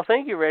 Well,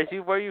 thank you, Reggie.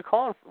 Where are you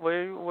calling?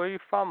 Where are you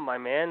from, my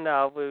man?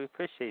 We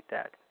appreciate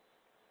that.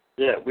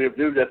 Yeah, we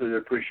do definitely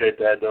appreciate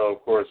that, though,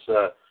 of course.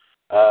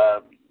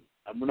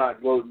 I'm not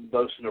gloating,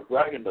 boasting, or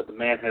bragging, but the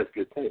man has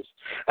good taste.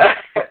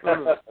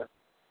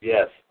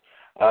 Yes.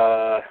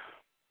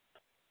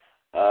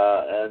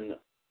 And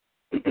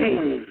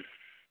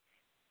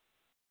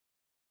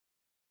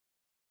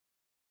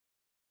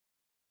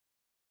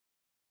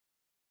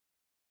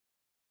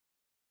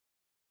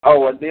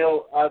oh, and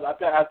Neil, I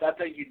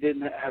think you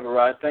didn't have it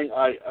right. I think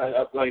like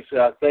I said,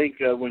 I think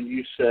when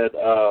you said,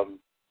 let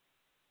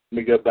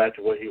me go back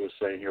to what he was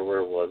saying here.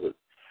 Where was it?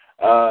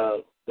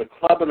 The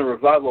Club and the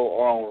Revival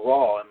are on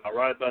Raw. Am I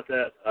right about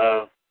that?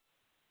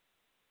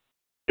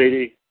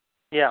 JD?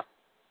 Yeah.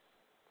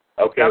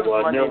 Okay, That was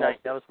well, Monday Neil, night.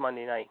 That was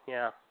Monday night,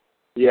 yeah.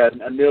 Yeah,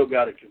 and Neil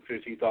got it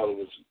confused. He thought it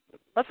was...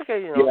 That's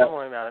okay, Yeah. don't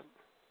worry about it.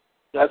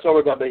 That's all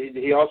about it.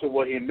 He also,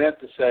 what he meant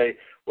to say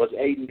was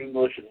Aiden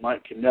English and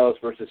Mike Kanellis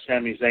versus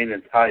Sami Zayn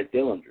and Ty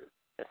Dillinger.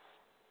 Yes.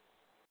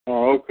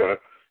 Oh, okay.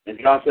 And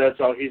John said that's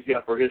all he's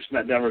got for his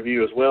SmackDown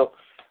review as well.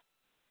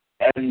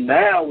 And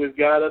now we've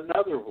got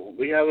another one.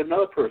 We have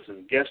another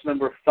person. Guest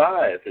number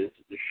 5 is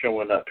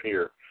showing up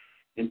here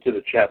into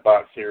the chat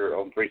box here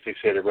on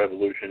 368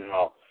 Revolution and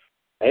all.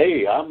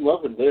 Hey, I'm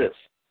loving this.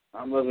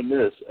 I'm loving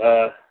this.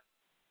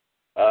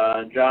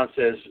 And John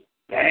says,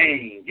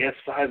 dang, guest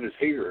 5 is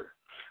here.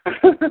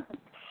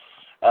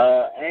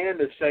 Ann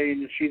is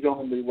saying she's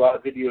on the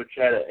live video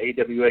chat at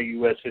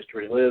AWAUS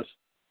History Lives.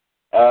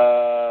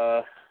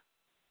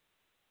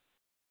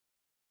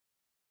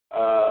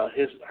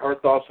 Her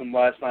thoughts on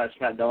last night's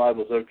SmackDown Live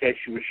was okay.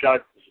 She was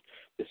shocked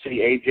to see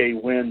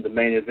AJ win the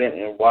main event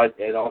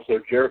and also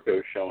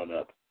Jericho showing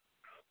up.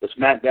 The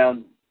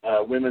SmackDown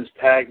women's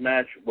tag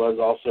match was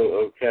also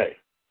okay.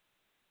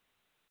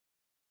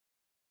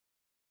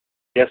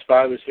 Guest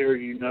 5 is here.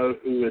 You know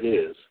who it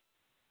is.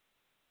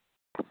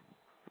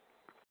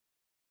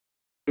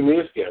 Who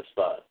is guest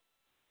 5?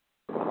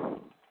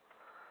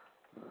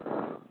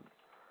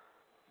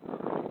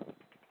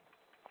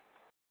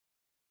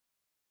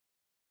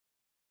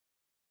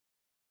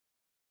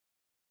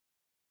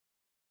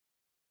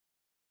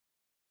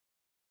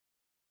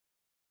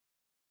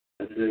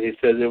 And he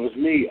says, it was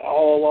me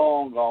all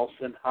along,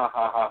 Austin. Ha,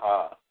 ha, ha,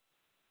 ha.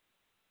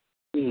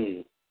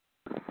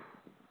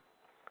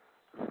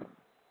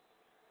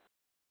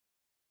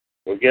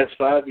 Well, guest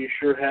 5, you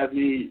sure have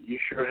me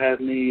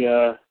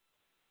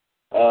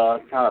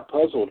kind of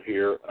puzzled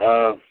here.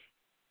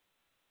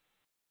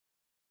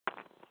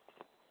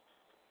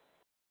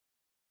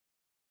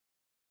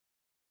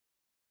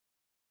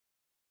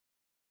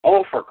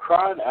 Oh, for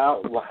crying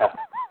out loud.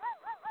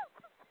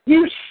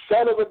 You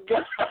son of a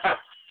gun.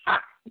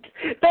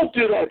 Don't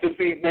do that to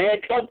me,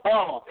 man. Come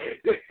on.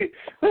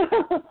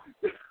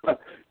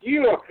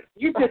 You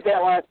did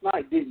that last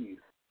night, didn't you?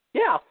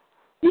 Yeah.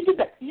 You did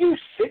that. You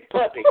sick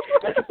puppy.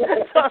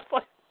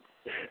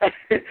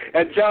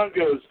 And John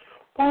goes,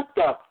 what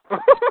the?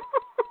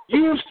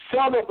 You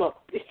son of a...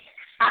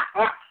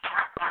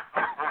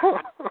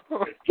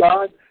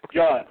 John,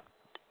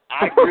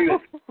 I agree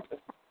with you.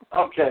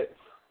 Okay.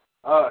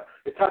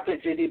 It's time to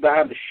take JD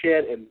behind the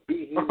shed and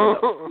beat him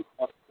up.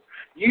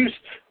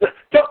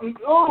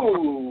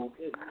 Oh,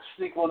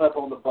 sneak one up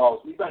on the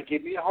balls. You might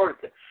give me a heart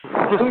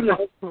attack. Who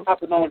knows what's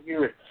happening on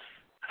here?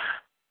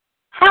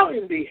 How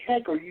in the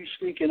heck are you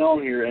sneaking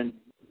on here? And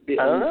I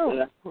don't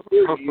know.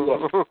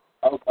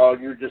 Oh,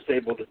 you're just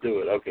able to do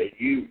it. Okay,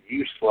 you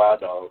sly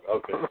dog.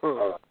 Okay,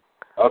 all right.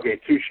 Okay,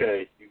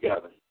 touche. You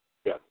got it.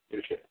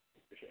 Touche.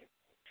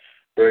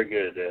 Very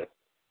good.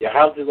 Yeah,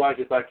 how'd you like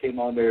if I came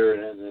on there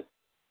and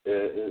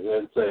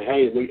say,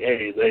 hey,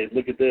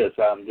 look at this.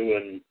 I'm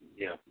doing,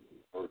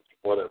 or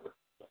whatever.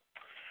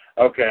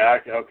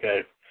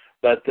 Okay.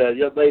 But,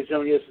 ladies and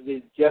gentlemen,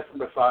 yes, guest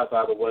number 5,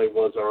 by the way,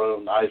 was our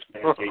own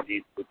Iceman,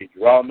 J.D.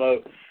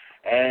 Giralmo.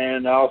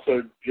 And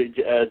also,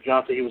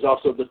 John said he was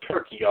also the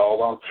turkey all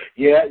along.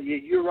 Yeah,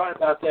 you're right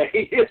about that. He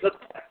is a...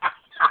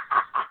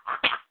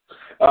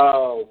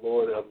 Oh,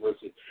 Lord have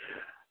mercy.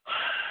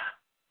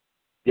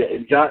 Yeah,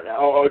 and John,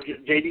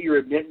 J.D., you're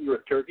admitting you're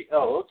a turkey?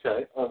 Oh,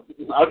 okay.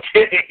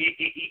 Okay.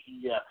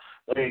 Yeah,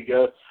 there you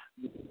go.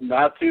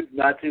 Not too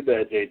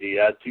bad, J.D.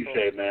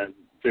 Touche, man.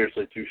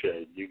 Seriously,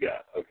 touche. You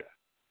got it. Okay.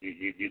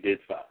 You did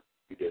fine.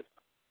 You did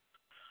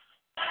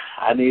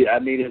fine. I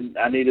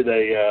needed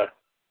a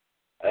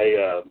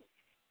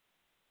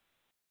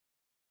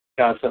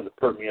kind of something to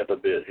perk me up a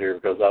bit here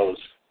because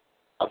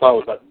I thought I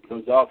was about to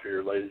lose off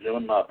here, ladies and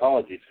gentlemen. My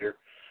apologies here.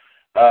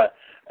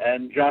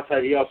 And John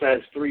said he also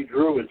has 3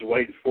 druids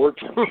waiting for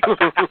him.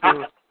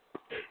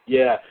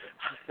 Yeah.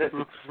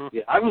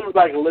 Yeah. I was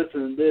back and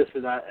listening to this,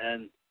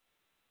 and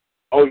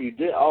you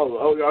did.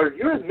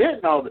 You're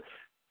admitting all this.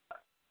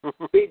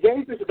 Be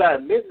dangerous about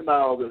admitting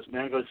about all this,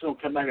 man, because it's going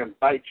to come back and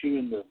bite you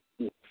in the.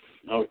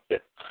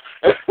 Okay.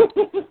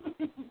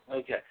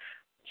 Okay.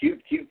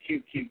 Cute.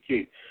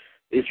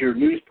 Is your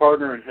news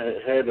partner and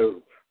head of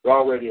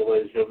Raw Radio,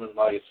 ladies and gentlemen.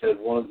 Like I said,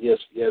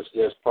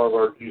 yes, part of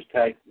our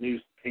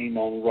news team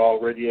on Raw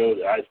Radio,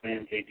 the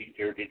Iceman, J.D.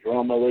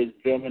 Giralmo, ladies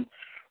and gentlemen.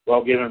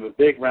 We'll give him a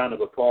big round of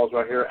applause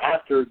right here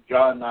after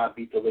John and I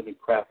beat the living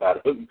crap out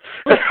of him.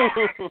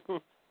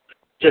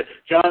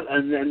 John,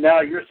 and now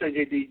you're saying,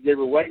 J.D., they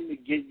were waiting to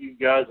get you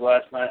guys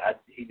last night.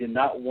 You did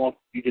not want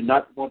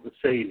to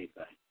say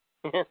anything.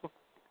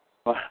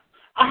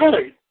 I had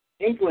an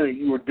inkling that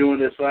you were doing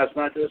this last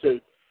night.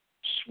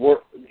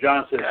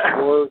 John said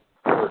swerve.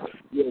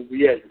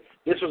 Yeah,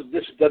 this is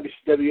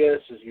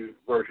WCWUS's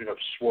version of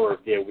swerve.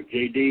 Yeah, with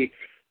JD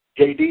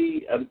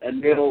and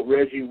Neil,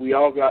 Reggie, we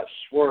all got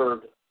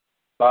swerved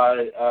by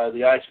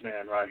the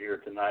Iceman right here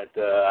tonight.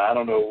 I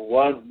don't know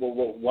what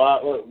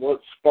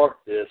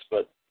sparked this,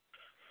 but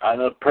I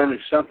know apparently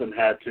something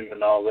had to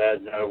and all that.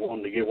 And I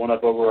wanted to get one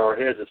up over our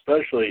heads,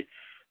 especially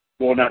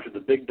going after the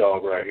big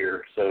dog right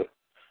here. So,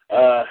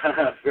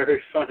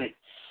 very funny.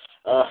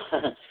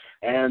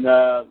 And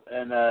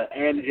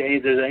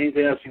James, is there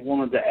anything else you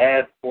wanted to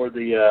add for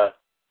the?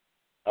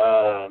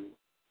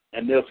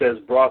 And Neil says,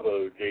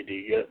 "Bravo,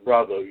 JD. Yes,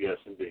 bravo, yes,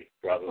 indeed,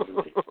 bravo,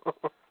 indeed."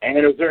 And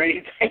is there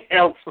anything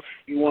else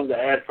you wanted to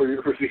add for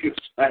your review of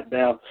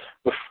SmackDown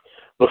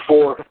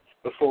before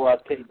I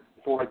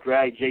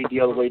drag JD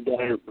all the way down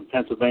here from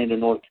Pennsylvania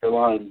to North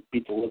Carolina and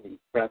beat the living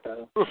crap out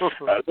of him?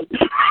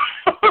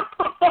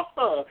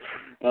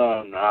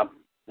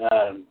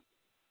 I'm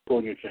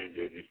pulling your chain,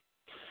 JD.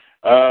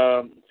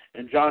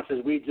 And John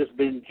says, we've just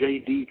been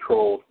JD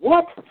trolled.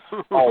 What?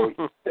 Oh,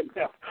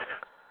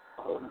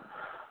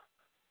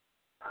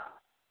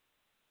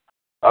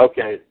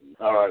 okay.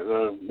 All right.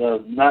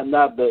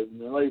 Not the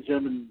ladies and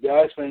gentlemen, the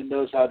Iceman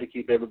knows how to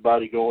keep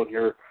everybody going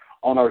here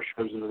on our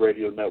shows in the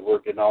radio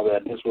network and all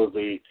that. And this was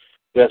the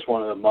best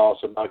one of them all.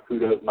 So my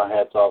kudos, my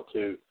hats off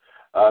to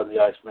the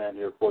Iceman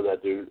here for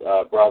that, dude.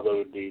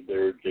 Bravo indeed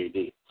there,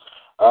 JD.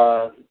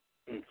 And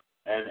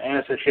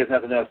Anna says she has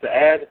nothing else to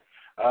add.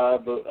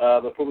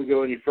 But before we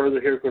go any further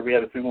here, because we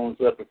have a few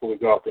moments left before we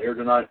go off the air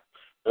tonight,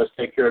 let's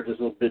take care of this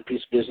little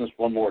piece of business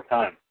one more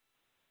time.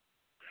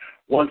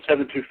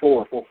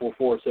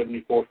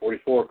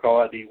 1-724-444-7444,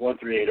 call ID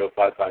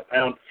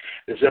 138055#.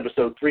 This is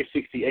episode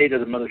 368 of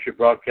the Mothership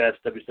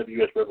Broadcast,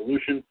 WCWUS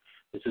Revolution.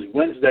 This is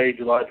Wednesday,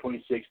 July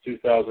 26,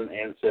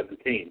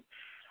 2017.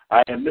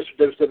 I am Mr.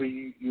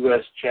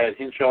 WCWUS Chad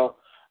Henshaw,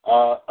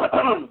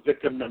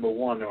 victim number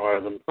one, or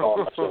I'm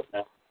calling myself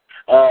now.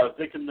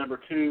 Victim number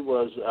two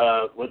was,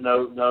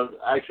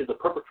 actually the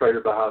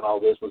perpetrator behind all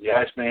this was the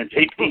Iceman,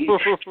 JD.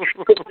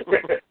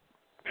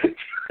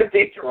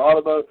 JD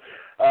Geronimo.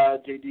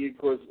 JD, of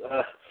course,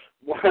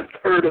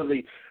 1/3 of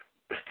the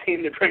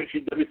team that brings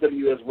you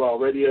WCWUS Raw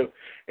Radio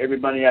every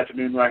Monday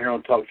afternoon right here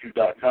on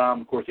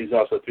TalkShoe.com. Of course, he's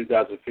also a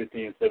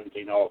 2015 and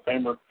 17 Hall of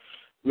Famer.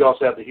 We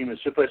also have the Human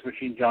Suplex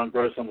Machine, John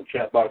Gross, on the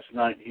chat box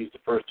tonight. He's the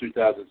first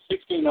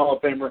 2016 Hall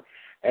of Famer,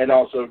 and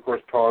also, of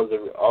course,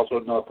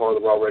 another part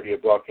of the Raw Radio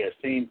broadcast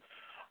team.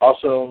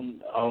 Also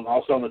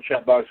on the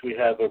chat box, we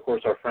have, of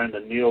course, our friend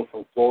Neil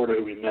from Florida,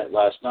 who we met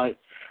last night.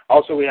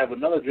 Also, we have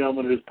another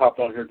gentleman who's popped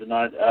on here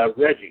tonight,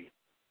 Reggie,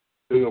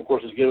 who, of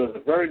course, has given us a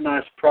very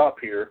nice prop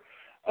here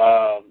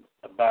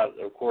about,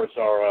 of course,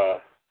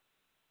 our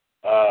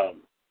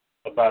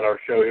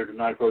show here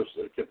tonight. Of course,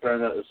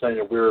 comparing that to saying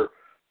that we're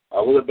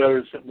a little better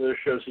than some of the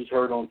shows he's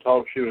heard on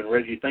Talk Show. And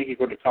Reggie, thank you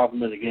for the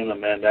compliment again, my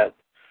man.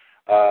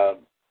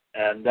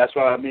 And that's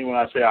what I mean when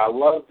I say I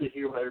love to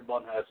hear what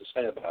everyone has to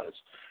say about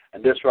us.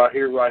 And this right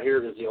here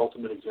is the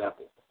ultimate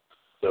example.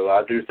 So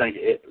I do thank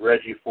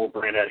Reggie for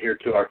bringing that here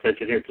to our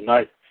attention here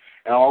tonight.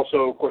 And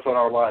also, of course, on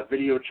our live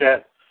video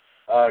chat,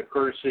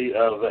 courtesy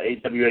of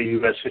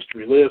AWAUS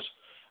History Lives,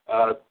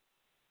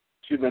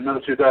 another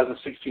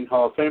 2016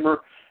 Hall of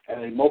Famer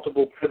and a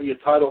multiple trivia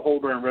title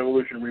holder in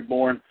Revolution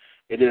Reborn.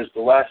 It is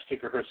the last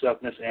sticker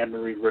herself, Miss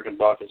Anne-Marie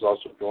Rickenbach, has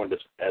also joined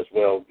us as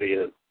well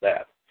via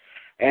that.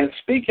 And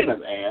speaking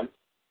of Anne,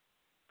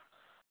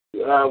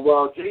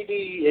 while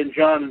JD and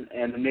John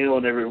and Neil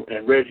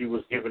and Reggie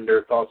was giving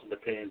their thoughts and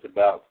opinions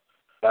about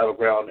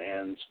Battleground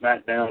and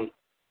Smackdown,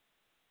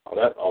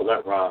 all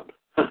that rhymed.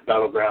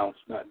 Battleground,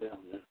 Smackdown.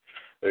 Yeah.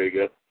 There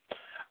you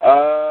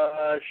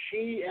go.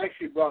 She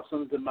actually brought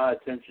something to my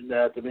attention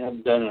that we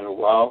haven't done in a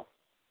while.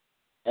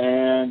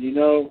 And,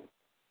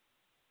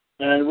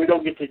 and we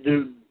don't get to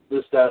do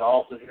this that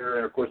often here.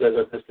 And, of course, as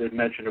I just did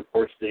mention, of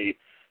course, the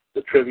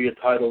trivia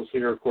titles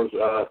here, of course,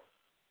 that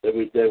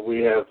we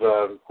have,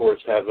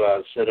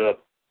 set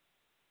up.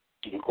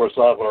 And, of course, a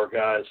lot of our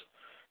guys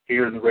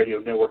here in the radio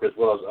network, as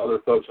well as other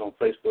folks on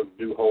Facebook,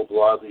 do hold a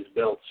lot of these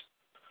belts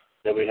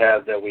that we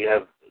have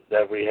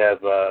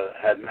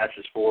had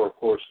matches for, of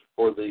course,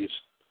 for these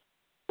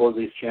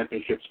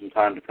championships from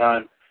time to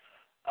time.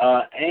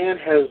 Anne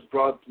has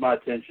brought to my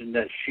attention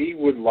that she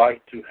would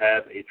like to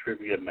have a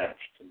trivia match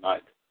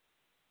tonight,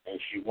 and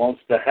she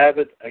wants to have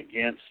it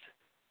against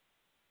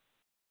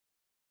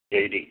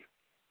JD.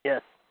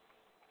 Yes.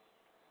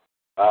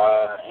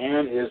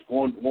 Anne is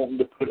wanting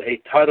to put a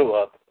title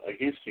up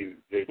against you,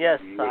 JD. Yes,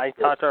 I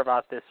talked to her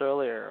about this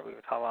earlier. We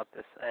were talking about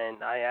this,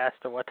 and I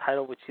asked her what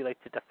title would she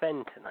like to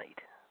defend tonight.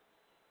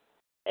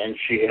 And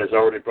she has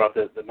already brought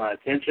that to my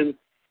attention.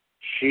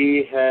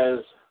 She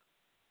has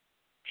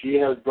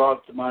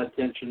brought to my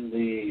attention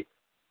the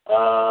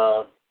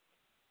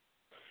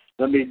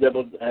let me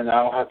and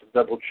I'll have to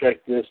double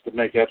check this to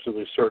make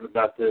absolutely certain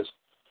about this.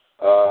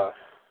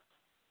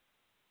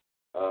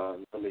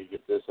 Let me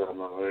get this out of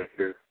my way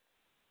here.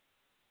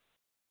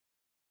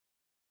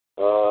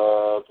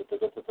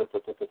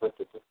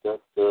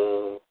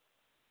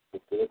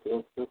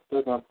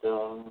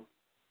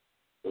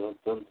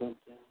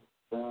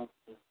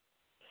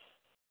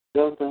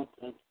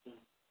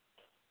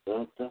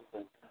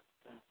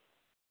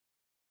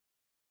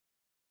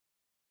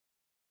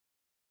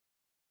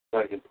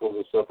 I can pull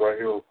this up right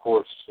here, of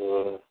course.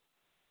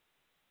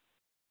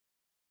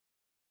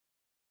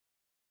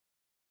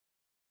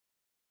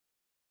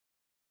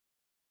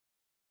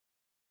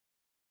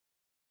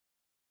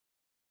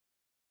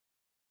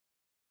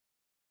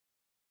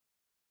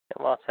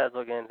 And while Chad's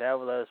looking into that,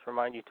 let us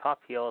remind you Top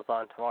Heel is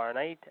on tomorrow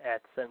night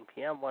at 7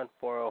 p.m.,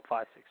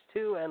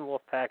 140-562, and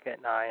Wolfpack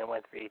at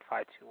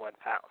 9138521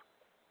 pound.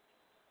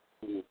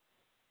 Mm-hmm.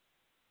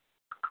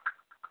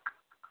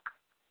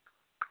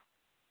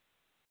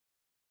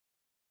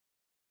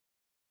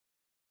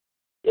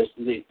 Yes,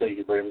 indeed. Thank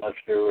you very much,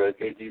 there,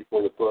 JD,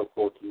 for the plug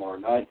for tomorrow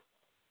night.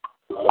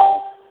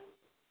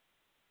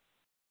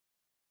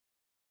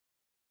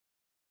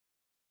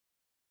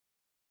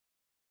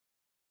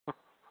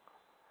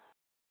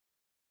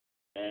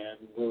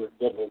 And we're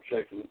double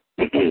checking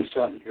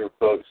something here,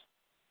 folks.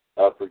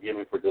 Forgive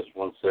me for just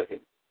 1 second.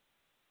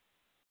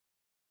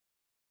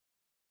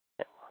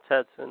 Yeah, well,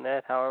 Chad's doing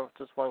that. However,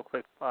 just one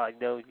quick, I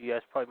know you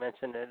guys probably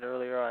mentioned it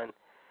earlier on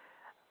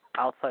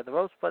Outside the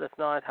Ropes, but if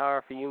not,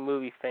 however, for you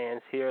movie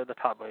fans, here are the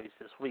top movies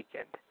this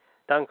weekend.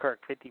 Dunkirk,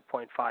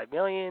 $50.5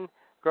 million.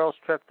 Girls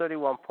Trip,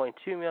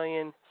 $31.2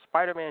 million.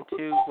 Spider-Man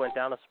 2 went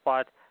down a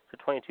spot to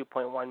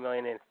 $22.1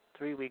 million. In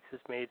 3 weeks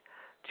has made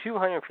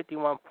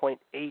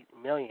 $251.8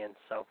 million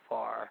so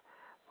far,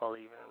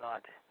 believe it or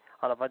not,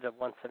 on a budget of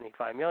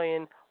 $175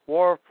 million.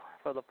 War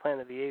for the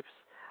Planet of the Apes,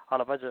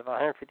 on a budget of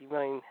 $150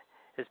 million,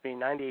 has been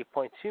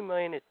 $98.2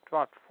 million. It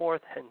dropped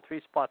fourth in 3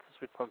 spots this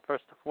week from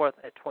first to fourth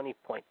at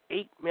 $20.8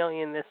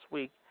 million this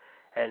week.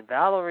 And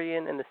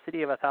Valerian and the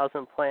City of a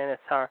Thousand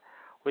Planets,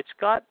 which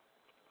got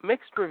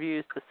mixed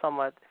reviews to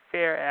somewhat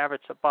fair,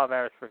 average, above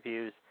average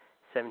reviews,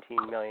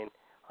 $17 million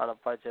on a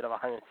budget of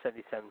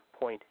 $177.2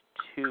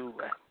 million.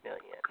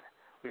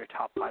 We were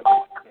top 5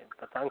 movies.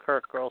 But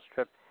Dunkirk, Girls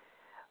Trip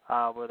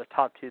were the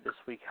top 2 this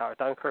week. However,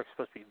 Dunkirk's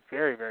supposed to be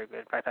very, very good.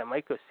 In fact, I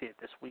might go see it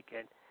this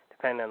weekend,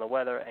 depending on the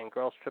weather. And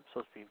Girls Trip's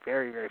supposed to be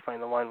very, very fun.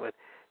 The one with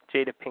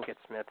Jada Pinkett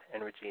Smith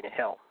and Regina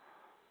Hill.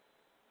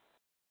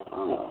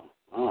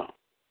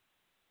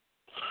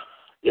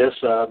 Yes,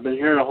 I've been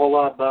hearing a whole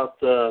lot about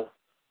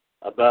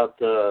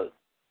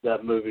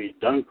that movie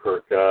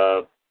Dunkirk.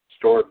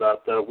 Story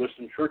about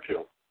Winston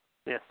Churchill.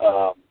 Yes.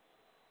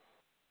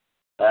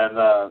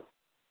 And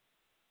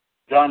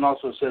John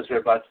also says here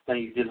about the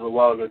thing you did a little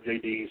while ago,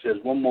 JD. He says,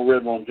 one more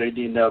rib on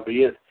JD and that'll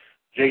be it.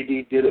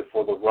 JD did it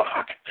for The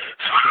Rock.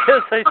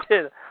 Yes, I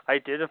did. I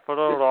did it for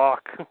The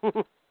Rock.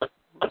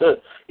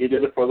 He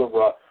did it for The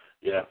Rock.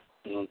 Yeah.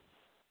 Mm-hmm.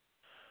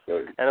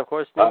 And, of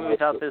course, new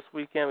movies out this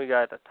weekend. We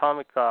got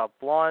Atomic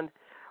Blonde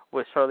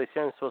with Charlize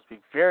Theron, supposed to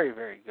be very,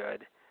 very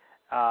good.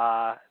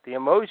 The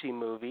Emoji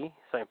Movie,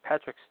 starring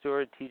Patrick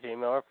Stewart, T.J.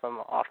 Miller from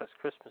Office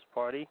Christmas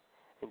Party,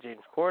 and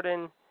James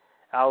Corden.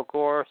 Al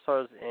Gore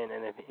stars in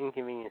an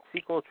inconvenient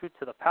sequel, Truth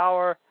to the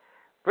Power.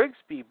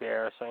 Brigsby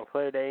Bear, starring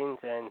Claire Danes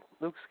and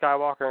Luke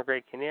Skywalker and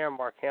Greg Kinnear,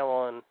 Mark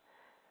Hamill and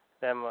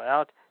them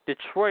out.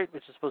 Detroit,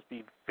 which is supposed to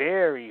be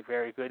very,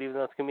 very good, even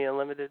though it's going to be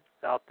unlimited,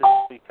 out this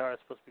week.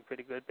 It's supposed to be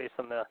pretty good based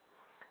on the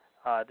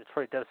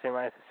Detroit Devastating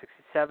Rise of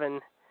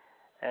 67.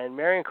 And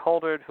Marion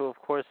Coulthard, who, of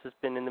course, has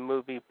been in the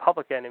movie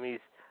Public Enemies,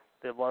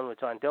 the one with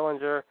John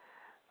Dillinger,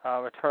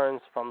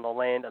 returns from the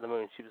Land of the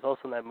Moon. She was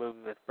also in that movie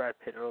with Brad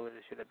Pitt earlier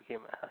this year that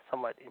became a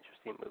somewhat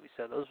interesting movie.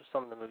 So those are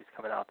some of the movies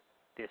coming out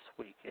this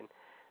week. And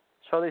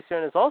Charlize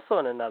Theron is also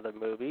in another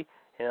movie,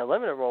 in a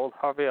limited role,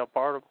 Javier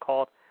Bardem,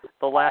 called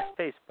The Last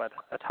Face. But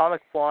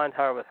Atomic Blonde,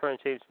 however, with her and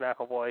James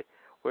McAvoy,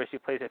 where she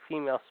plays a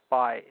female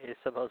spy, is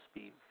supposed to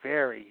be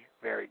very,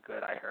 very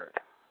good, I heard.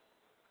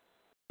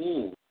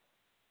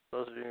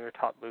 Those are your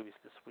top movies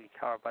this week,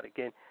 however. But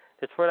again,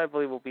 Detroit, I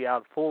believe, will be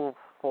out full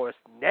force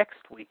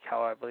next week,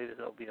 however. I believe it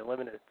will be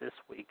limited this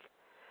week.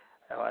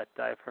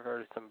 I've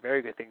heard some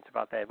very good things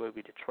about that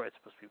movie, Detroit. It's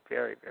supposed to be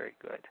very, very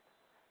good.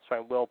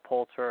 Starring Will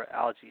Poulter,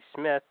 Algie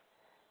Smith,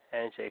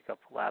 and Jacob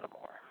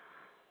Lattimore.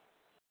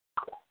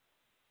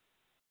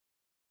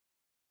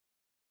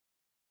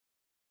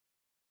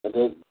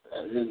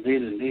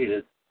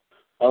 Indeed.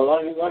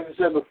 Like I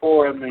said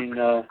before, I mean,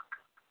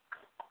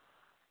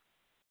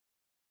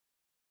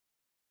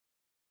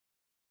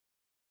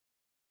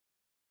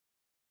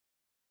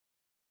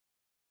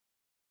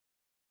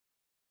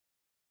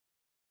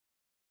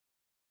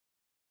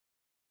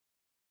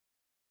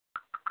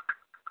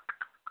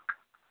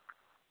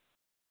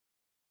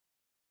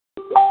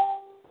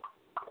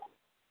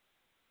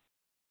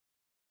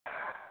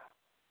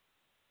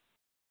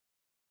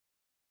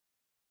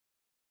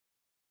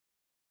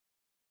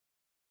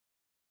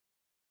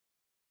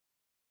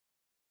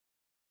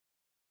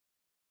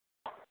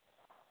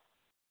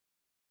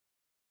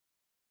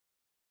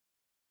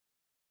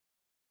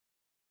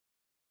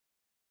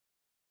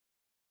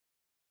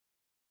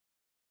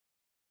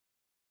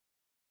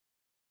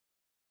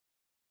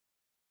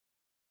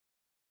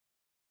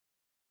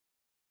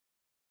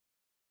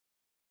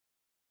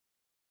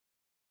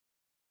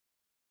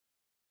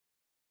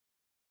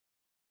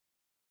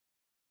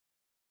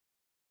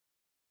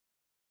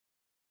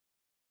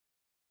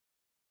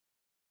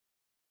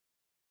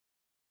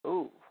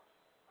 Ooh,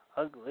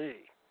 ugly.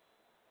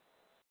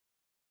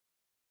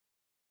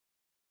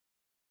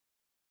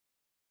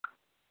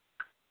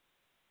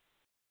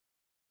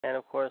 And,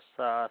 of course,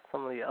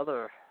 some of the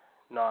other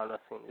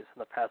non-wrestling news from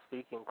the past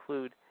week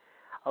include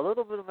a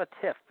little bit of a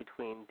tiff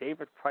between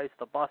David Price,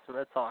 the Boston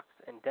Red Sox,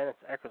 and Dennis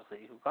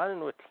Eckersley, who got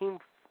into a team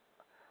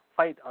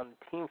fight on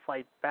the team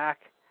flight back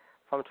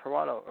from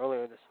Toronto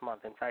earlier this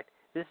month. In fact,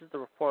 this is the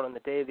report on the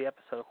day of the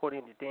episode,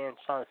 according to Dan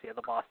Shaughnessy of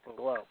the Boston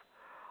Globe.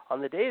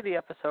 On the day of the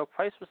episode,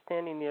 Price was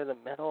standing near the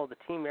middle of the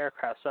team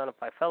aircraft surrounded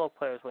by fellow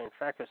players waiting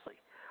for Eckersley.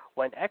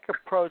 When Eck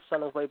approached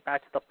on his way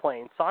back to the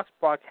plane, Sox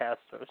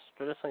broadcasters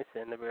traditionally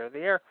sit in the rear of the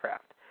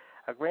aircraft.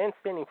 A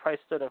grandstanding Price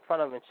stood in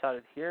front of him and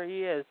shouted, "Here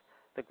he is,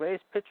 the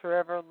greatest pitcher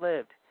ever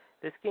lived.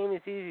 This game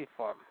is easy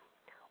for him."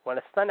 When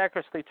a stunned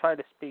Eckersley tried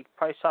to speak,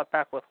 Price shot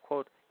back with,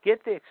 quote,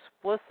 "Get the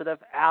explicive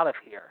out of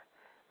here."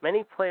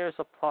 Many players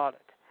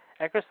applauded.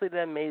 Eckersley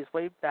then made his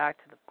way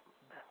back to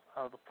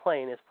the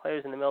plane as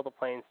players in the middle of the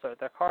plane started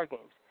their card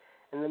games.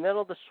 In the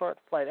middle of the short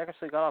flight,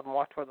 Eckersley got off and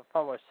walked toward the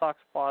front where Sox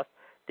boss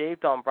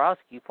Dave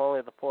Dombrowski, formerly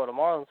of the Florida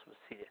Marlins, was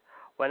seated.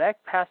 When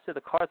Eck passed through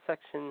the card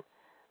section,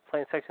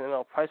 playing section in the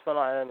middle, Price went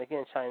on at him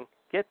again, shouting,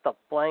 "Get the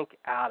blank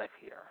out of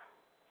here."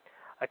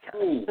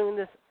 Assuming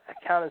this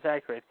account is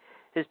accurate,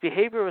 his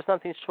behavior was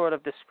nothing short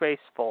of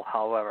disgraceful,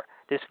 however.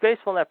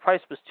 Disgraceful in that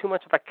Price was too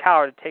much of a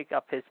coward to take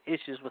up his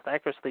issues with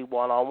Eckersley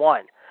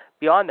one-on-one.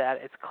 Beyond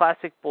that, it's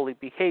classic bully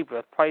behavior,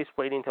 with Price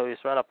waiting until he was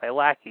surrounded by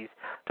lackeys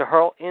to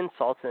hurl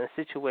insults in a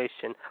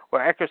situation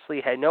where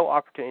Eckersley had no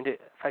opportunity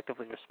to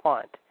effectively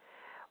respond.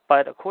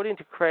 But according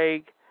to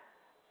Craig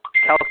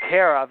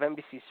Calcara of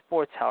NBC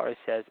Sports, however, he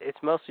says,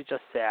 it's mostly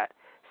just sad.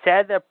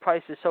 Sad that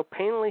Price is so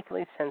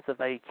painfully sensitive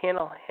that he can't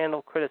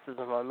handle criticism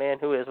of a man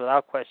who is,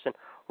 without question,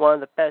 one of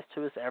the best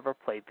who has ever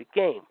played the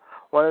game.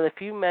 One of the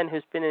few men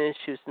who's been in his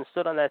shoes and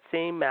stood on that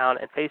same mound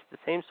and faced the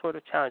same sort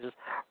of challenges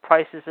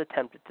Price has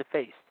attempted to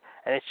face.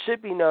 And it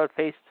should be noted,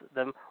 faced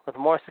them with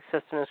more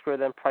success in his career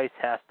than Price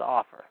has to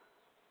offer.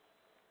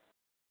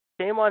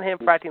 Shame on him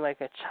for acting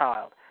like a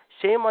child.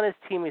 Shame on his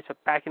teammates for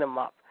backing him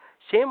up.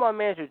 Shame on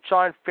manager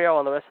John Farrell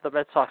and the rest of the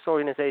Red Sox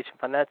organization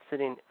for not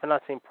sitting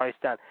Price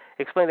down,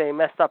 explaining that he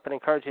messed up and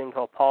encouraging him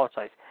to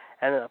apologize.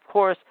 And then, of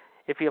course,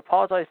 if he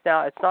apologized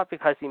now, it's not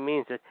because he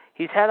means it.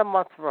 He's had a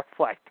month to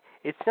reflect.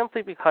 It's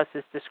simply because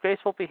his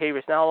disgraceful behavior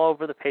is now all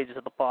over the pages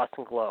of the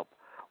Boston Globe.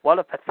 What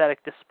a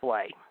pathetic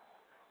display.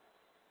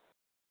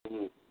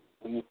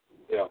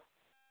 Yeah,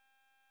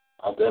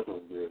 I'll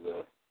definitely agree with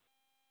that.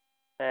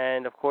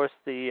 And, of course,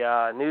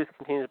 the news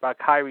continues about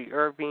Kyrie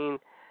Irving.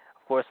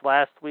 Of course,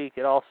 last week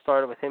it all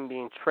started with him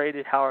being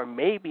traded, however,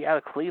 maybe out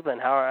of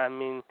Cleveland. However, I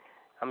mean,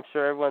 I'm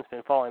sure everyone's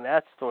been following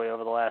that story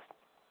over the last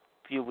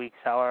few weeks.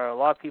 However, a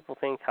lot of people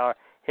think how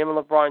him and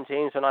LeBron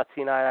James are not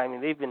seeing eye to eye. I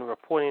mean, they've been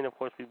reporting, of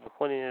course, we've been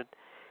putting it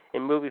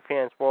in Movie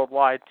Fans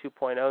Worldwide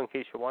 2.0, in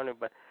case you're wondering,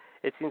 but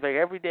it seems like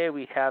every day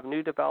we have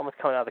new developments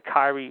coming out of the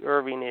Kyrie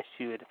Irving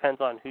issue. It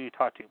depends on who you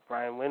talk to.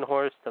 Brian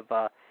Windhorst of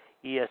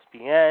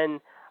ESPN,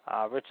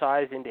 Rich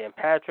Eisen, Dan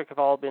Patrick have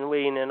all been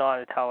weighing in on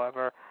it,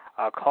 however.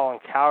 Colin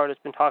Coward has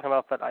been talking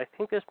about, but I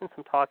think there's been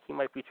some talk he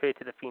might be traded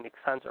to the Phoenix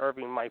Suns.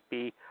 Irving might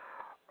be,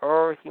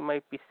 or he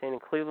might be staying in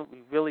Cleveland.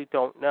 We really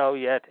don't know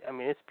yet. I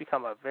mean, it's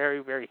become a very,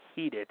 very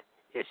heated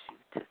issue,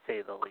 to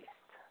say the least.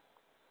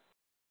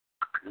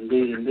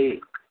 Indeed,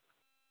 indeed.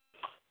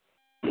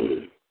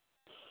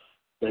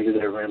 Thank you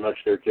very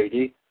much there,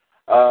 JD.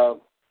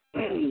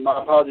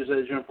 My apologies,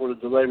 ladies and gentlemen, for the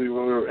delay. We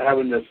were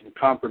having this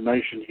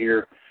confirmation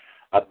here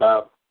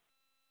about,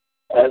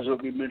 as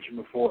we mentioned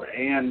before,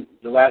 and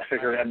the last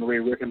figure, Anne-Marie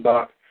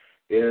Rickenbach,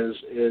 is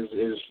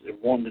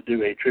wanting to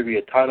do a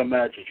trivia title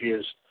match, and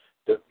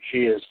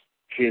she has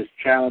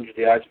challenged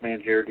the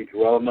Iceman Jared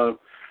DiGirolamo.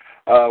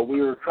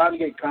 We were trying to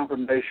get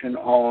confirmation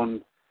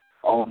on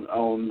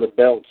the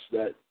belts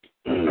that,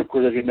 of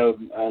course, as you know,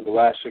 the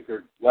last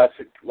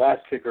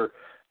kicker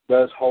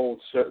does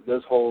hold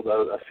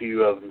a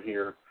few of them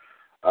here.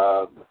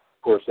 Of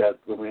course, that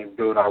when we were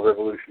doing our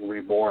Revolution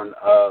Reborn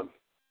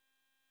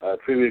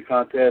trivia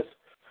contest,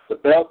 the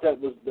belt that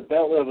was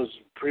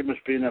pretty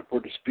much being up for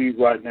dispute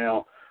right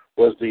now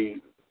was the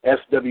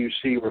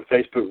FWC, or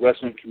Facebook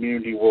Wrestling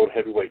Community World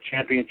Heavyweight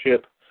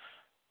Championship.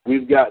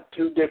 We've got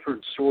two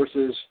different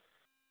sources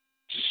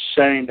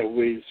saying that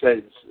we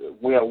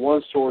have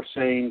one source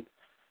saying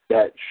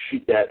that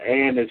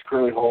Ann is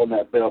currently holding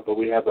that belt, but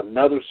we have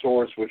another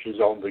source, which is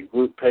on the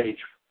group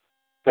page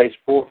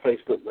for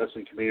Facebook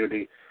Wrestling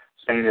Community,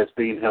 saying it's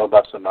being held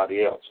by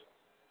somebody else.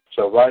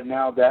 So right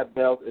now that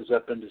belt is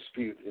up in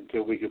dispute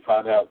until we can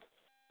find out.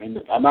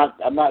 And I'm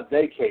not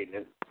vacating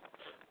it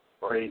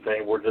or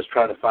anything. We're just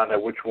trying to find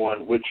out which.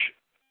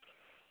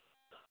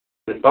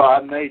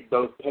 I made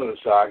both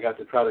posts, so I got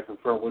to try to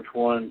confirm which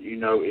one,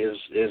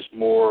 is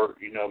more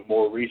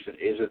recent.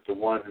 Is it the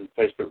one in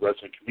Facebook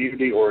Wrestling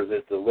Community, or is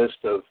it the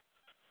list of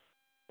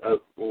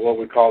what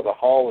we call the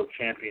Hall of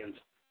Champions,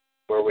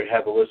 where we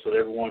have a list of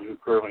everyone who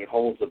currently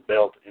holds a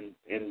belt in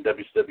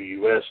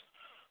WCWUS.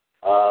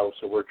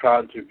 So we're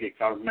trying to get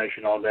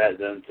confirmation on that.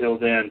 And until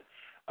then,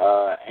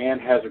 Ann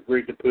has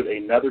agreed to put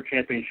another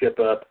championship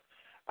up.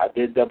 I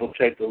did double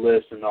check the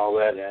list and all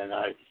that, and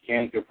I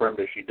can confirm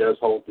that she does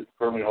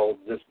currently hold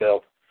this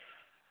belt,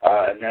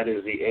 and that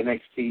is the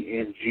NXT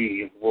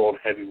NG World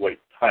Heavyweight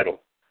title.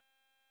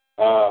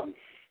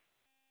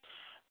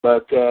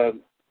 But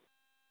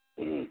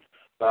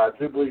But I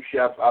do believe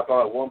I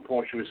thought at one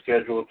point she was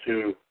scheduled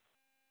to.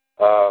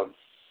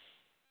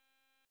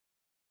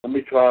 Let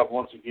me try it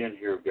once again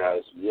here,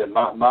 guys. Yeah,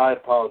 my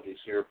apologies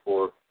here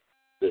for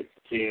the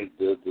continued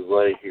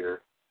delay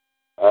here.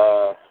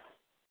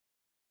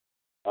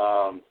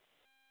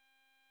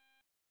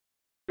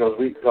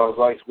 Because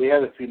like we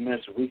have a few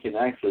minutes, we can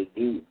actually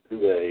do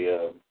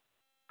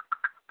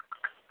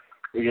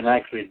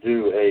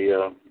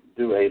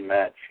a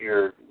match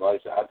here.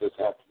 Like I just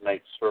have to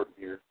make certain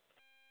here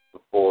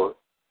before.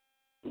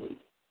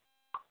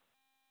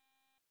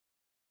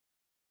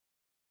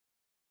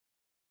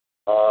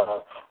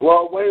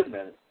 Well, wait a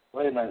minute.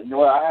 You know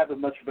what? I have a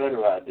much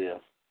better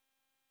idea.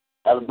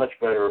 I have a much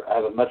better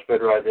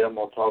idea. I'm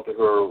gonna talk to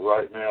her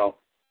right now.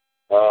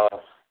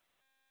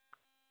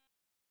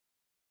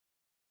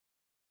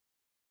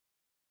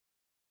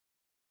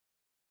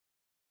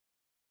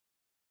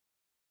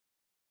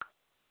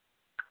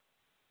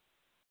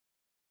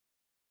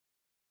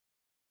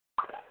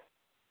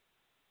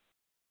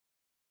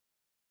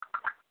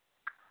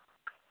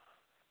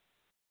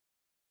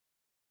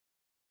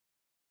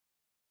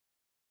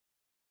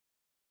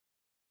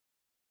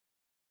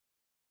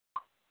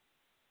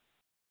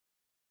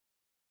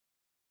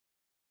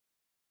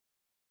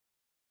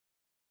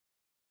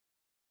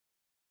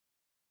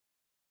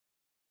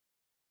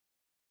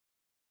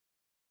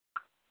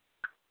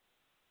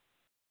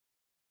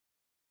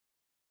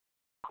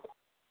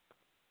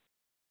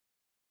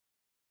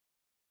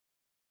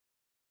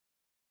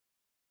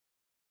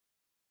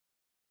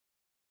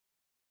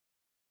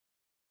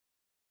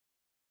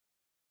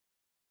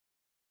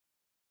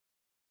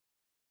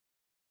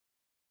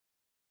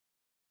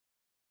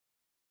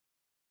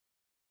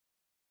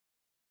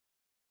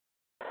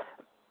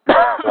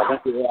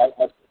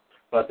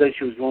 I think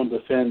she was going to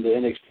defend the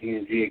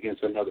NXT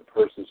against another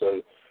person,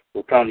 so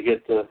we're trying to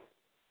get the.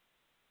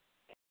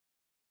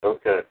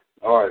 Okay,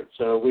 all right.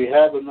 So we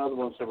have another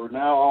one. So we're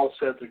now all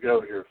set to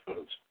go here,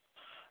 folks.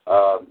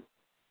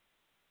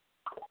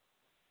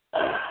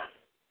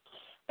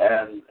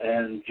 And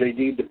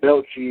JD, the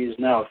belt she is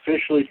now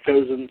officially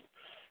chosen.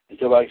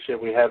 Until, like I said,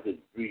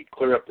 we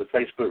clear up the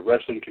Facebook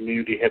wrestling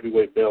community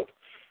heavyweight belt.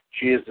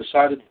 She has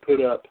decided to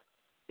put up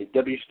a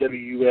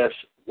WCWUS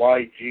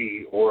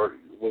YG, or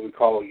what we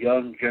call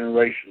Young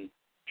Generation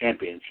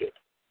Championship.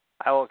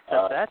 I will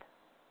accept that.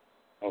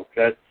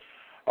 Okay.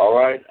 All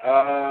right.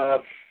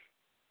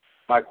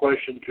 My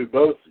question to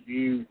both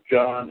you,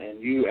 John,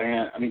 and you,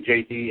 Ann,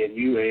 JD, and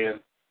you, Ann,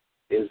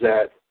 is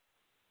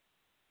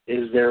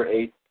there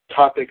a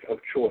topic of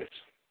choice?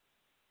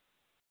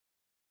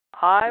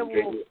 I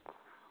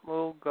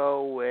will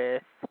go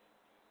with.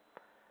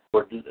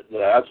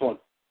 That's one.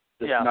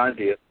 Just an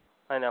idea.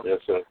 I know. Yes,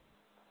 sir.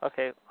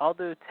 Okay, I'll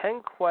do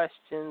 10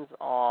 questions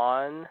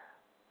on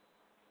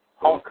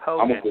Hulk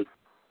Hogan.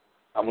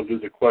 I'm gonna do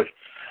the question.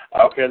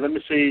 Okay, let me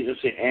see.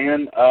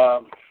 Ann.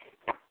 Let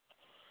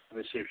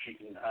me see if she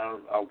can.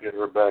 I'll get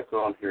her back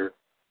on here.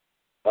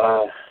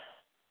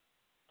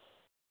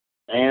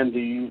 Ann, do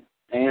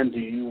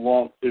you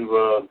want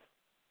to?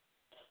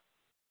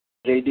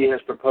 JD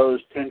has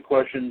proposed 10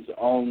 questions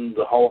on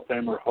the Hall of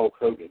Famer Hulk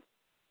Hogan.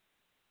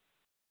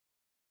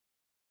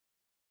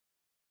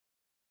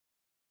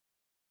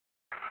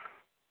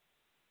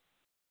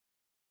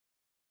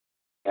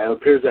 And it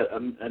appears that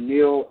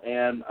Anil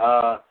and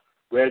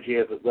Reggie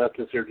have left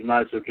us here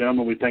tonight. So,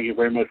 gentlemen, we thank you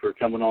very much for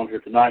coming on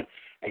here tonight.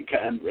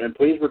 And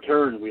please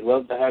return. We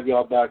love to have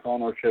y'all back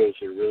on our shows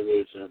here really,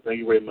 really soon. Thank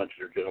you very much,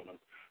 here, gentlemen,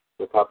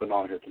 for popping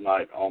on here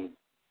tonight on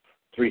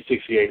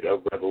 368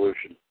 of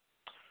Revolution.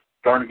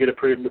 Starting to get a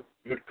pretty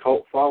good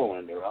cult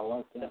following there. I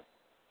like that.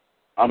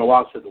 I don't know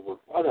why I said the word.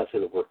 Why did I say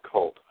the word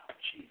cult?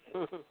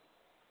 Jeez.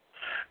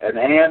 And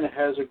Ann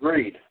has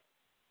agreed.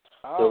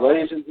 So,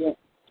 ladies and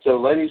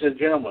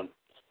gentlemen,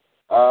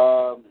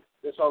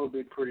 this ought to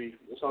be pretty.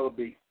 This ought to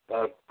be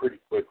pretty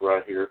quick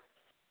right here.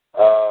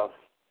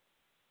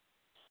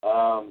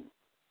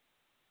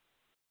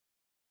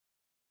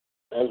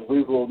 As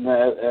we will,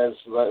 ladies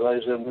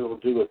and gentlemen, we will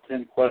do a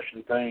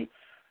 10-question thing,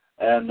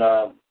 and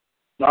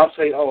I'll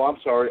say, I'm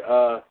sorry.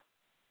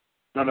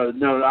 No,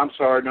 I'm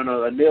sorry. No,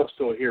 Anil's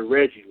still here.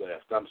 Reggie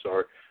left. I'm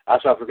sorry. I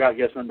forgot.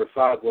 Guess number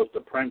 5 was the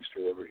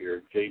prankster over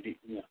here, JD.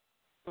 Yeah,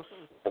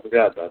 I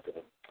forgot about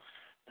that.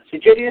 See,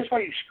 JD, that's why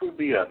you screwed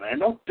me up, man.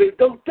 Don't do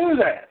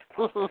that.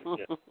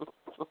 Yeah.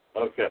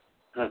 Okay.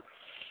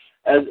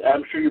 As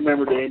I'm sure you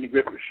remember the Andy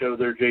Griffith show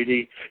there,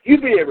 JD. You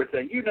be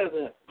everything. You know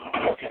that.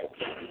 Okay.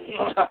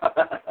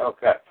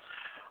 Okay.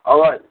 All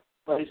right,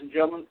 ladies and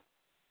gentlemen,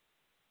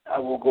 I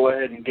will go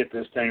ahead and get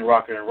this thing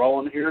rocking and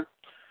rolling here.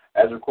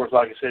 As, of course,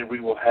 like I said, we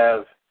will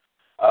have,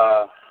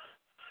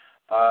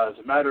 as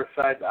a matter of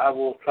fact, I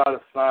will try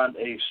to find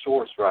a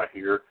source right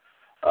here.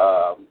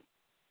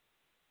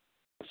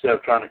 Instead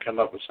of trying to come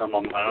up with some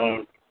on my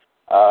own.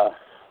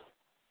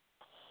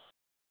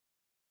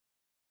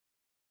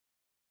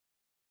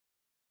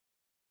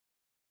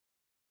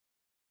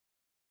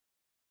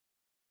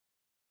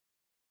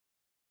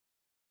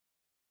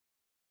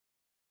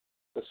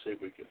 Let's see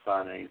if we can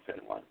find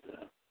anything like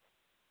that.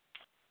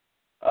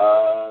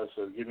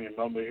 So give me a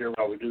moment here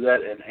while we do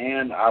that. And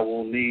Ann, I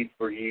will need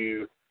for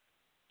you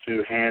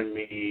to hand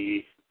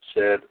me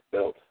said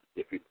belt,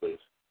 if you please.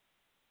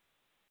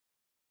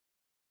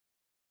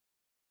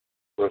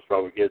 First of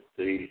all, we get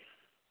the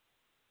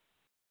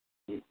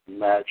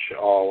match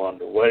all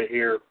underway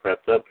here,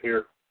 prepped up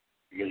here.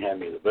 You can hand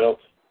me the belt.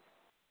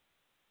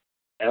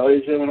 And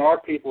ladies and gentlemen, our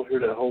people here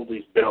that hold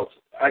these belts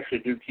actually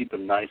do keep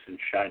them nice and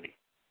shiny.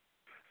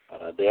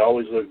 They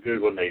always look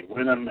good when they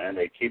win them, and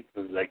they keep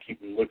them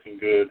looking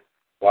good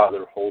while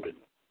they're holding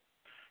them.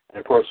 And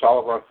of course, all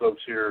of our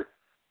folks here,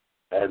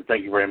 and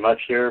thank you very much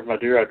there, my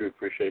dear. I do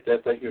appreciate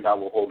that. Thank you, and I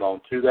will hold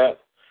on to that.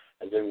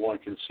 As everyone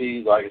can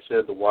see, like I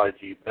said, the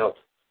YG belt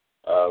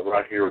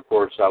right here. Of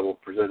course, I will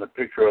present a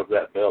picture of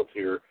that belt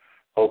here,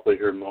 hopefully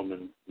here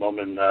momentarily.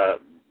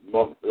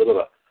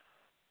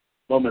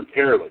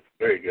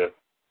 There you go.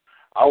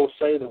 I will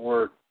say the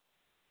word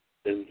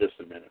in just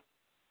a minute.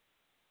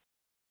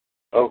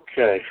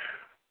 Okay.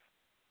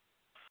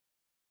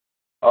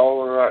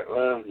 All right.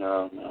 Well,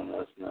 no,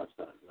 that's not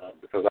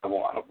because I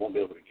won't be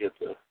able to get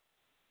the.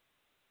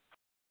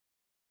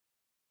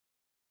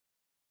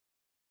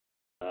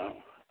 No.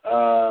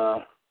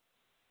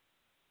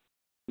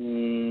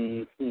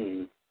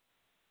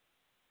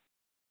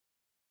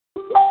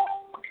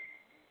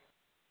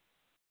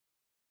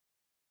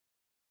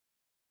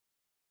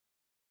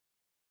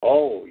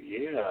 Oh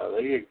yeah,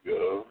 there you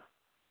go.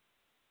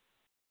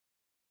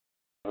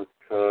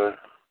 Okay.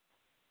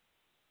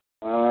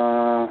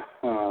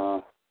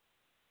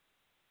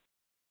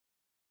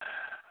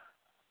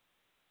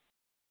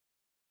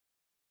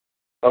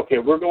 Okay,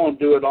 we're going to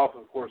do it off,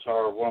 of course,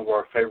 one of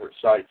our favorite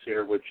sites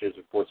here, which is,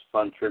 of course,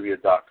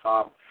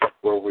 funtrivia.com,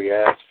 where we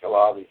ask a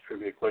lot of these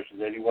trivia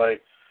questions anyway.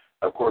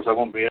 Of course, I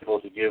won't be able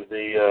to give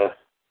you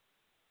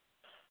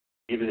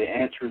the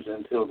answers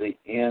until the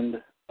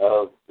end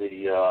of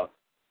the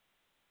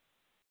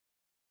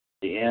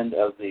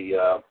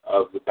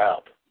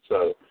bout.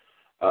 So.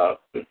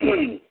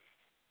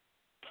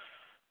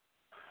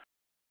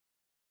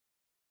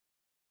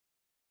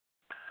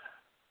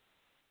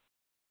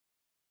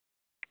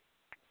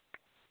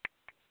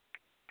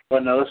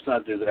 Well, no, let's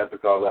not do that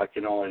because I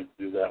can only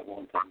do that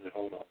one time.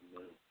 Hold on a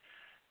minute.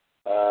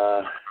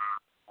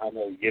 I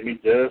know. Give me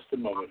just a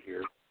moment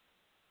here.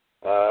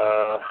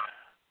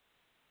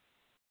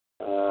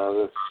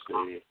 Let's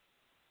see.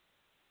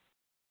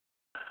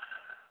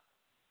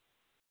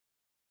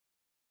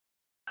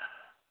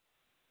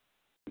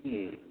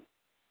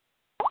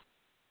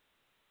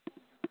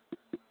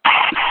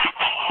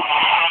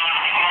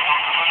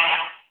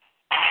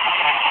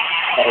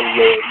 Oh,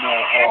 yeah, no.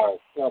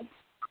 Oh,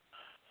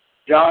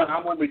 John,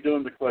 I'm going to be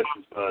doing the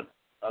questions, bud.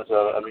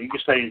 So, I mean, you can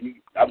stay.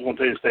 I was going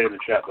to tell you to stay in the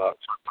chat box.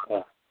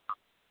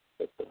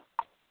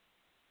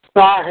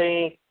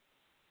 Sorry.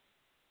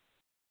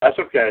 That's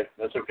okay.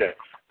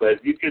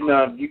 But you can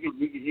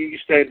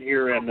stay in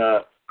here and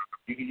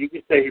you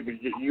can stay here. But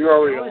you're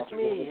already on.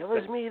 It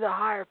was me, the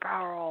higher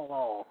power all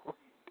along.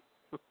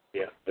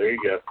 Yeah, there you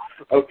go.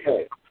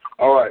 Okay.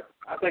 All right.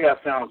 I think I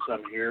found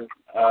some here.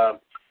 I'll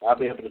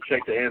be able to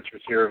check the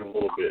answers here in a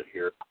little bit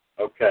here.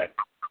 Okay.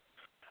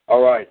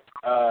 All right.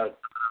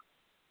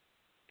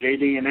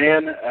 JD and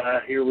Ann,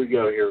 here we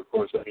go. Here, of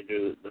course, let me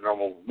do the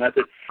normal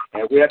method.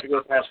 And if we have to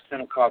go past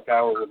 10 o'clock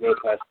hour, we'll go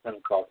past 10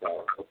 o'clock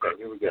hour. Okay,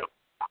 here we go.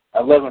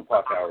 11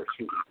 o'clock hour,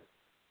 excuse me.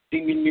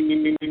 Ding, ding, ding,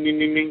 ding, ding, ding,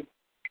 ding, ding.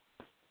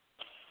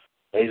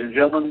 Ladies and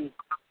gentlemen,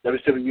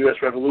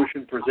 WCWUS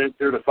Revolution presents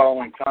here the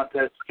following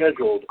contest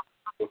scheduled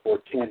before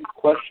 10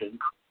 questions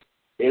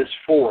is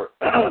for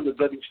the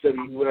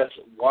WCWUS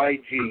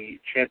YG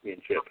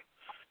Championship.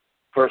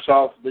 First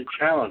off, the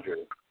challenger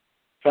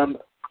from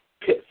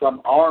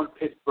Pittsburgh,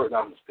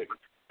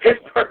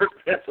 Pittsburgh,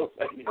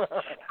 Pennsylvania.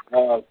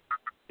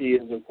 He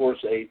is, of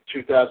course, a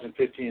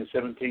 2015 and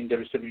 17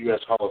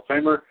 WCWUS Hall of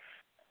Famer.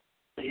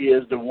 He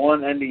is the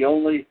one and the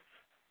only,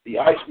 the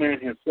Iceman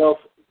himself,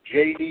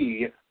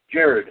 J.D.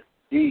 Jared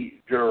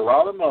D.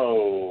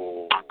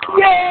 Geronimo.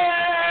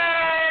 Yay!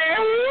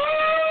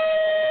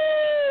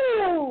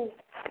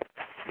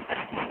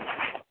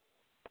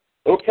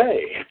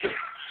 Okay.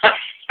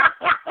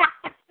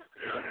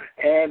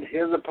 And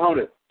his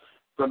opponent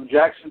from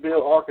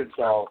Jacksonville,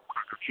 Arkansas,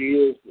 she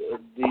is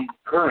the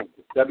current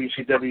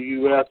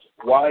WCWUS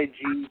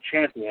YG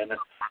champion,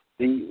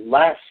 the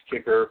last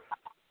kicker,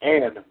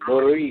 Anne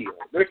Marie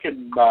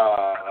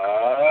Rickenbach.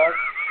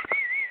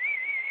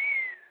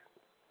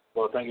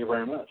 Well, thank you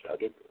very much. I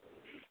did.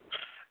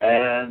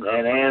 And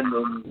Anne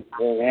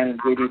and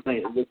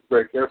Judy look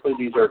very carefully.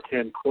 These are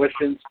 10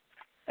 questions,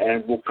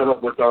 and we'll come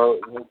up with our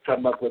own.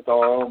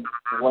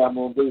 What I'm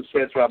going to do,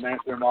 since I'm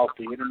answering them off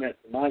the internet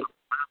tonight,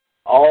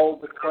 all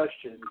the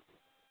questions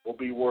will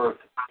be worth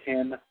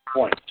 10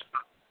 points.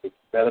 Keep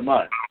that in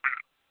mind.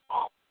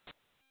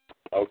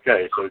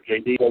 Okay, so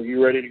JD, are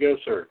you ready to go,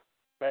 sir?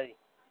 Ready.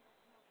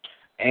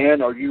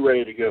 Ann, are you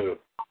ready to go?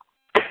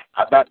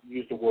 I'm about to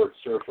use the word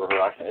sir for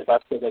her. If I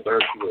said that to her,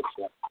 she would.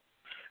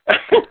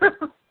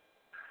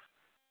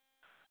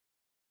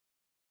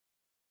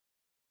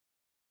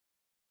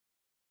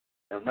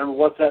 So. And remember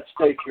what's at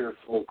stake here,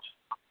 folks.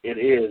 It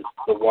is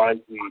the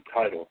YZ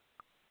title.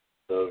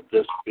 So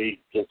just make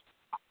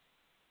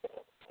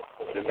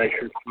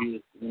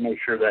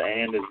sure that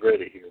Ann is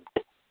ready here.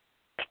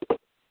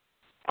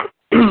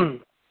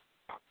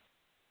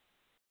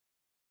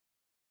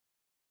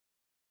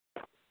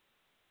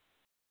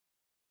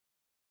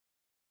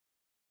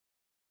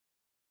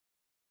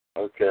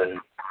 Okay,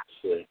 let's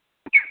see.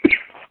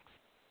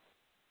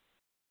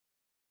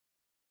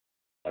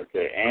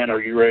 Okay, Ann,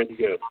 are you ready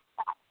to go?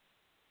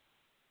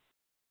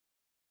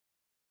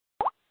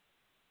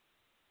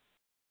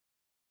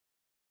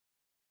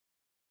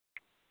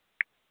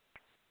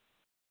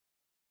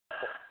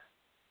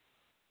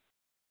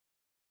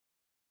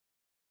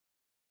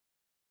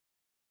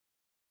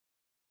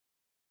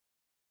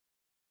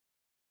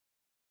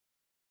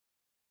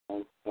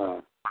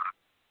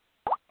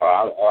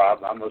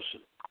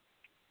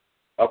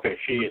 Okay,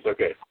 she is.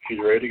 Okay, she's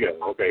ready to go.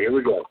 Okay, here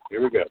we go.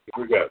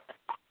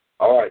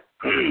 All right.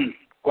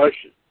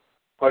 Question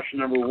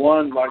number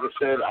one. Like I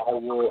said, I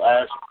will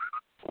ask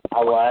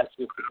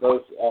this to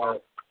both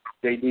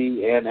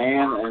JD and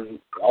Ann, and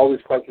all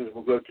these questions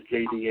will go to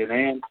JD and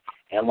Ann.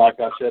 And like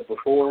I said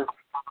before,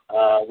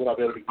 what I'll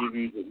be able to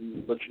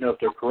let you know if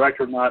they're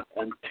correct or not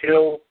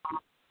until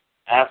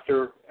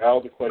after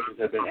all the questions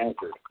have been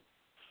answered.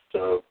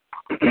 So,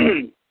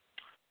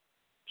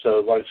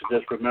 like I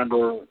said,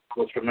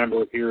 let's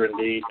remember here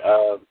indeed.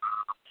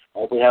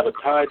 If we have a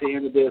tie at the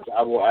end of this,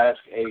 I will ask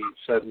a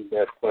sudden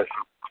death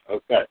question.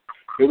 Okay,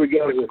 here we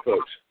go here,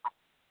 folks.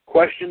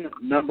 Question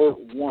number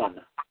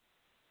one.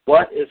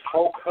 What is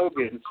Hulk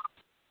Hogan's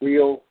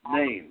real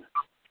name?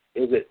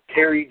 Is it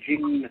Terry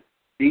Jean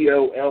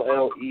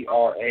Bollera?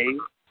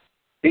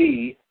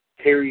 B,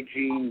 Terry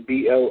Jean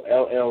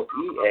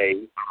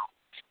Bollea?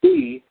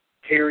 C,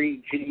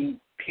 Terry Jean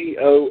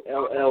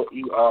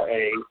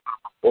Pollera?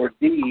 Or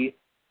D,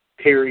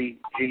 Terry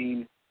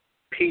Jean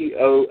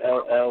Pollea?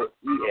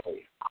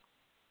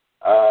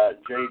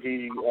 JD,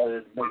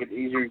 make it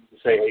easier to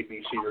say A, B,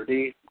 C, or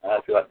D.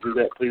 If you'd like to do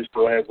that, please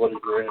go ahead. What is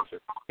your answer?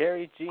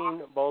 Terry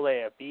Jean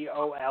Bollea,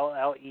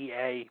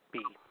 Bollea B.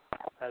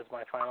 That is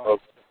my final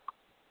answer.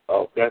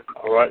 Okay,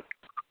 all right.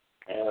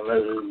 And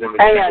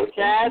hey,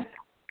 Chad?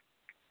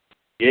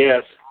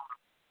 Yes?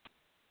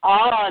 I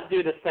want to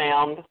do the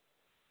sound.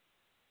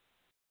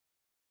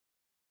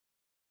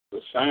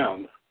 The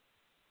sound?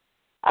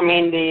 I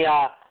mean the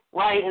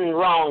right and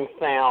wrong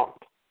sound.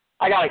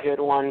 I got a good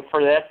one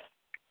for this.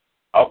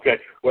 Okay.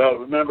 Well,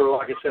 remember,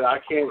 like I said, I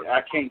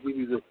can't give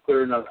you the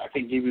clear enough. I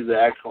can't give you the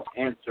actual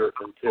answer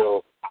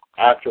until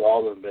after all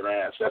of them have been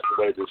asked. That's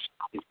the way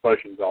these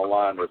questions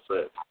online are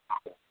set.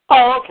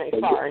 Oh, okay.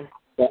 Sorry.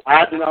 But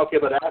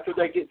but after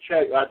they get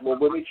checked, let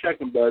me check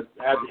them, bud.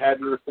 Have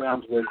your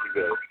sounds ready to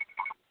go.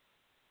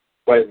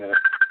 Wait a minute.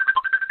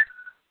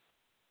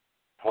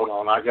 Hold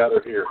on, I got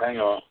her here. Hang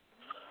on.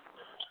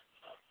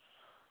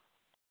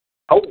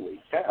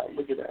 Holy cow!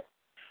 Look at that.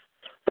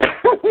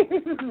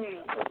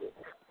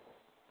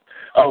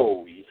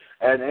 Oh,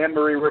 and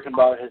Anne-Marie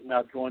Rickenbach has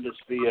now joined us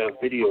via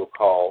video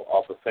call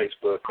off of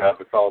Facebook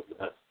because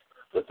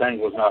the thing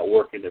was not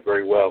working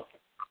very well.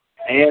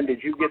 Anne,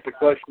 did you get the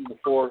question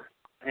before?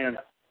 Anne?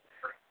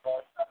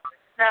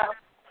 No.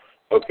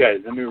 Okay,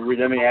 let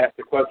me ask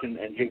the question,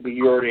 and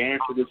you already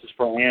answered. This is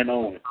for Anne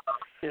only.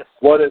 Yes.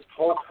 What is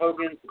Hulk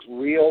Hogan's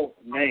real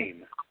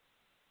name?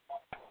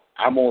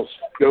 I'm going to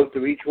go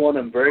through each one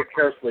of them very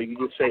carefully. You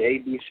just say A,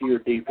 B, C, or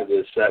D for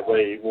this. That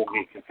way it won't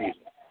get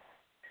confusing.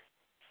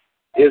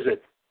 Is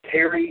it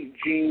Terry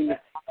Jean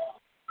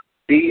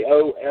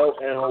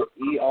Bollera?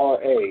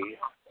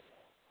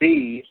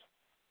 B,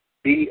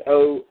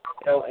 Bollea?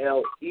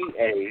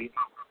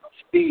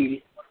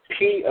 C,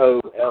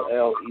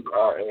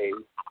 Pollera?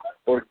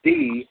 Or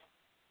D,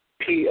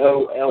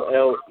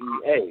 Pollea?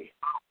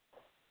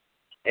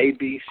 A,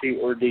 B, C,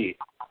 or D?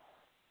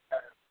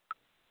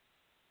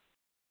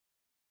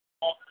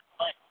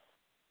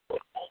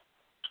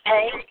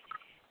 A.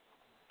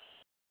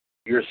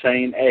 You're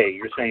saying A.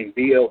 You're saying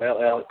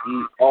Bollera. Is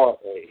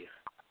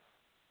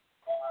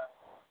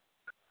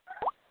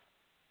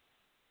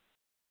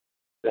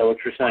that what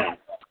you're saying?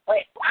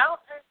 Wait, I don't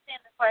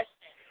understand the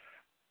question.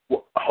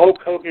 Well,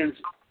 Hulk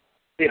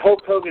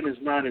Hogan is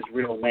not his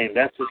real name.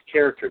 That's his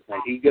character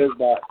name.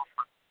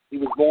 He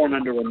was born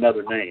under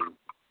another name.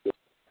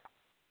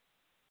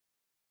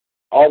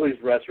 A lot of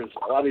these wrestlers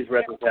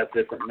have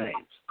different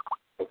names.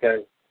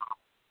 Okay?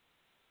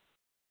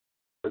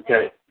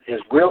 Okay. His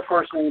real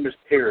first name is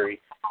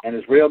Terry, and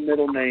his real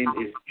middle name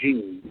is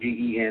Gene,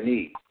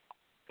 Gene.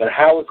 But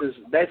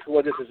basically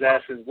what this is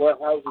asking,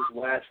 how is his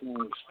last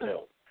name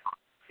spelled?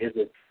 Is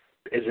it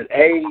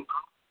A,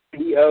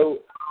 Bollera,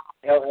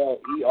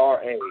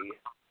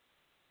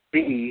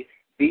 B,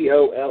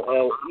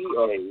 Bollea,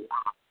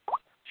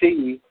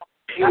 C,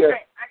 P,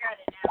 Okay, I got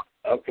it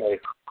now. Okay,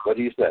 what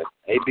do you say?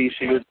 A, B,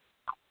 C, or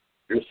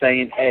you're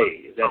saying A.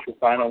 Is that your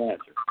final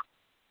answer?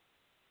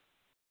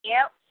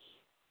 Yep.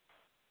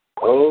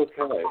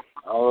 Okay,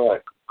 all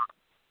right.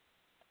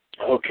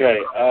 Okay,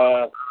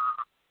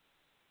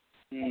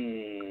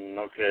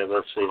 Okay,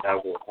 let's see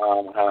how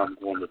I'm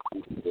going to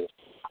choose this.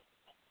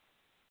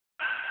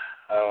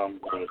 How I'm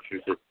going to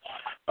choose it.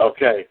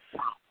 Okay.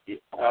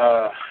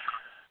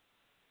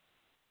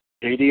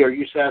 JD, are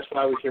you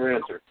satisfied with your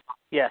answer?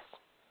 Yes.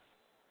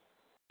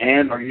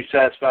 And are you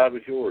satisfied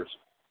with yours?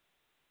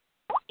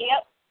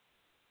 Yep.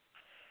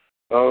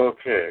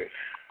 Okay.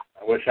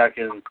 I wish I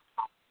can.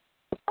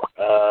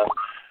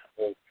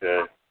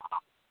 Okay.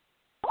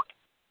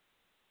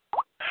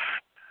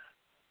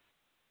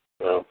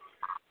 So.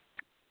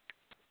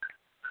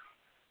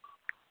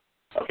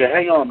 Okay,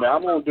 hang on, man.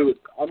 I'm gonna do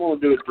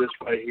it this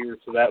way here,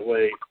 so that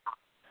way,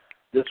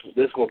 this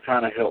will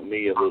kind of help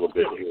me a little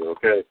bit here.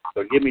 Okay.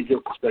 So give me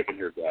just a second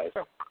here, guys.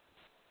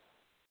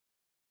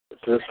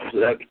 So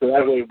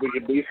that way we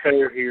can be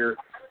fair here.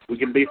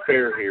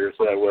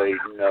 So that way,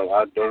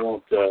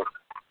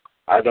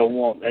 I don't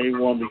want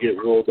anyone to get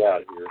ruled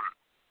out here.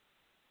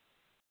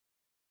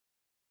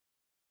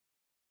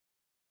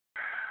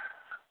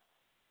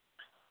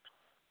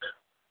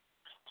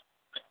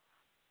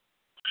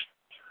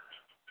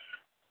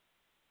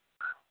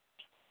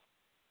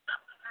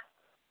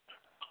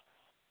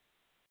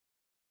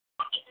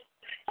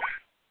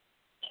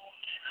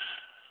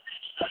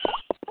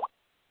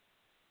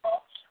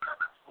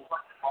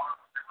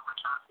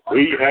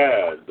 We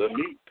had the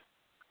meat.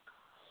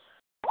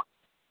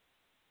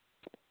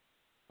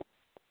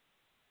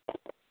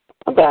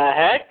 What the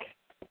heck?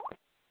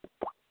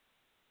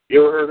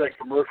 You ever heard that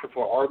commercial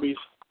for Arby's?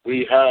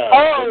 We had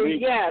the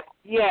meat.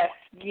 Yes.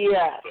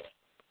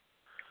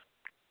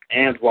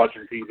 Ann's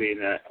watching TV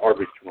and that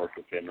Arby's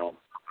commercial came on.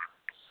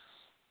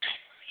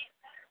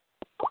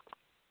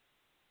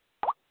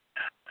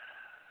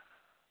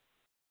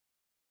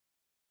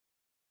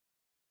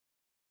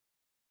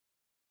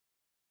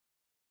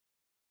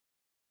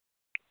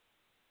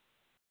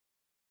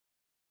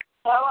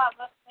 So I'm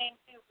listening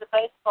to the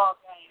baseball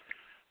game.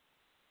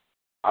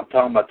 I'm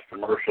talking about the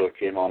commercial that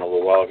came on a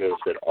little while ago that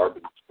said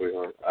Arby's,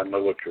 sweetheart. I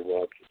know what you're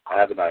watching. I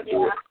have an idea.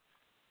 Yeah.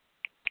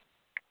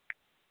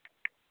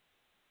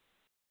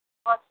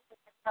 Watching the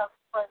Cubs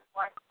play the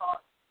White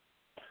Sox.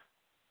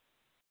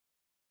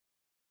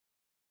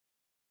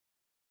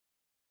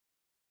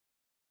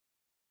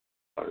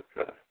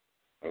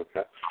 Okay.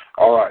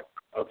 All right.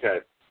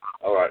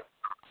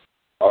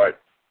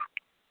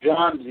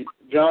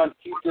 John,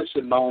 keep this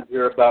in mind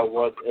here about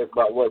what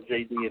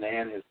JD and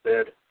Ann has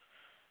said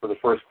for the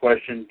first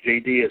question.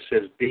 JD, it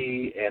says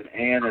B, and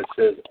Ann, it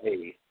says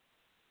A.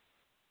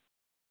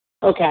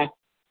 Okay.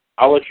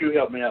 I'll let you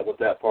help me out with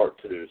that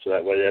part too, so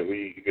that way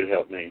you can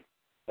help me.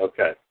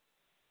 Okay.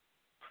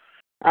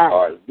 All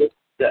right.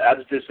 I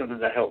just did something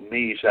to help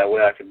me, so that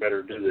way I can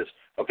better do this.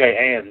 Okay,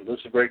 Ann,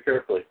 listen very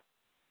carefully.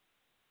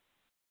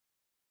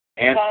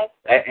 And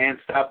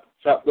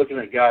stop looking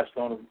at guys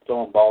throwing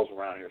balls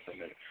around here for a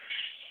minute.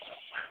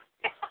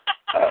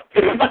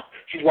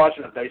 She's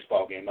watching a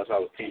baseball game. That's why I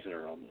was teasing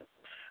her on this.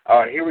 All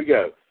right, here we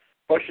go.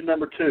 Question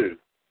number 2.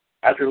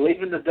 After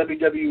leaving the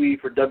WWE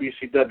for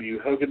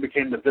WCW, Hogan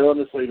became the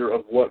villainous leader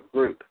of what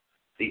group?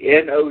 The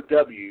NOW,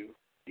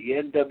 the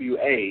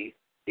NWA,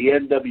 the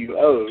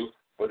NWO,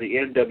 or the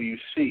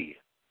NWC?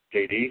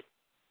 JD?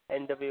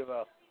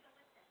 NWO.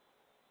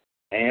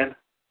 And?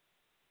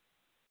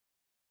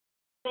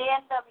 The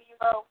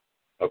NWO.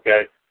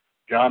 Okay.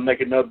 John,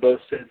 make a note, both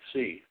said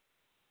C.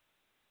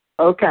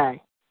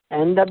 Okay.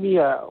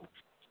 NWO.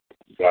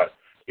 Got it.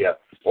 Yeah.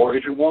 Or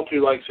if you want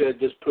to, like I said,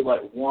 just put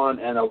like one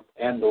and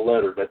the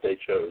letter that they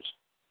chose.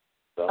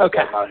 So okay.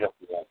 That might help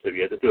you out too.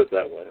 You have to do it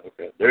that way.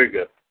 Okay. There you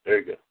go.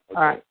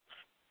 Okay.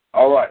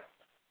 All right.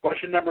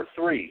 Question number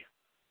 3.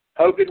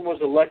 Hogan was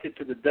elected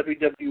to the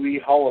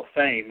WWE Hall of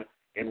Fame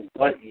in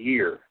what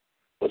year?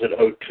 Was it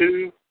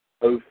 02,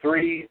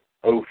 03,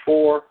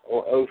 04,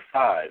 or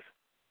 05?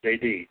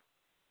 JD.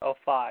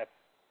 05.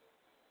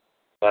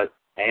 But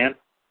Ann?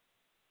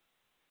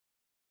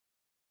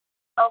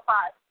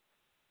 05.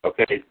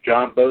 Okay,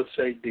 John, both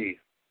say D.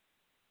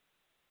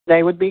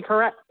 They would be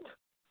correct.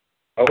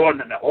 Oh,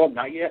 no. Oh,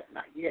 not yet.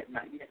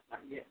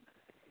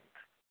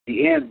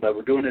 The end, but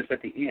we're doing this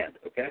at the end,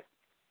 okay?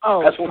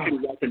 Oh. That's what you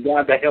write it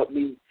down to help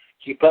me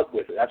keep up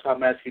with it. That's why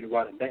I'm asking you to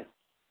write it down.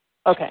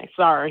 Okay,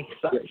 sorry.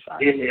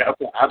 Yeah,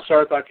 okay. I'm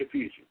sorry if I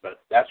confused you,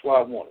 but that's what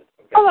I wanted.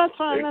 Okay? Oh, that's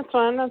fine.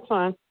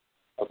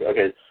 Okay.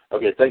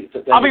 Thank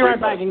I'll you be right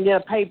very back and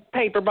get a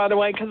paper, by the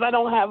way, because I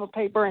don't have a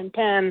paper and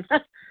pen.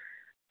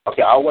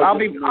 Okay, I'll wait. I'll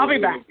be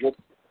back.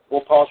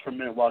 We'll pause for a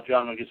minute while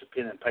John gets a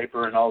pen and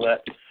paper and all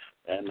that,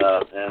 and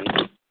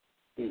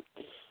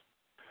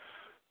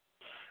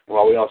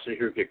while we all sit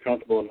here and get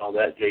comfortable and all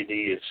that,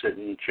 JD is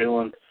sitting and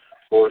chilling.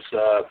 Of course,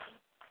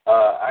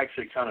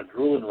 actually kind of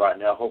drooling right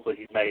now. Hopefully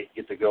he may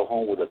get to go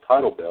home with a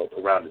title belt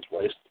around his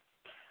waist.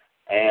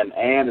 And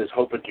Ann is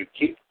hoping to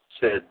keep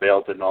said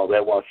belt and all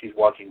that while she's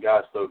watching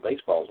guys throw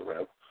baseballs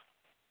around.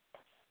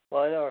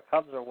 Well, I know our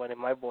Cubs are winning.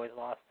 My boys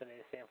lost today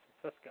to San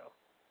Francisco.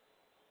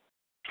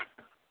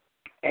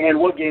 And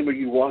what game are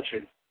you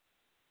watching?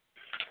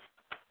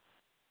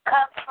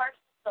 Cubs versus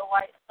the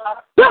White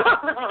Sox.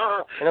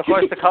 And, of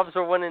course, the Cubs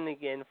are winning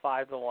again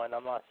 5-1.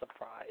 I'm not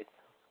surprised.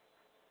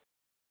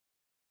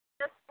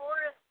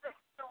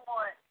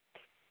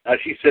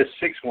 She says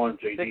 6-1,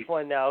 JD.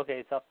 6-1 now. Okay,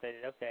 it's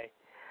updated. Okay.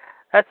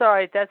 That's all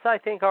right. That's, I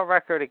think, our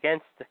record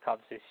against the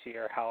Cubs this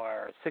year,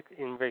 however,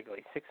 in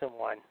Wrigley,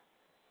 6-1.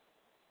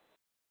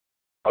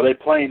 Are they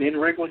playing in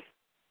Wrigley?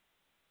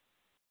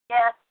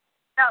 Yes.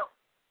 No.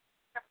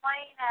 They're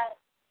playing at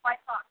White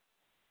Sox.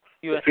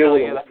 U.S.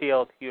 Cellular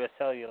Field. U.S.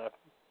 Cellular.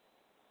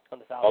 On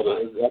the south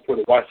side. That's where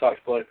the White Sox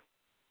play?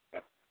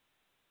 But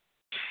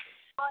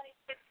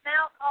it's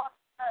now called,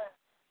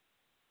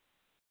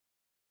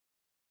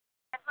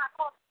 it's not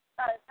called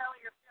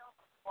Cellular Field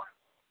anymore.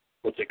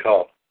 What's it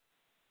called?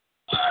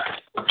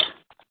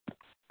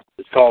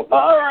 It's called...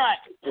 All right.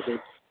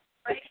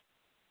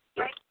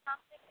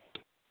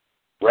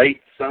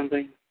 Rate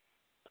something?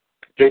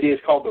 JD,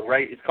 it's called the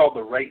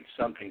Rate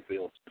something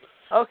field.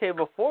 Okay,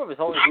 before it was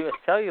always U.S.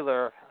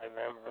 Cellular, I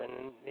remember,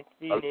 and it's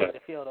renamed the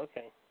field.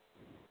 Okay.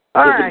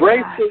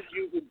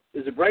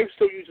 Is the Braves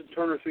still using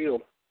Turner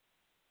Field?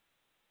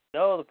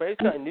 No, the Braves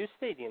got a new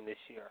stadium this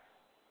year.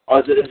 Oh,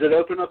 is it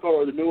open up,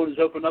 or the new one is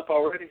open up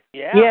already?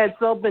 Yeah. Yeah,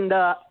 it's opened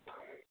up.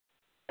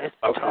 It's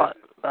Okay.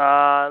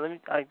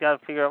 I gotta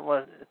figure out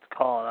what it's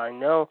called. I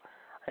know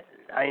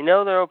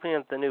they're opening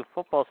up the new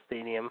football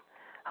stadium,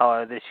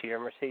 however, this year,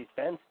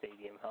 Mercedes-Benz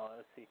Stadium. However,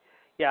 let's see.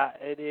 Yeah,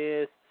 it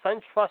is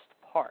SunTrust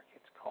Park.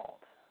 It's called.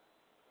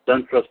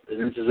 SunTrust,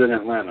 this is in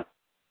Atlanta.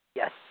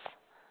 Yes.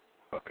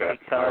 Okay.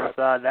 Because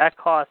that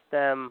cost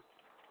them.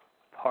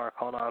 Park.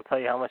 Hold on, I'll tell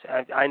you how much.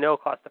 I know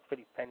it cost a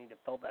pretty penny to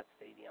build that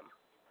stadium.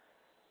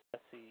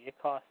 Let's see. It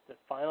cost. The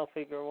final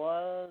figure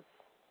was.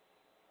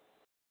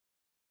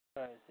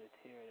 Where is it?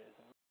 Here it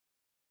is.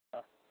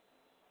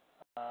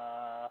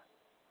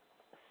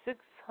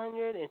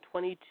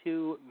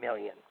 $622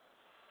 million.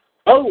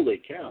 Holy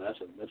cow, that's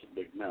a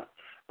big amount.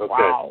 Okay.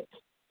 Wow.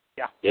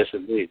 Yeah. Yes,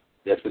 indeed.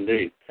 Yes,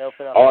 indeed.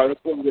 Open up. All right, let's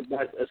go and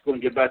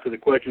get back to the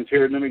questions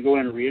here. Let me go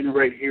in and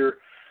reiterate here.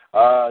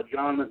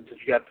 John,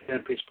 since you got a pen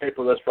and piece of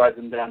paper, let's write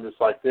them down just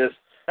like this.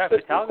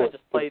 Metallica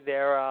just played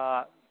there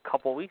a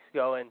couple weeks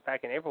ago, and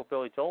back in April,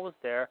 Billy Joel was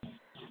there,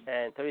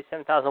 and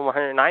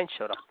 37,109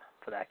 showed up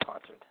for that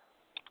concert.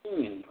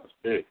 That's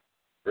big.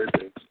 Very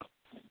big.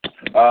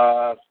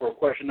 For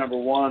question number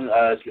one,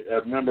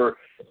 remember,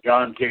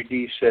 John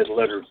J.D. said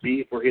letter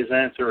B for his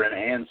answer, and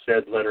Ann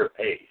said letter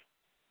A.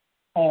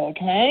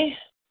 Okay.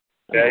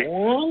 Okay. Number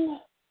one.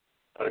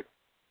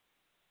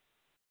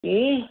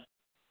 B.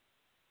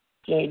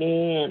 JD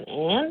and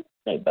Ann,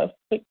 they both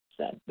picked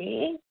said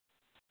B.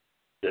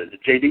 The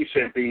J.D.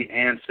 said B,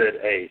 Ann said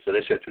A, so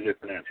they said two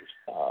different answers.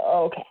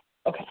 Okay.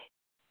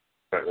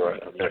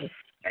 Right, okay.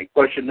 And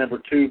question number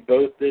two,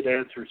 both did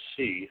answer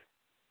C.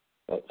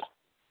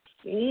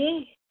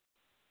 C.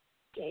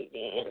 JD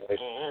and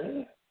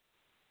Ann.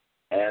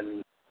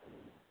 And,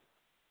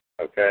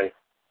 okay.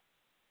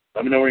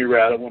 Let me know when you're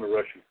at. I don't want to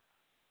rush you.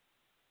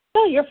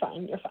 No, you're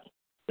fine.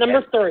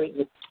 Number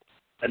three.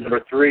 And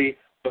number three,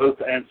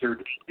 both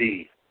answered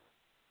D.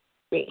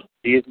 B.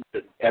 D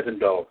as in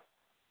dog.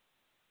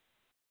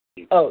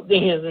 Oh,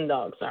 D as in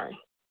dog, sorry.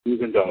 D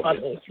as in dog. I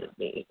answered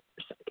B.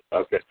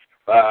 Okay.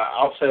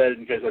 I'll say that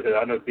in case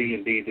I know B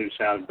and D do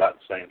sound about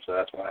the same, so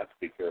that's why I have to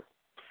be careful.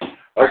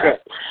 Okay.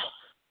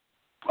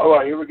 All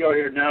right, here we go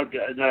here now.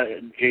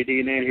 JD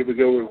and Ann, here we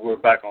go. We're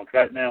back on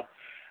track now.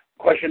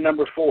 Question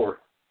number 4.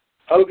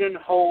 Hogan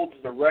holds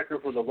the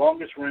record for the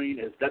longest reign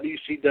as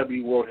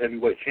WCW World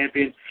Heavyweight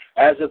Champion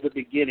as of the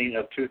beginning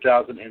of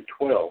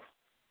 2012.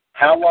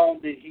 How long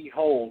did he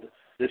hold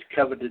this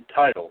coveted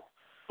title?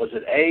 Was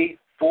it A,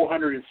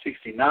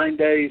 469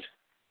 days,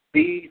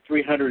 B,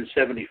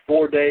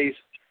 374 days,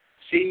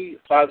 C,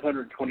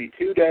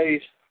 522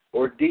 days,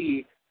 or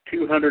D,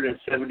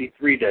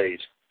 273 days?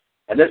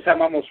 And this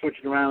time I'm going to switch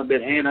it around a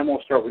bit, and I'm going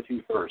to start with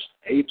you first.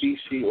 A, B,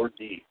 C, or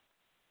D?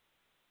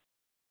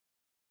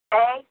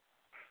 A.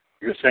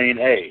 You're saying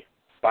A.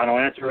 Final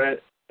answer, A?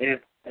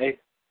 Yep.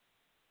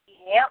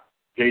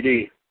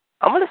 JD?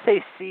 I'm going to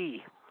say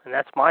C, and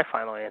that's my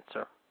final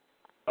answer.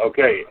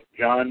 Okay.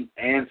 John,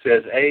 Ann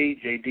says A,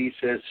 JD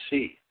says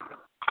C.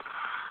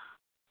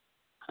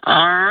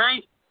 All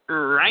right.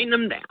 Writing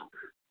them down.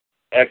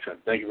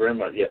 Excellent. Thank you very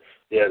much.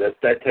 Yeah.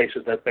 That takes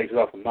it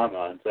off of my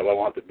mind, so I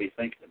want to be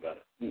thinking about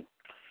it.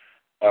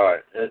 All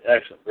right.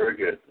 Excellent. Very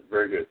good.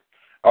 Very good.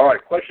 All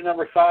right. Question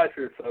number 5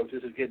 here, folks.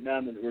 This is getting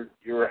down, and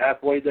you're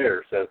halfway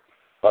there, so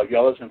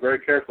y'all listen very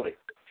carefully.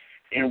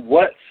 In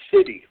what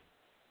city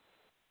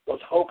was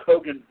Hulk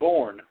Hogan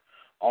born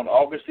on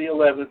August the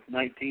 11th,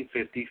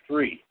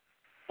 1953?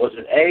 Was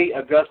it A,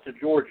 Augusta,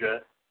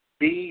 Georgia,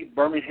 B,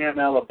 Birmingham,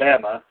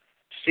 Alabama,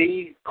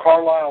 C,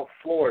 Carlisle,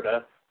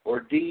 Florida,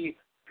 or D,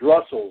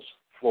 Brussels,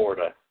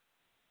 Florida?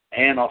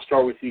 And I'll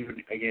start with you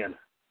again.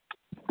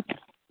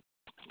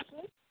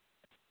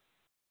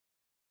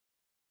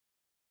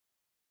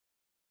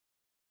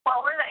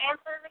 What were the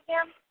answers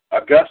again?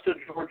 Augusta,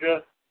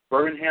 Georgia,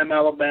 Birmingham,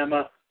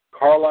 Alabama,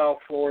 Carlisle,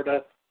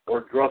 Florida,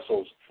 or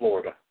Brussels,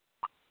 Florida?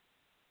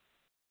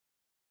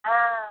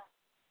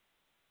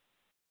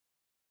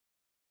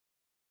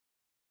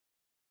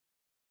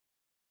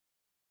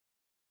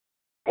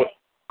 What?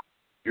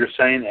 You're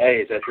saying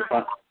A. Is that your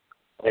final?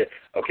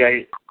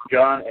 Okay,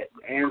 John,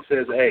 Ann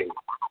says A.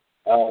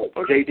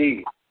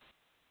 JD.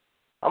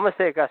 I'm going to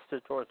say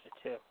Augusta, Georgia,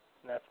 too.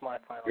 And that's my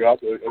final. You're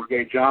also,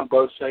 okay, John,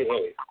 both say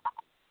A.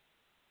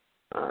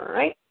 All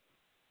right.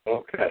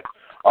 Okay.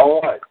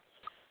 All right.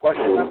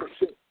 Question number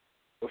 6.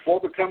 Before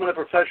becoming a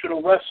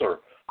professional wrestler,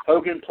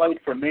 Hogan played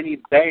for many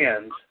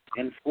bands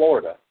in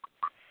Florida.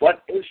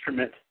 What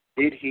instrument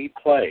did he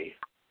play?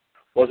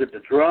 Was it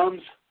the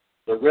drums,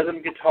 the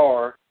rhythm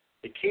guitar,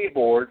 the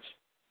keyboards,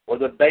 or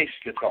the bass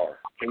guitar?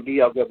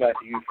 JD, I'll go back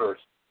to you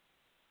first.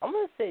 I'm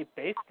going to say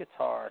bass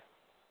guitar.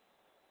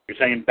 You're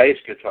saying bass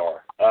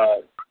guitar.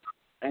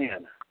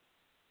 Ann.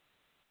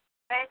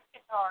 Bass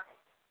guitar.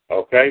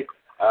 Okay.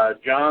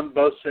 John,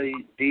 both say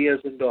D as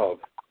in dog.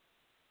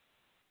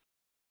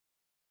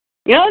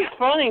 You know, it's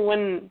funny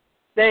when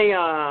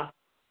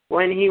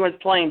he was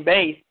playing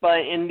bass, but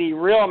in the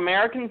Real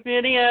Americans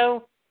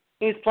video,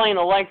 he's playing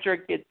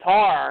electric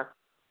guitar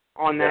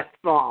on that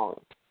song.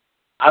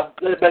 I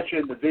bet you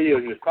in the video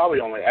he was probably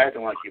only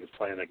acting like he was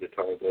playing the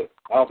guitar, but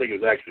I don't think he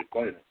was actually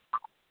playing it.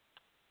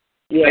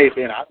 Yeah.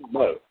 Maybe, I don't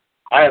know.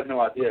 I have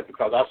no idea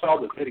because I saw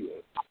the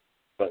video,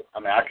 but I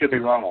mean I could be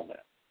wrong on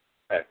that.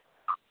 Hey.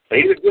 But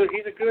he's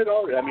a good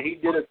artist. I mean he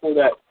did it for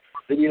that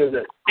video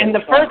that. In the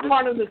first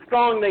part of the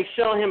song, they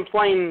show him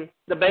playing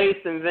the bass,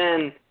 and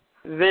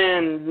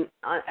then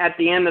at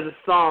the end of the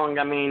song,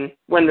 I mean,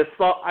 when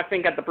I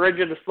think at the bridge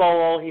of the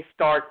solo, he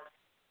starts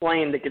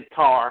playing the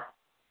guitar.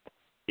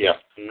 Yeah.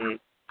 Mm-hmm.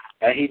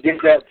 And he did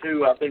that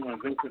too. I think when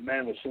Vince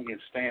McMahon was singing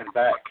 "Stand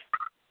Back,"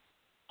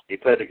 he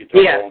played the guitar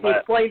on that. Yeah,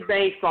 he played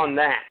bass on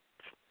that.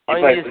 Oh,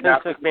 you just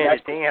Vince McMahon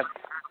to dance.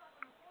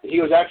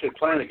 He was actually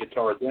playing the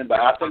guitar then,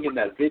 but I think in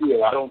that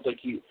video, I think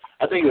he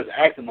was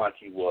acting like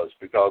he was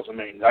because, I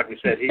mean, like we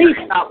said,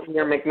 Stop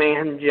your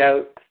McMahon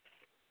joke.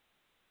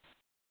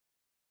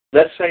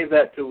 Let's save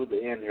that till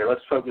the end here.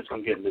 Let's focus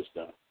on getting this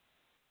done.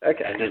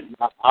 Okay. And then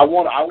I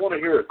want to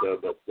hear it though,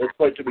 but let's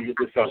wait till we get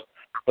this done.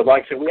 But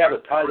like I said, we have a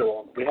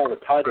title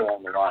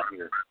on the line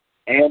here.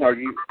 Ann, are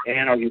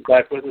you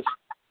back with us?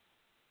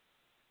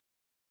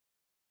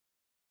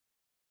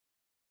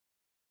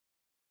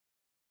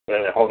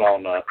 Hold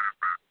on.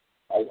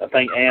 I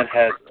think Ann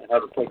had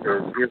to take her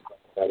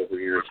earphones out of her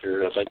ears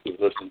here. I think she's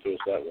listening to us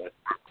that way.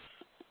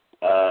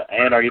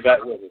 Ann, are you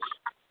back with us?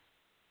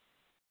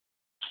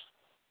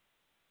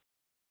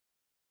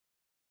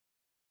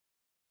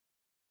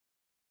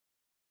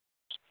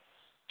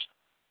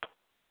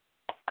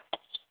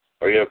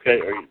 Are you okay?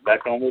 Are you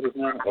back on with us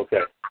now?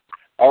 Okay.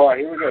 All right,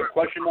 here we go.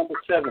 Question number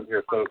 7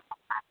 here, folks.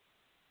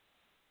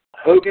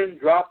 Hogan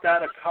dropped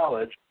out of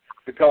college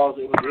because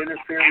it was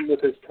interfering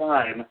with his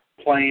time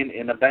playing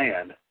in a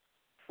band.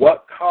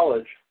 What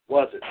college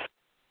was it?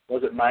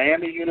 Was it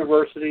Miami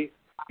University,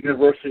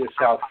 University of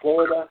South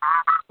Florida,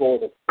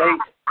 Florida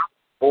State,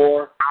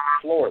 or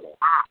Florida?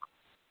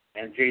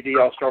 And JD,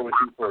 I'll start with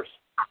you first.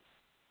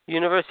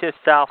 University of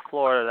South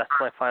Florida. That's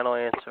my final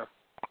answer.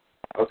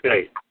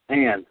 Okay.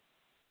 Ann.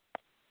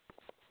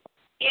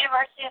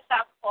 University of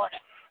South Florida.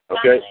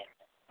 Okay.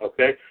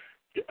 Okay.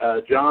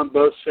 John,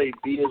 both say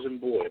B as in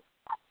boy.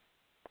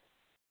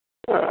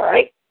 All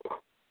right.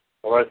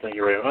 All right, thank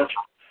you very much.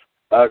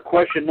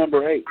 Question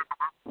number 8.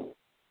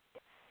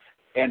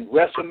 In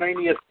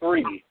WrestleMania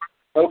 3,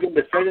 Hogan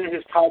defended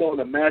his title in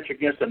a match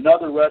against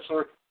another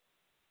wrestler.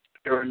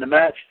 During the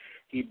match,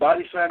 he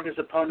body slammed his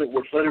opponent,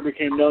 which later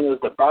became known as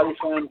the body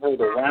slam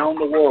heard around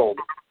the world.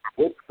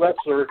 Which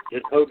wrestler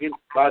did Hogan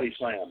body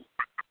slam?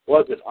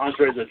 Was it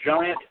Andre the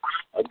Giant,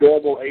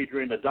 Adorable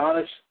Adrian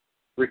Adonis,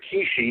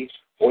 Rikishi,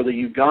 or the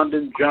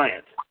Ugandan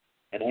Giant?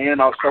 And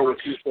Ann, I'll start with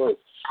you first.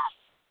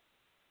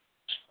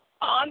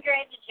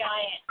 Andre the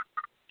Giant.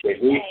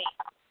 JD?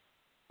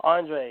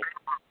 Andre.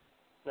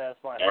 That's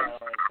my final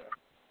answer.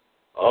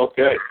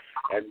 Okay.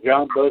 And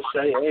John both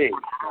say A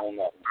on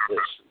that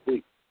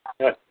this.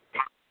 Yeah.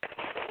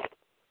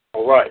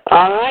 All right.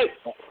 All right.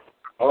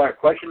 All right.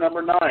 Question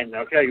number 9.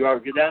 Okay, you all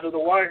get down to the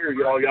wire here,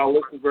 y'all. Y'all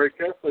listen very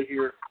carefully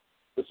here.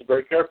 Listen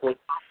very carefully.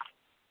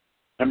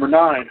 Number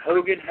 9.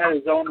 Hogan had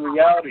his own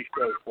reality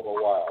show for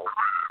a while.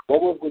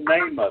 What was the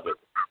name of it?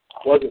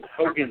 Was it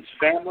Hogan's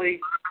Family,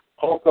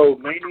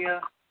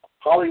 Hulkamania,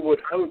 Hollywood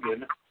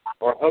Hogan,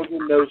 or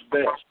Hogan Knows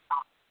Best?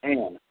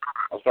 Ann,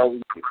 I'll start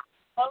with you.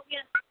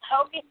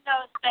 Hogan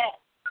Knows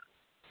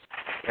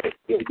Best.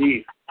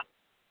 JD.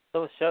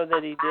 So a show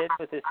that he did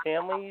with his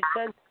family, you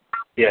said?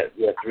 Yes,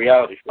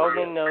 reality show.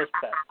 Hogan Knows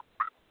Best.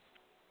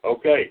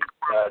 Okay.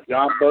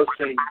 John both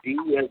say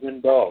D as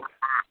in dog.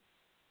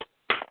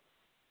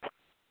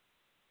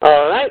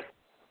 All right.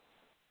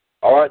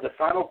 All right, the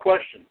final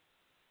question.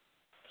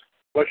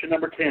 Question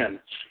number 10.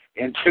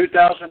 In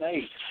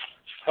 2008,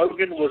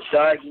 Hogan was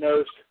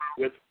diagnosed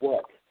with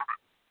what?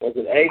 Was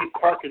it A,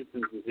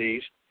 Parkinson's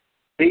disease,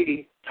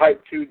 B,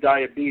 type 2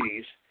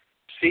 diabetes,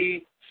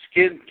 C,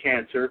 skin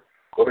cancer,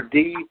 or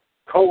D,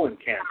 colon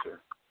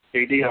cancer?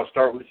 JD, I'll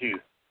start with you.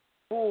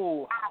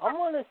 Ooh, I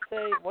want to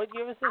say, what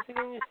year was this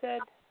again you said?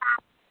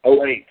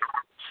 08.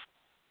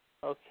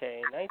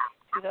 Okay,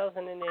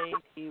 2008,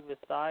 he was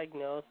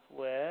diagnosed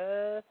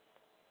with,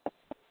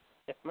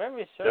 if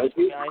memory serves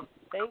me, I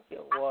think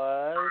it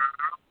was...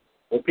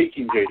 Well,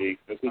 peeking, JD.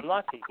 I'm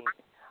not peeking.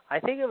 I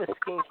think it was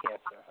skin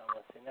cancer. I'm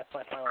listening. That's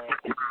my final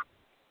answer.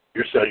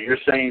 You're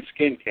saying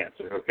skin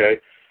cancer, okay?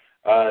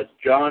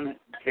 John,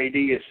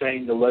 JD is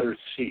saying the letter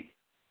C.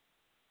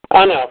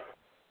 I know.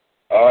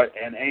 All right,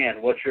 and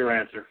Ann, what's your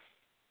answer?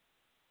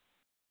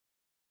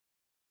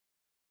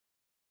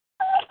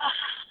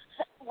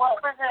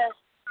 What was the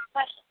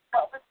question?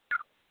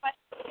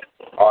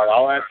 All right,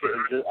 I'll ask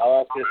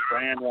this for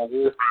Ann right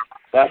here.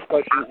 Last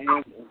question,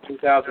 Ann. In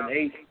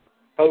 2008,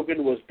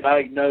 Hogan was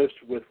diagnosed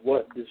with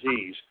what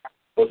disease?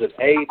 Was it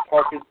A,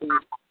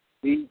 Parkinson's,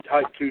 B,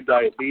 type 2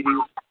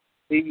 diabetes,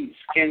 C,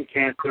 skin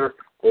cancer,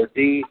 or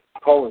D,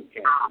 colon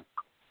cancer?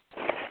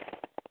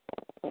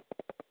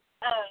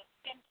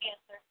 Skin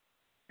cancer.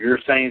 You're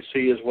saying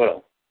C as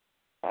well.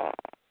 Yes.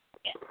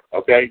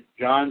 Okay,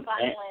 John.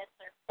 Final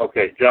answer.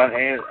 Okay, John.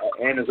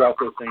 Ann is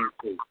also saying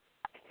C.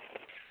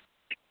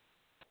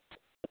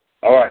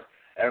 All right,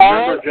 and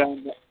remember,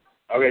 John.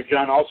 Okay,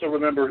 John. Also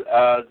remember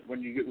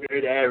when you get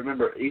ready to add.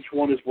 Remember, each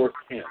one is worth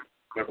 10.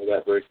 Remember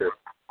that very carefully.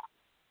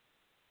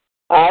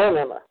 I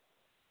remember.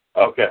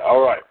 Okay,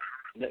 all right.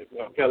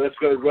 Okay, let's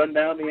go run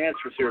down the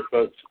answers here,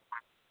 folks.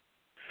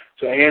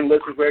 So, Ann,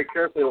 listen very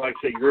carefully. Like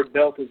I say, your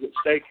belt is at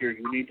stake here.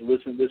 You need to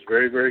listen to this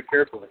very, very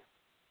carefully.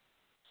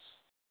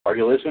 Are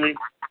you listening,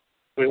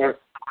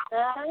 sweetheart?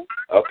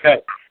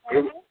 Okay,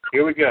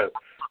 here we go.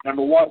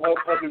 Number one, Hulk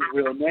Hogan's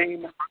real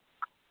name.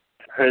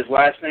 His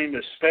last name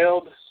is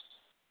spelled.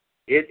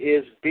 It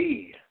is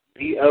B,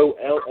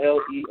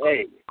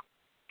 B-O-L-L-E-A.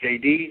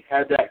 JD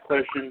had that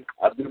question,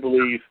 I do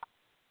believe,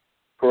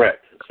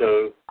 correct.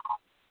 So,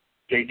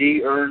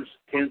 JD earns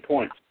 10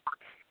 points.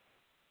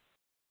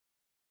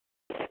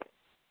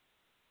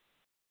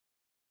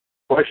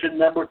 Question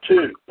number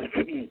 2. Of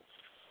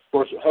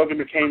course,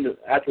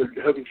 after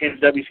Hogan came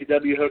to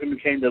WCW, Hogan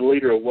became the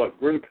leader of what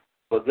group?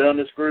 The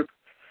Wellness Group.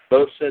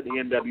 Both said the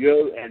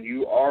NWO, and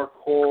you are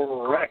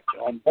correct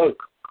on both.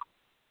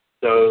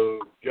 So,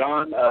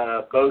 John,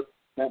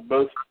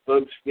 both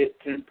folks get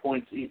 10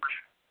 points each.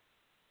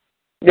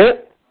 Good.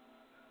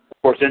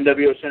 Of course,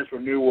 NWO stands for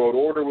New World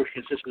Order, which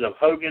consisted of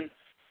Hogan,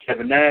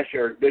 Kevin Nash,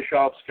 Eric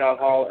Bischoff, Scott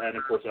Hall, and,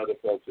 of course, other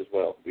folks as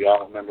well. We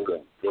all remember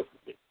them,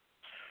 definitely.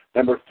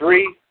 Number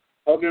 3,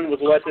 Hogan was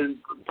elected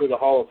to the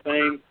Hall of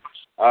Fame.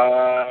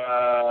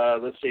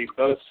 Let's see,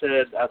 both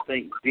said, I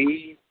think,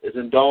 D is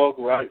in dog,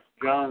 right,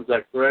 John? Is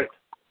that correct?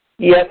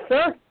 Yes,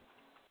 sir.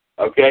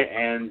 Okay,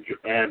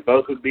 and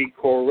both would be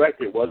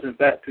correct. It was, in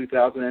fact,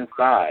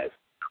 2005.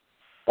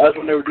 That's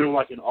when they were doing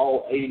like an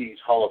all-80s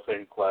Hall of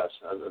Fame class,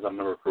 as I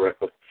remember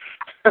correctly.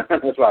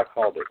 That's why I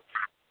called it.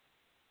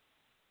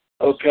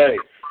 Okay,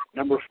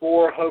 number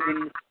 4,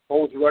 Hogan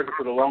holds the record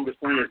for the longest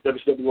reign as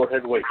WCW World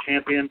Heavyweight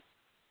Champion.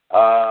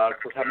 Of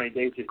course, how many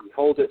days did he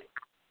hold it?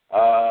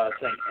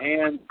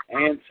 Saying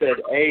Ann said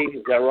A.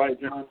 Is that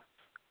right, John?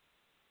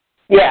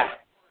 Yeah.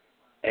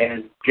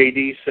 And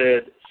JD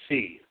said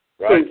C,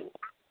 right?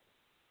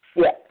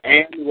 Yeah.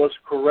 Ann was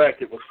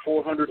correct. It was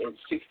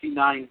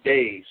 469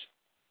 days.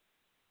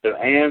 So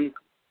Ann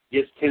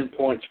gets 10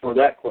 points for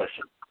that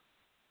question.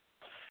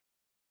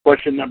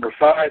 Question number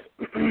 5.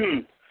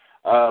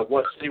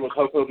 What city was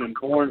Hulk Hogan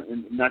born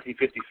in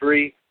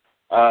 1953?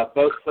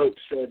 Both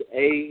folks said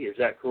A. Is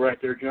that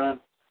correct there, John?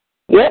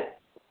 Yep.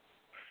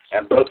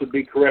 And both would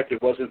be correct.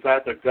 It was, in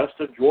fact,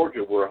 Augusta,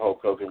 Georgia, where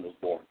Hulk Hogan was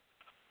born.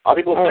 A lot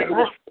of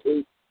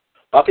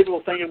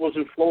people think it was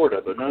in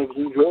Florida, but no, it was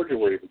in Georgia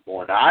where he was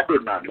born. Now, I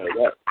did not know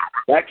that.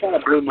 That kind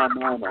of blew my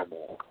mind on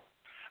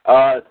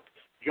that.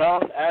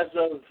 John, as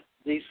of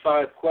these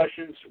 5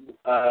 questions,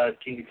 can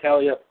you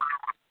tally up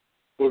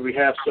what we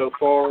have so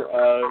far?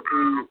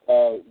 Who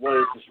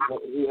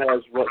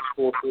has what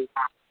score, please?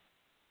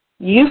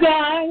 You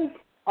guys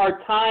are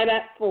tied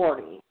at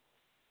 40.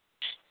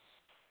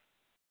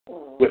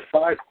 With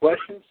 5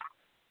 questions?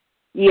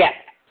 Yes.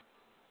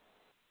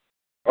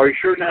 Are you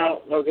sure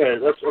now? Okay.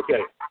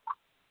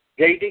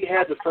 JD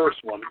had the first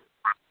one,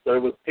 so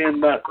it was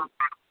 10-0.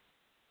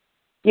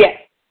 Yes.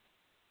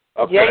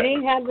 Okay.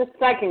 JD had the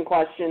second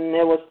question.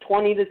 It was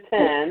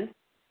 20-10.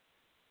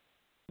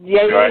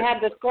 JD Right.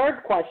 had the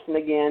third question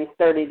again,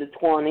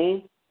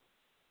 30-20.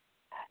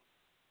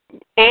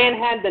 Ann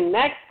had the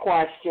next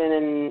question,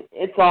 and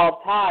it's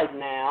all tied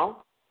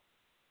now.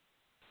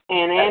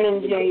 And Ann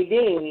and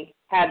JD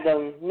had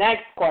the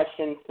next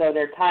question, so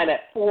they're tied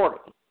at 40.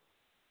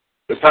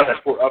 They're tied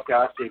at 40. Okay,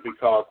 I see,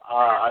 because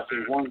I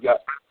see one got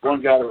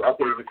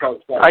okay,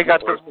 because I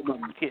got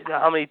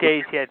how many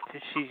days he had.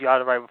 She's got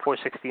it right before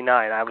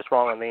 69. I was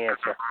wrong on the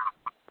answer.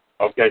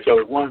 Okay,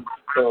 so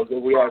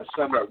we have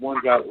some that one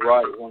got it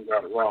right, one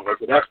got it wrong.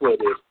 Okay, that's what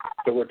it is.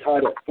 So we're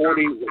tied at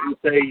 40. What you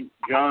say,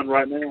 John,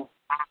 right now?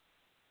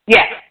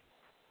 Yes.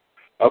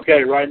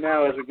 Okay, right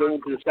now, as we go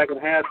into the second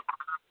half,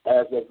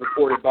 as was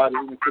reported by the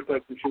Human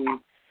Suplex Machine,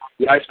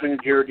 the Iceman,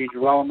 Jared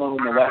DiGirolamo,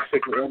 and the last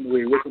figure,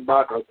 Emily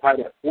Rickenbach, are tied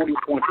at 40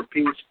 points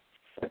apiece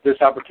at this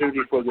opportunity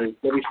for the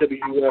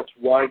WCWUS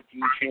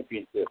YG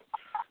Championship.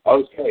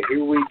 Okay,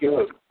 here we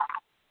go.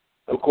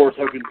 Of course,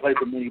 Hogan played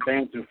for many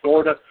bands in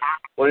Florida.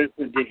 What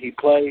instrument did he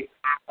play?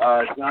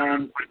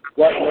 John,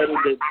 what letter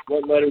did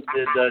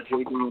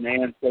JD and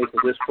Ann say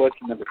for this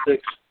question, number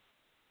 6?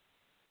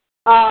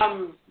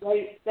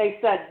 They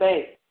said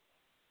bass.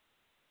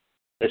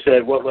 They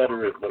said, what letter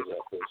was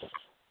that, please?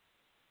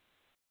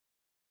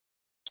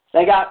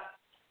 They got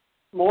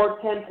more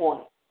 10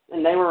 points,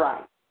 and they were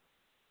right.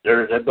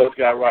 They both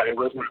got right. It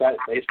wasn't that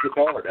bass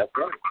guitar. That's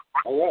right.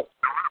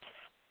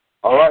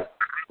 All right.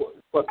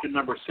 Question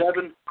number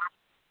 7.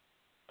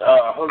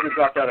 Hogan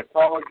dropped out of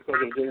college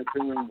because he was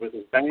interfering with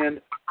his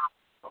band.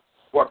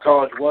 What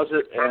college was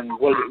it? And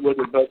what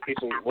did both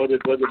people? What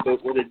did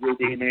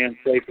JD and Ann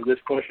say for this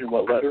question?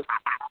 What letter?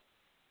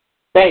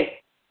 Bass.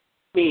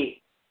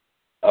 B.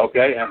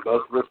 Okay, and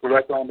both were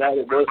correct on that.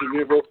 It was the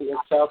University of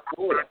South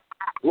Florida.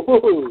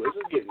 Woohoo! This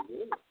is getting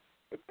good.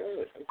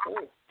 Okay.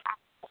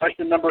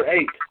 Question number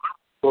 8.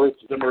 For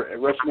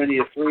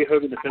WrestleMania 3,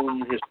 Hogan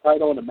defending his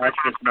title in a match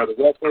against another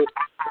wrestler.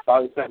 The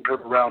 5-second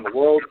word around the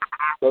world.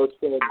 Both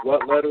said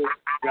what letter,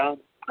 John?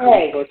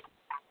 Hey.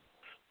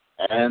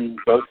 And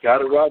both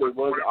got it right. It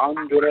was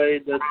Andre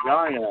the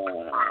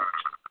Giant.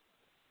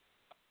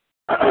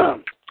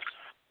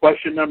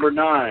 Question number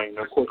 9.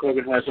 Of course,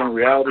 Hogan has on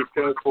reality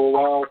show for a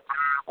while.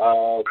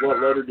 What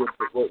letter did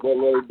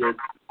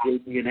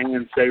JD and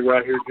Ann say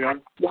right here,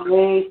 John?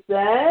 They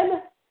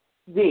said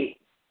D.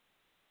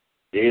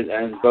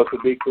 And both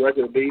would be correct.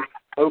 It would be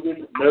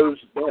Hogan knows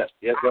best.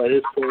 Yes, that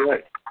is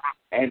correct.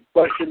 And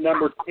question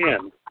number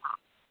 10.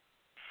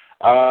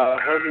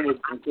 In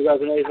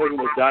 2008, Hogan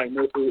was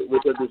diagnosed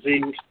with a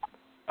disease.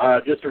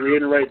 Just to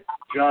reiterate,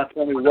 John,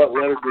 tell me what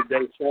letter did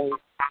they say?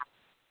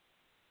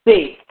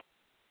 C.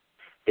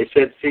 They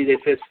said C. They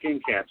said skin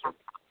cancer.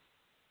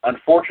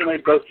 Unfortunately,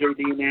 both JD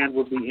and Ann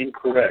would be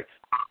incorrect.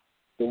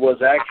 It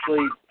was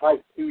actually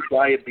type 2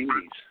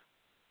 diabetes.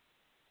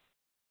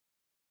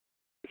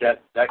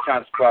 That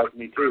kind of surprised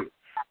me too.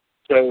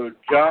 So,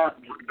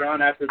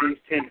 John, after these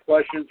 10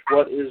 questions,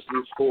 what is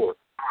the score?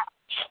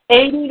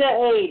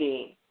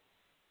 80-80.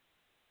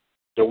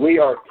 So we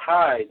are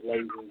tied,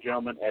 ladies and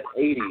gentlemen, at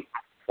 80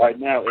 right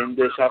now in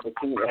this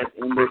opportunity,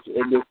 in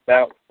this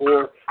bout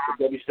for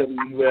the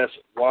WCWUS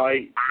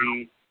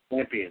YG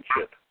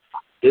Championship.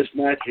 This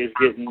match is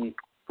getting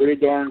pretty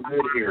darn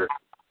good here.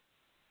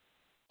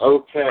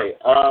 Okay.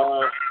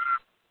 All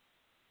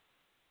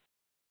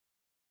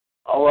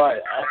right.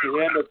 At the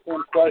end of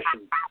 10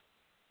 questions,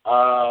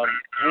 Ann,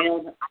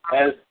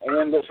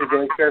 listen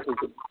very carefully.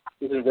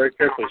 Listen very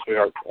carefully,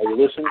 sweetheart. Are you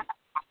listening?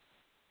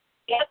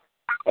 Yes.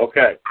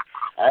 Okay.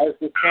 As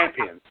the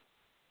champion,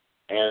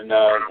 and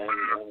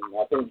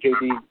I think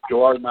JD,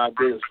 Gerard, and I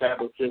did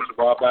establish this a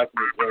while back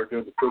when we were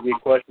doing the trivia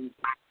questions.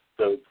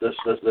 So let's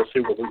see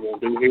what we're going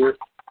to do here.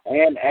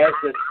 And as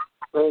the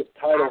first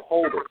title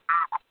holder,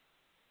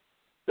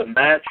 the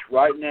match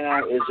right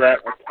now is at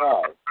a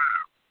tie.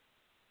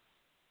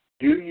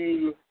 Do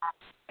you,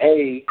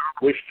 A,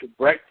 wish to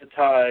break the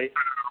tie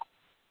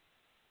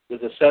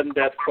with a sudden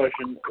death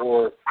question,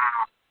 or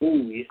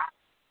B,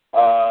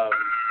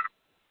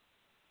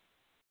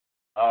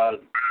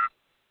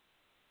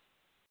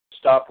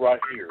 stop right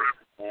here?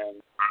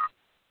 And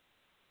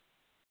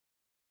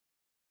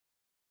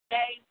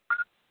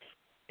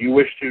you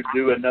wish to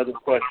do another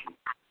question?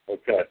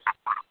 Okay.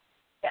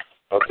 Yes.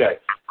 Okay.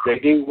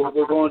 JD, what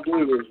we're going to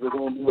do is we're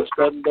going to do a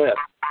sudden death.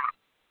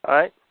 All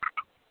right.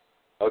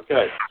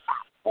 Okay.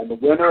 And the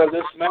winner of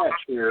this match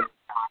here,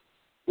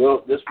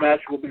 this match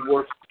will be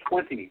worth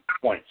 20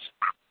 points.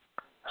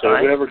 So all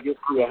right. whoever gets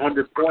to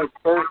 100 points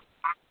first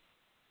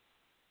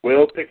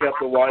will pick up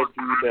the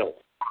YG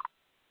belt.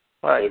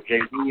 All right. So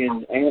JD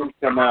and Ann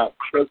come out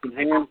shaking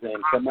hands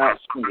and come out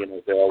swinging,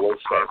 as they always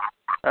say.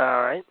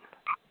 All right.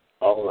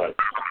 All right.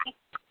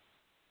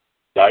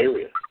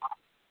 Diarrhea.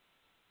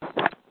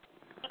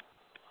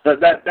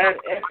 That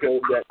echo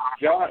that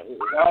John,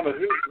 I don't know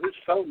whose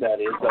phone that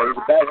is, but it was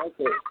a bad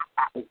echo.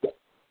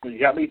 You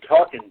got me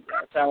talking.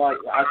 I sound like.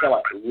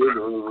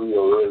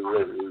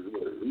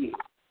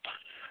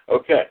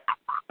 Okay.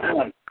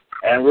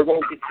 And we're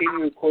going to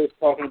continue, of course,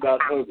 talking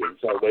about Hogan,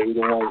 so we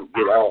don't want to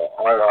get all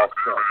off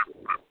track.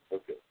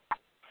 Okay.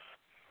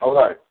 All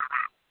right.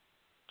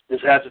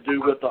 This has to do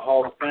with the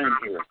Hall of Fame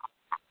here.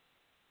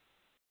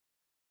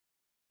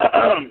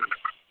 Let's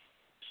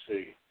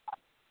see.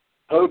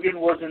 Hogan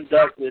was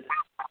inducted,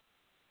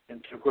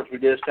 and of course we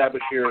did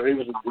establish here, he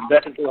was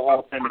inducted to the Hall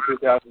of Fame in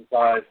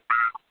 2005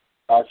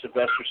 by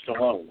Sylvester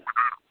Stallone.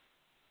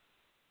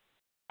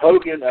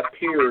 Hogan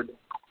appeared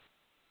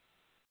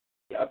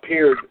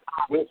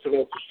with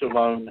Sylvester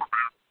Stallone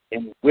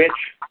in which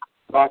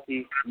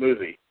Rocky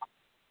movie?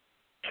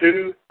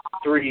 2,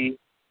 3,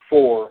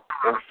 4,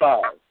 or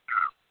 5?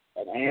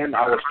 And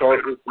I will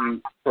start with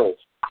you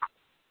first.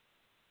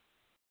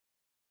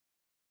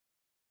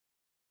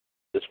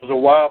 This was a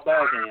while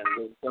back, and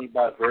we'll think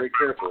about it very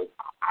carefully.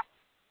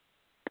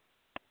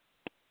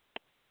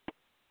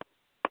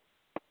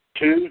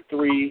 2,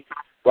 3,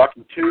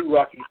 Rocky 2,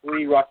 Rocky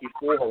 3, Rocky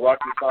 4, or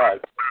Rocky 5.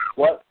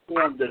 What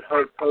film did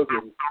Hulk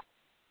Hogan?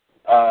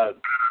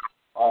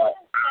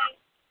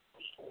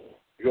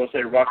 Go you want to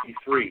say Rocky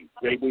 3?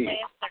 JD.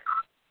 Answer.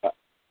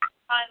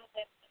 Final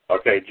answer.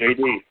 Okay,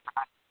 JD.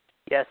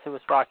 Yes, it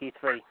was Rocky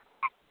 3.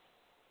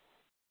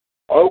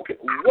 Okay.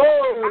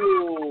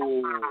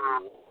 Whoa!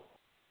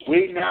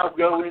 We now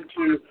go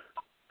into.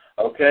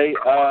 Okay.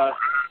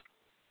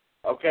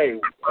 Okay.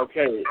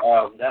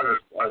 That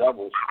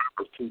was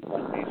too easy.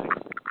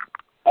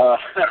 Oh,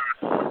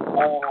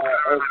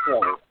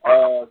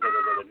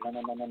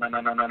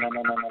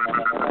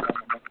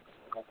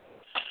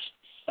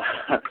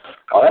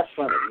 that's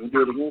funny. You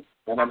do it again?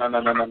 No.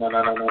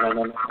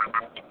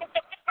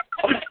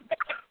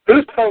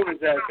 Whose tone is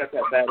that? Got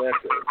that bad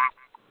echo.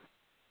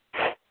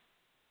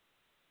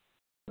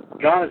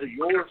 John, is it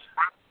yours?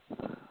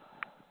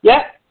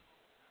 Yeah.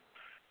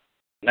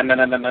 No. No,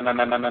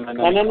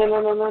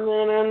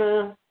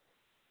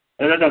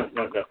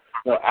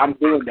 I'm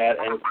doing that,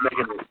 and it's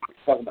making me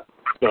talking about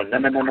going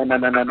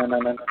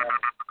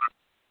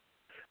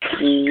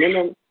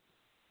no.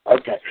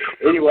 Okay.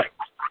 Anyway,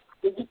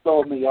 it just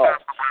throwing me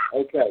off.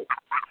 Okay.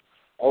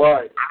 All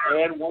right.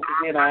 And once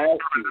again, I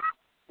ask you,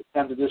 it's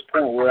come to this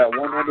point, we're at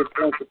 100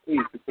 points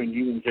apiece between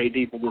you and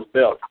JD for this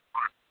belt.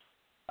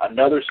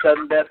 Another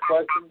sudden death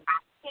question?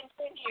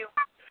 Continue.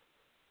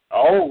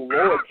 Oh,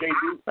 Lord,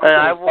 JD. And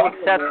I will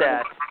accept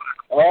that.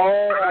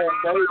 Oh,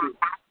 baby.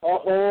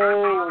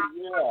 Oh,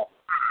 yeah.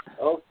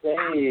 Okay.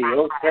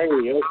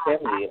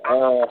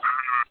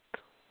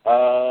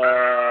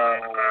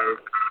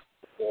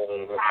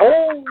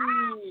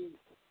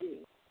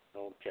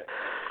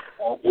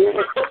 Okay.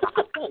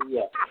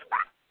 Yeah.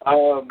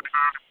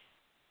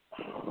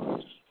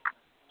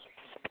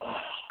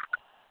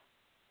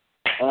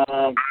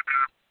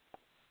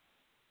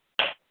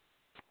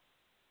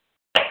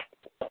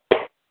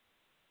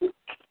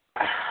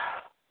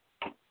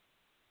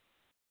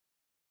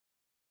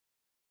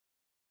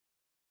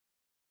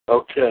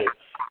 Okay.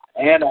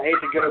 And I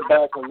hate to go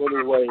back a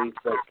little ways,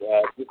 but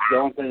this is the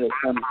only thing that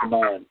comes to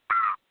mind.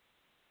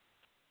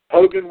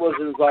 Hogan was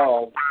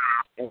involved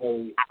in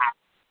a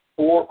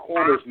four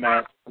corners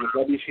match for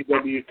the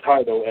WCW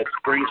title at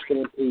Spring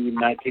Stampede in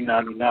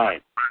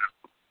 1999.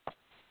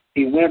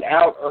 He went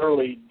out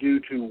early due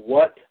to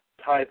what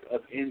type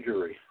of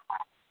injury?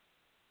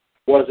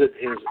 Was it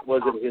his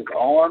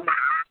arm,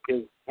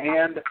 his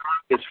hand,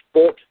 his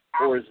foot,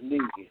 or his knee?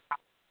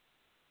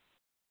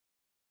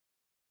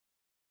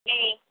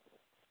 Me.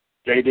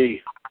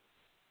 JD.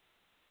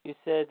 You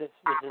said this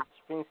was it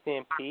Spring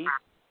Stampede?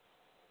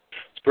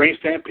 Spring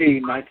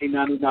Stampede,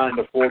 1999,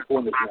 the four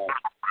corners match.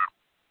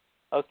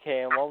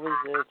 Okay, and what was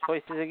the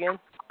choices again?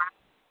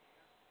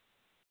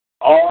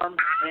 Arm,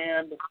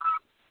 hand,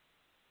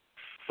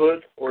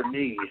 foot, or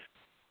knee?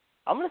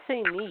 I'm going to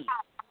say knee.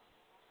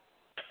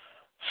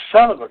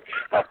 Son of a...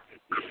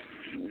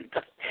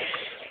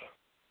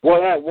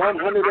 Well, at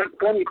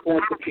 120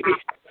 points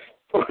apiece.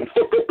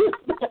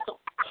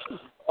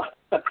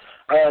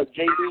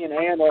 JD and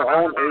Ann are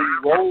on a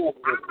roll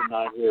here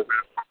tonight here.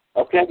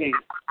 Okay.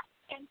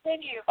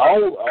 Continue. Oh,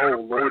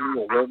 Lord,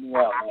 you will me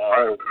out now.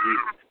 Oh, geez.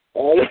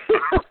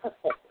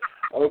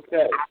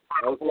 Okay.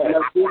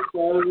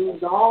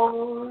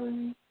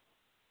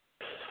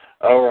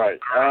 All right.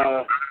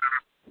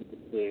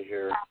 Let's see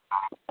here.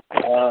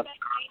 JD's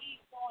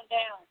going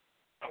down.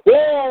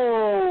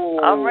 Whoa!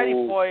 I'm ready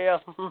for you.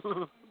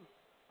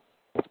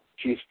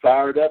 She's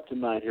fired up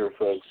tonight here,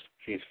 folks.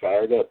 She's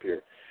fired up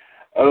here.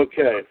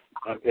 Okay,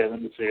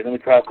 let me see. Let me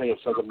try to think of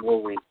something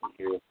more recent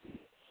here.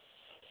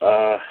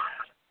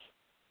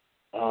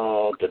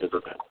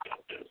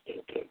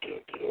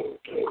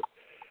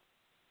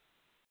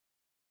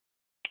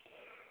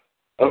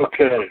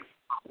 Okay,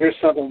 here's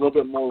something a little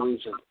bit more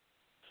recent.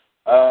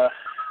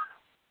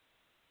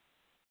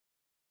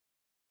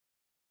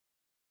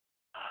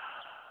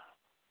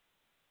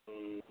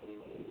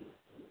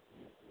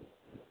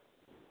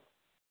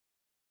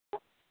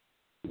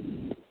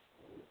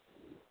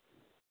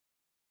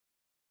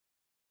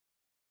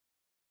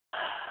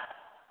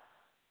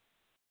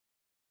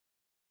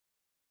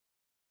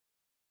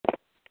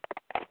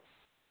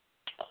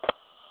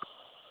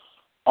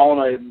 On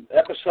an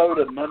episode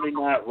of Monday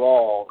Night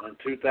Raw in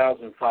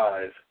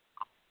 2005,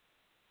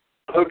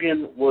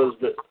 Hogan was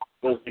the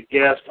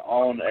guest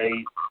on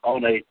a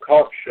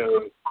talk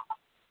show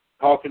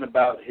talking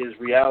about his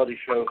reality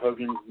show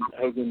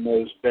Hogan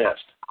Knows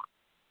Best,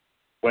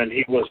 when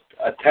he was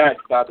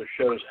attacked by the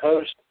show's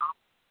host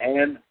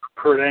and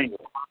Kurt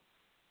Angle.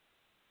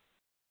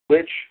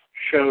 Which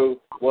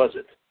show was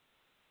it?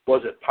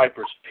 Was it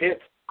Piper's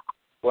Pit?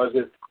 Was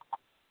it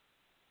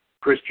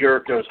Chris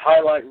Jericho's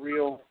highlight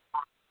reel?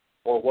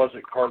 Or was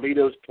it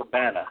Carlito's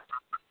Cabana?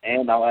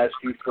 And I'll ask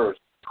you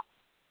first.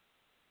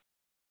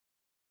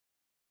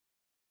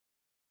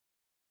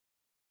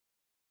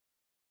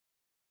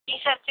 You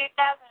said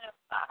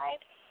 2005?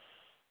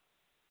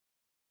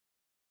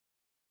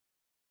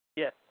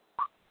 Yes.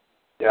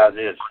 Yeah, it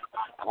is.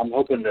 I'm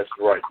hoping that's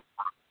right.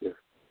 Because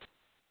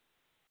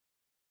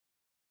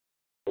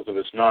if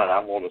it's not,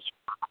 I'm going to...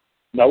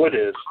 No, it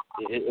is.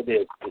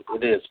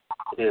 It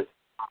is.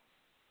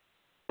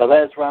 So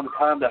that's around the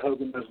time that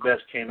Hogan Knows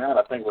Best came out.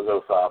 I think it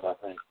was 05, I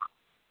think.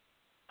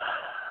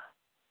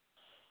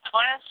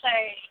 want to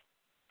say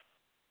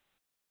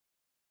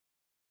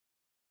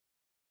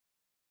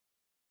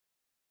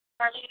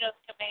Carlitos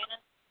Cabana.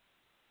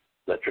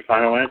 Is that your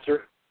final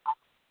answer?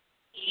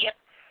 Yep.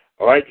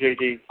 All right,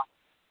 JD.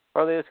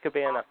 Carlitos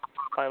Cabana.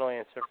 Final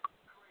answer.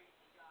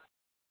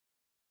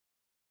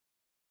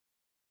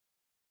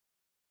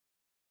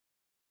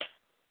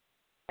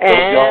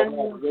 And It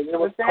was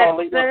with that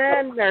Carlitos.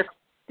 said, they're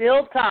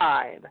still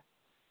tied.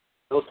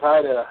 Still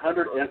tied at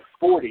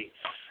 140.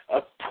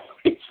 A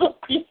piece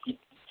of pizza. Keep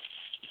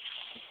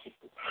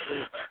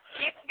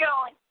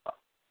going.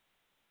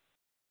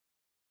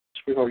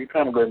 Sweetheart, you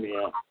kind of wear me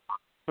out.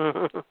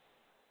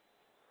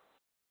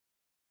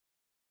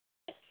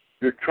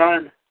 You're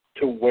trying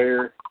to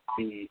wear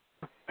me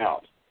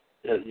out.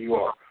 Yes, you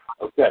are.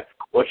 Okay.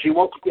 Well, she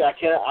wants to be. I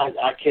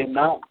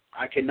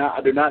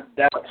do not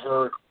doubt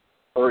her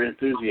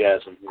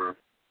enthusiasm here.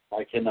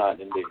 I cannot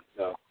indeed.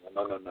 No.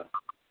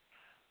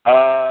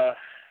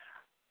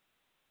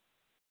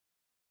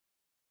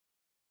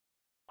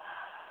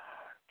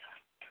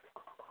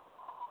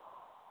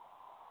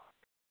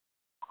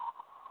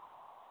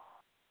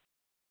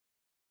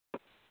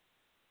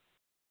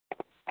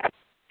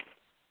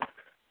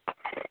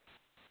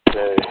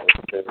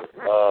 Okay.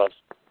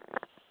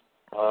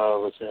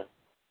 What's that?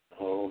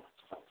 Oh.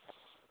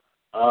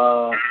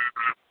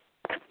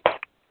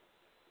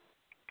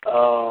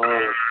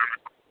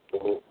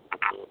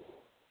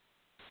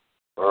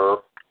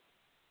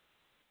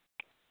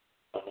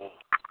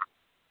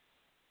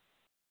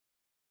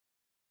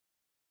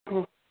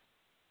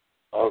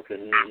 Okay,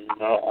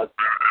 no,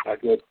 I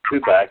get two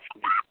back.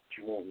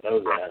 She won't know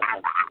that.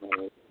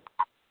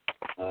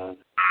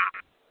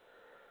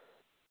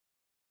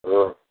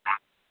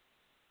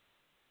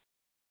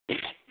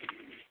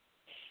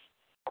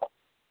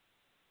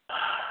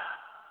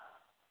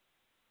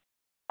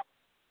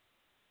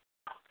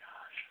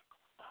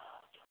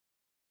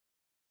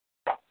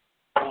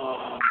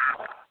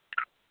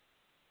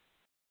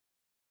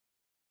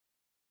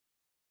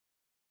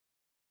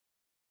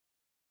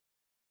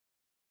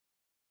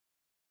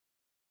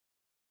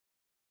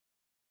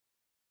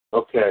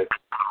 Okay,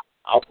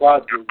 I'll try.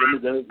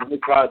 Let me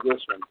try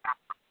this one.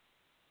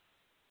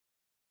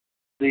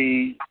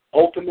 The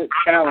Ultimate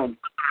Challenge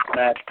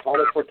match,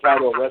 title for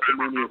title,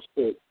 WrestleMania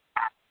 6.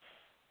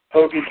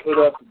 Hogan put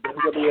up the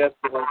WWF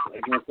belt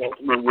against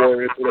Ultimate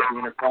Warrior, put up the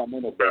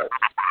Intercontinental belt.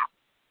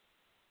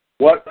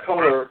 What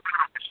color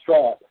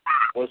strap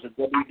was the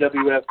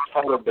WWF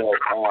title belt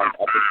on at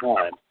the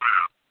time?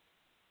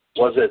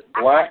 Was it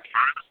black,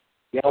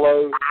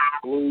 yellow,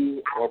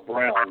 blue, or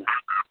brown?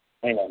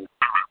 Hang on.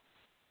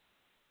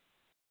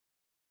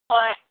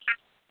 Black.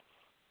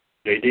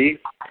 JD?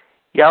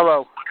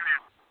 Yellow.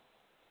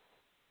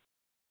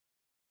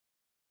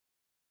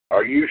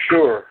 Are you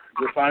sure?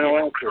 Your final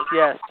answer?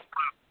 Yes.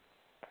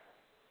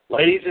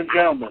 Ladies and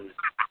gentlemen,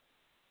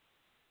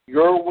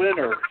 your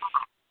winner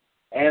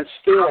and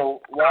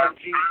still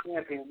YG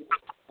champion,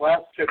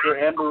 Last Checker,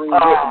 Anne-Marie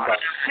Rickenbach.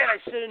 Shit, I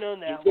should have known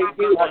that one.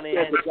 Good one,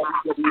 Ann.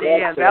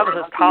 Damn, that was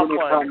a tough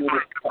one.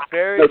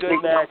 Very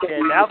good match,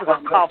 Ann. That was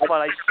a tough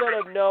one. I should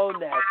have known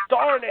that.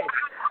 Darn it.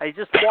 I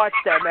just watched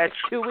that match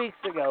 2 weeks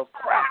ago.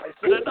 Crap, I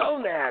should have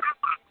known that.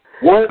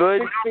 Good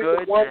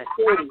match.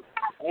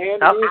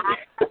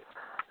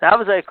 That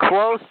was a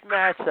close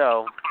match,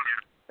 though.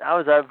 That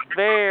was a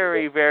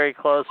very, very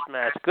close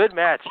match. Good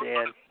match,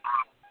 Ann.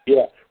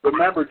 Yeah.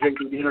 Remember,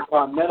 JD, the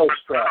Intercontinental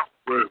strap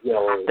is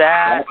yellow.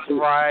 That's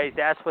right.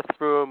 That's what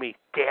threw me.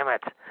 Damn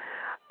it.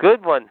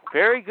 Good one.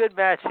 Very good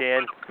match,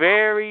 Ann.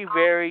 Very,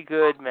 very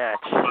good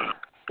match.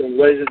 So,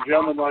 ladies and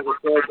gentlemen, like I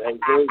said, a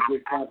very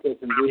good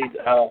contest indeed,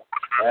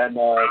 and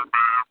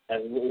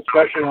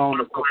especially on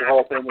the Culture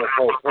Hall of Famer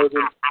Hulk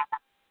Hogan.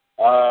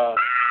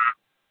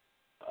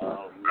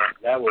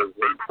 That was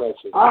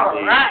impressive.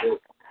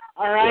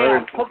 All right,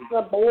 I put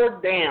the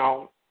board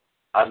down.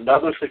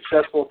 Another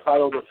successful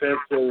title defense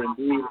there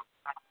indeed.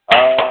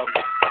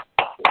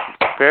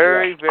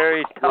 Very,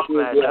 very tough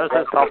match. That was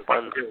a tough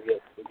one.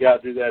 We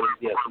got to do that.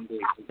 Yes,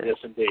 indeed. Yes,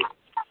 indeed.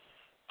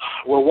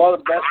 Well, one of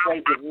the best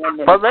ways to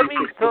win. But let me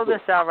throw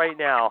this out right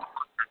now.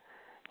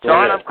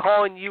 John, I'm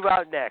calling you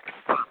out next.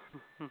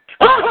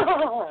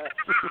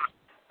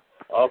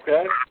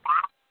 Okay.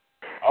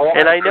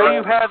 And I know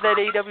you have that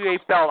AWA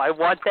belt. I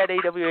want that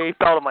AWA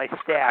belt in my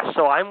stash.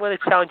 So I'm going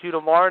to challenge you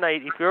tomorrow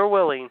night, if you're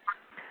willing,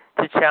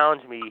 to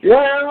challenge me.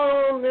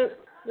 Well, this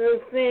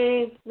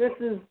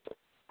is.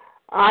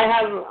 I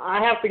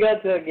have to go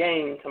to a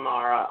game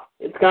tomorrow.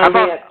 It's going to be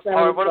at 7.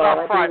 All right,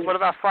 what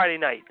about Friday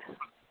night?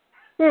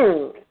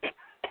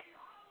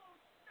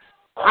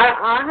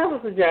 I have a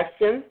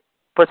suggestion.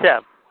 What's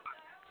that?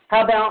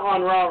 How about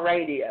on Raw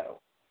Radio?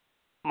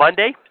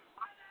 Monday?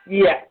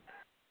 Yeah.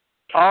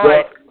 All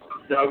right.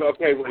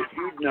 Okay. Well, if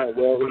you know,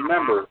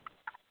 remember,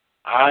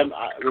 I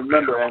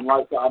remember, and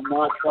like I'm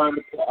not trying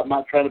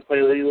to play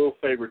any little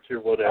favorites here,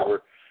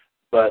 whatever.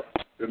 But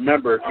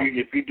remember,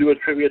 if you do a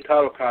trivia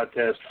title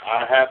contest,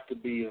 I have to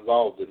be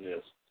involved in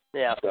this.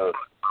 Yeah. So,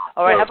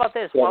 all right. How about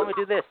this? Why don't we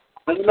do this?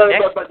 I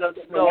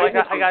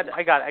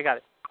got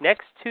it.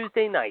 Next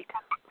Tuesday night,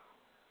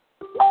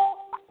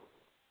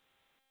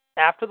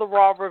 After the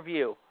Raw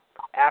review,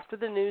 after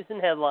the news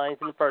and headlines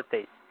and the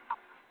birthdays,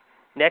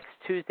 next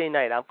Tuesday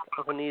night, I'm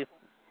going to need...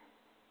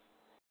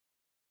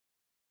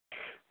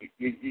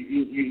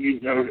 You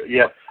know,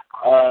 yeah.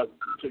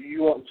 So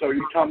you're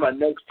talking about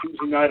next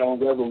Tuesday night on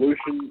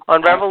Revolution?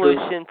 On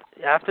Revolution,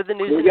 after the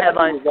news and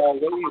headlines.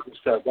 And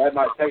stuff. That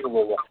might take a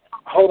little while.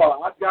 Hold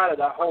on, I've got it.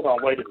 Hold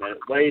on, wait a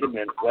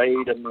minute.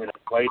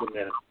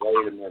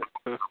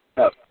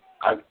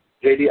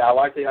 JD, I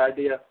like the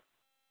idea.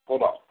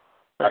 Hold on.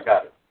 I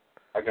got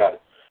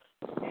it.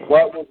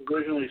 What was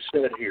originally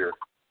said here,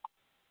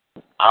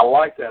 I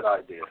like that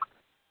idea.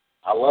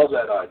 I love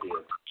that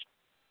idea.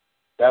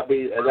 That'd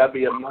be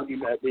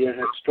a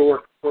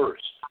historic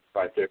first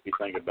right there if you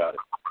think about it.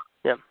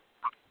 Yep.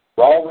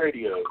 Raw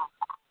radio,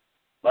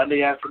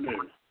 Monday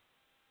afternoon.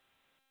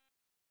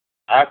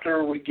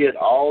 After we get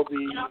all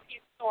the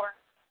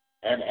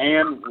and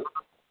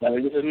now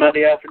this is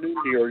Monday afternoon,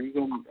 dear. Are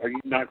you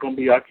not going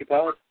to be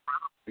occupied?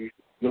 Are you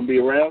going to be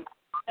around?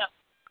 No.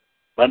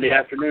 Monday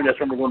afternoon. That's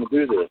when we're going to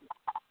do this.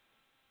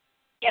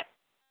 Yep.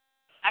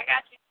 I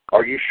got you.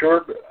 Are you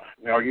sure?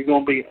 Are you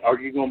going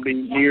to be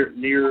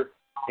near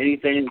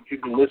anything that you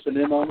can listen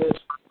in on this?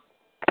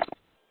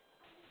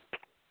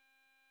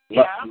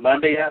 Yeah.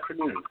 Monday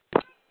afternoon.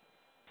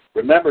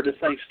 Remember, this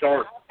thing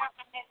starts.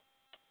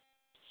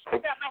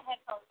 I've got my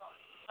headphones on,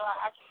 so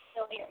I can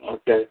still hear you.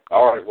 Okay.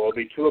 All right. Well, it'll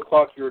be 2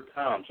 o'clock your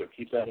time, so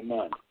keep that in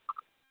mind.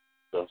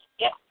 So.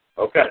 Yep.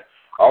 Okay.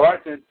 All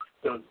right then.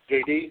 So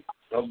JD,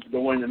 don't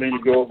want me to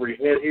go over your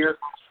head here,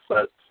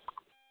 but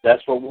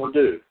that's what we'll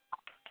do.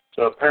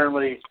 So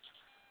apparently,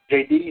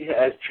 JD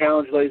has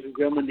challenged, ladies and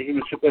gentlemen, the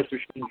Human Suplex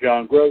Machine,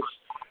 John Gross,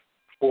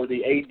 for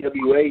the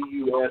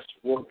AWAUS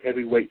World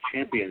Heavyweight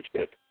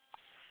Championship.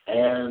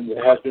 And it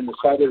has been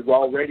decided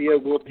Raw Radio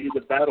will be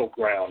the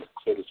battleground,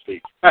 so to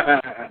speak.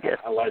 Yes.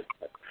 I like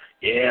that.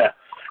 Yeah.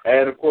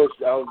 And, of course,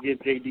 I'll give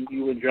JD,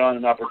 you and John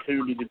an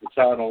opportunity to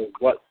decide on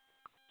what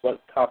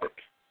topic.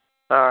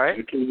 All right.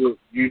 You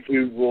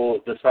two will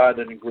decide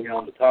and agree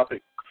on the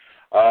topic.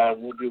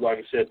 We'll do, like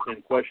I said,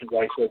 10 questions,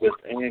 like I said, with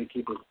Ann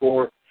keeping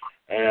score.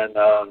 And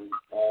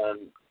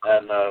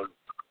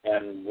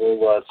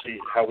we'll see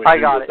how we do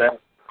with that.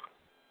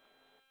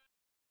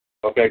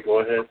 Okay, go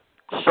ahead.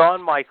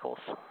 Shawn Michaels.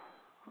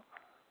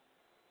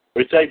 What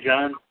do you say,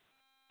 John?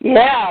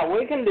 Yeah,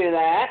 we can do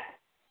that.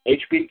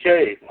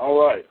 HBK. All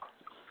right.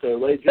 So,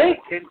 ladies and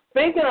gentlemen.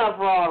 Speaking of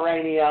Raw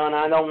Radio, and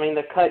I don't mean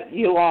to cut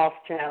you off,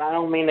 Chad. I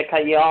don't mean to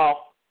cut you off.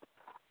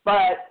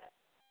 But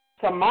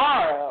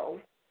tomorrow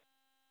is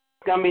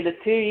going to be the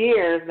 2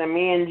 years that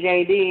me and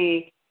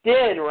JD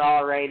did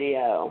Raw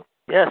Radio.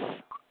 Yes.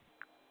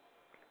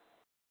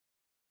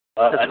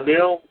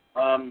 Anil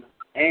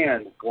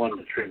Ann won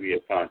the trivia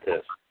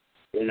contest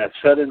in a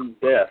sudden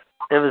death.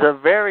 It was a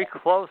very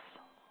close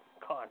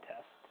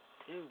contest,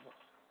 too.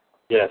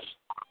 Yes.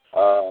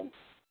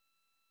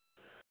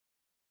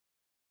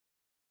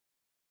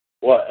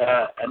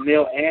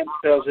 Anil Ann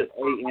spells it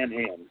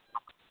A-N-N,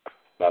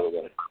 by the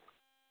way.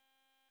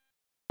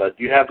 But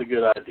you have the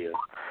good idea.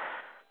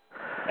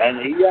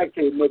 And he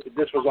actually admitted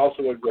this was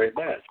also a great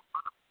match.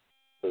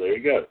 So there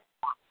you go.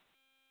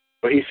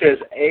 But he says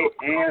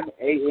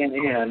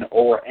A-N-A-N-N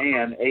or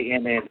Ann,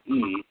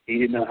 A-N-N-E. He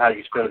didn't know how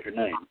you spelled your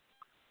name.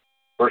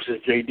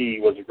 Versus J.D.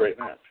 was a great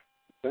match.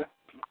 Okay?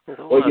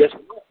 Well, yes,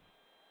 it was.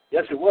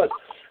 Yes, it was.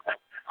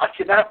 I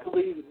cannot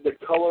believe the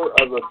color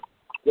of a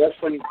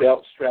wrestling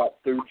belt strap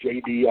threw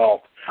J.D.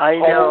 off. I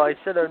know. I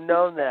should have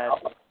known that.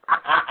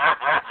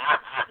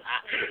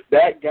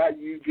 That got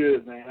you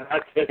good, man.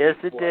 Yes,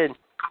 it did.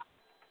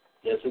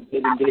 Yes, it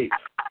did indeed.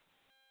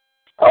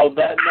 On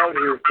that note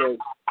here,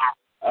 folks.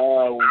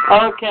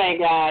 Okay,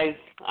 guys.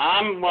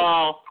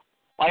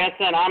 Like I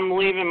said, I'm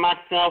leaving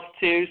myself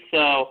too,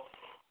 so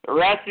the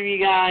rest of you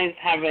guys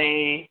have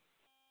a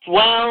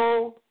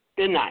swell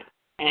good night.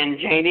 And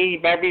JD, you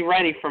better be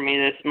ready for me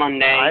this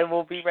Monday. I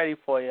will be ready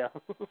for you.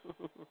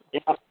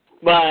 Yeah,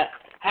 but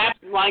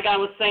like I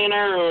was saying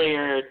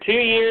earlier, 2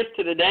 years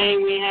to the day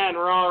we had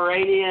Raw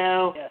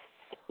Radio. Yes.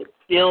 It's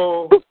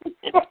still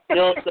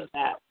the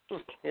best.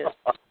 Yes.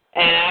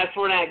 And as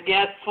for that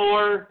guest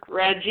for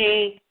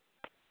Reggie,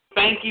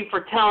 thank you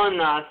for telling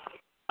us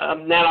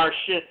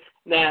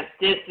that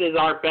this is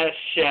our best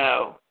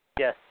show.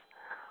 Yes.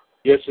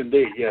 Yes,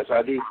 indeed. Yes,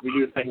 I do. We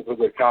do think of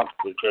the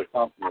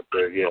compliment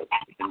there. Yes,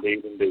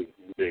 indeed.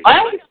 I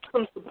always get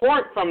some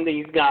support from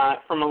these guys,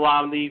 from a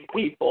lot of these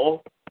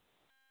people.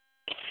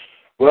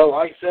 Well,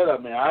 like I said,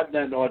 I had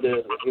no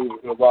idea who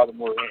a lot of them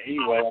were.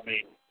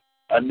 Anyway,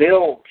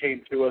 Anil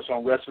came to us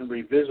on Wrestling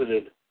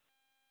Revisited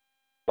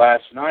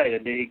last night,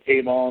 and then he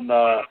came on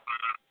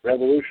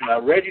Revolution. Now,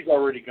 Reggie's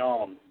already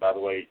gone, by the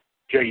way,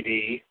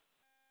 JD.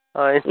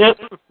 Jenny,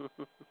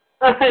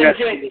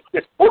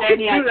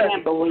 I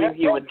can't believe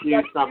you would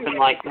do something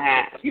like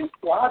that.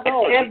 I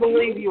can't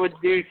believe you would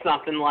do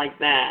something like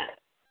that.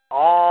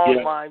 All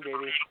mine,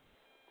 baby.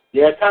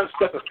 Yeah, time to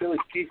step a Philly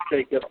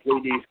cheesesteak up,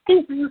 ladies.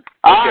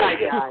 All right,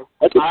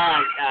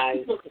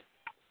 guys.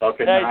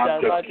 Okay, Hey, now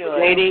I'm John, talk to joking. you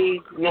later.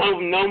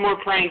 JD, no more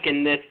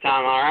pranking this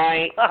time, all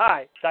right? All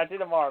right. Talk to you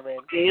tomorrow, man.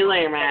 See you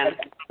later, man.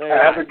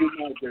 Have a good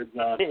night there,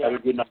 John. Yeah. Have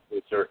a good night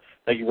there, sir.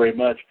 Thank you very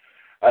much.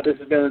 This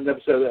has been an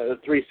episode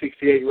of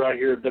 368 right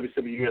here at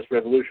WCWUS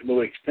Revolution, a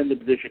little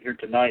extended edition here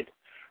tonight,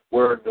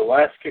 where the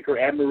last kicker,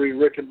 Anne-Marie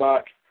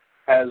Rickenbach,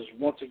 has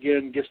once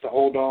again gets to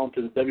hold on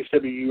to the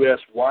WCWUS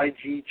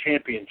YG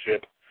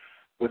Championship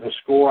with a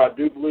score I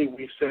do believe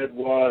we said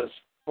was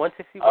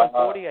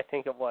 160-140, I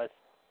think it was.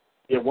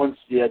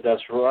 Yeah,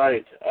 that's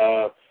right.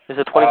 Is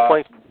it 20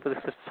 points? This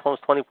is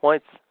almost 20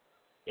 points.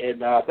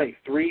 And I think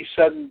 3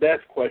 sudden death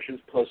questions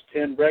plus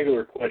 10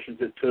 regular questions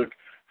it took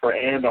for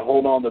Ann to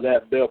hold on to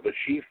that belt, but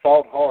she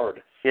fought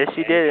hard. Yes,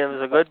 she did. It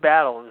was a good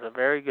battle. It was a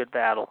very good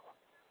battle.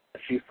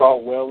 She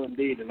fought well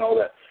indeed and all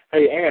that.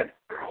 Hey, Ann,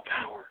 girl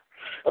power.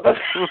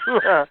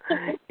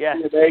 Yeah.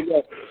 There you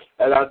go.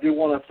 And I do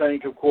want to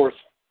thank, of course,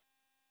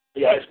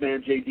 the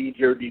Iceman, J.D.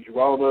 Jared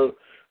DiGirolamo,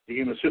 the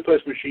Human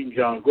Suplex Machine,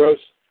 John Gross,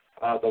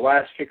 the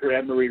last kicker,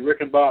 Anne-Marie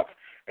Rickenbach,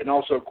 and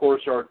also, of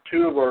course,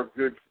 two of our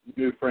good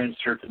new friends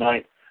here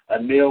tonight,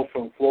 Neil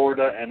from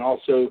Florida and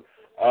also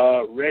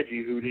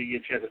Reggie, who didn't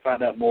get a chance to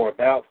find out more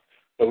about.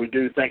 But we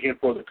do thank him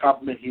for the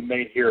compliment he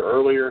made here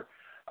earlier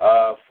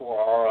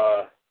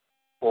for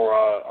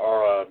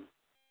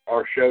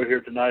our show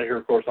here tonight. Here,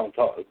 of course, on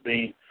talk,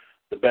 being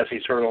the best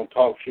he's heard on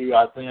Talk Show.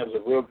 I think that was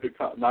a real good,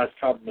 nice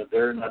compliment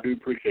there, and I do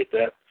appreciate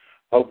that.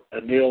 Hope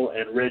Neil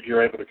and Reggie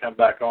are able to come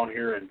back on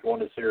here and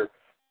join us here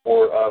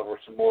for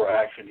some more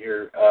action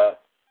here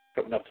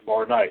coming up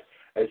tomorrow night.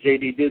 As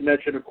JD did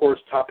mention, of course,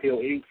 Top Heel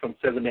Inc. from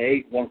 7 to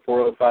 8,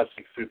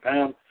 140-562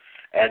 pound,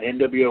 and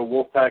NWO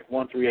Wolfpack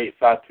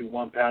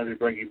 138-521 pound. We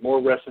bring you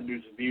more wrestling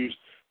news and views,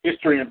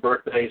 history and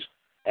birthdays,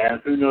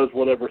 and who knows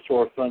whatever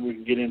sort of fun we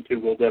can get into,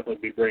 we'll definitely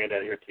be bringing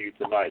that here to you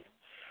tonight.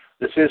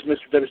 This is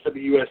Mr.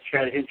 WCWUS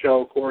Chad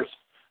Hinshaw, of course,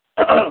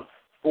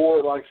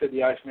 for, like I said,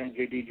 the Iceman,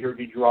 J.D. Jared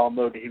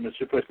DiGirolamo, the Human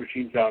Suplex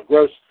Machine, John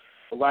Gross,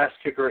 the last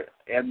kicker,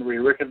 Anne-Marie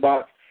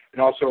Rickenbach,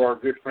 and also our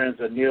good friends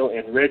Neil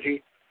and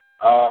Reggie.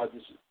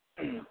 This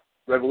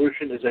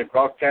Revolution is a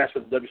broadcast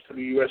of the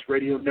WCWUS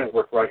Radio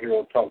Network right here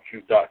on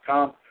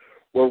TalkShoe.com,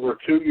 where we're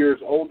 2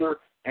 years older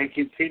and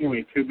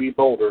continuing to be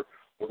bolder.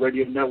 The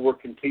radio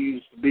network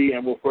continues to be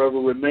and will forever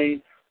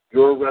remain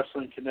your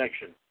wrestling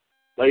connection.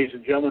 Ladies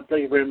and gentlemen,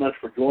 thank you very much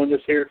for joining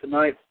us here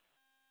tonight.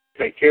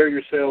 Take care of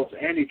yourselves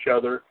and each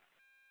other.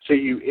 See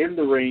you in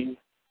the ring.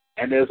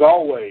 And as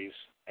always,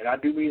 and I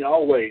do mean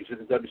always, in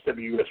the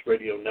WCWUS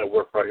Radio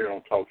Network right here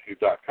on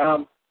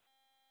TalkShoe.com,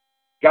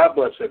 God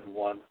bless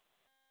everyone,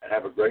 and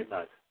have a great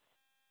night.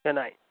 Good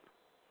night.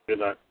 Good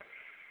night.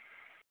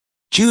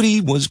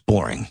 Judy was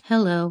boring.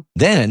 Hello.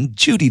 Then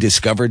Judy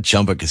discovered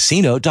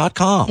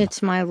ChumbaCasino.com.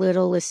 It's my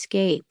little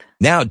escape.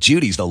 Now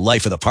Judy's the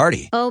life of the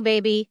party. Oh,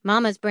 baby,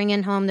 mama's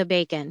bringing home the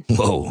bacon.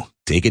 Whoa,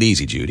 take it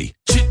easy, Judy.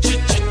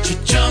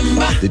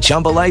 The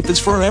Chumba life is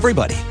for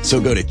everybody. So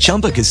go to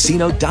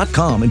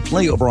ChumbaCasino.com and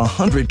play over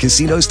 100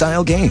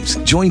 casino-style games.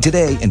 Join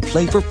today and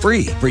play for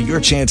free for your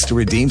chance to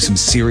redeem some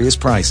serious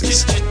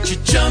prizes.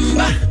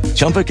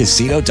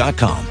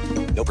 ChumbaCasino.com.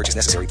 No purchase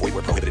necessary. Void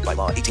where prohibited by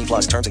law.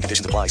 18+ terms and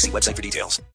conditions apply. See website for details.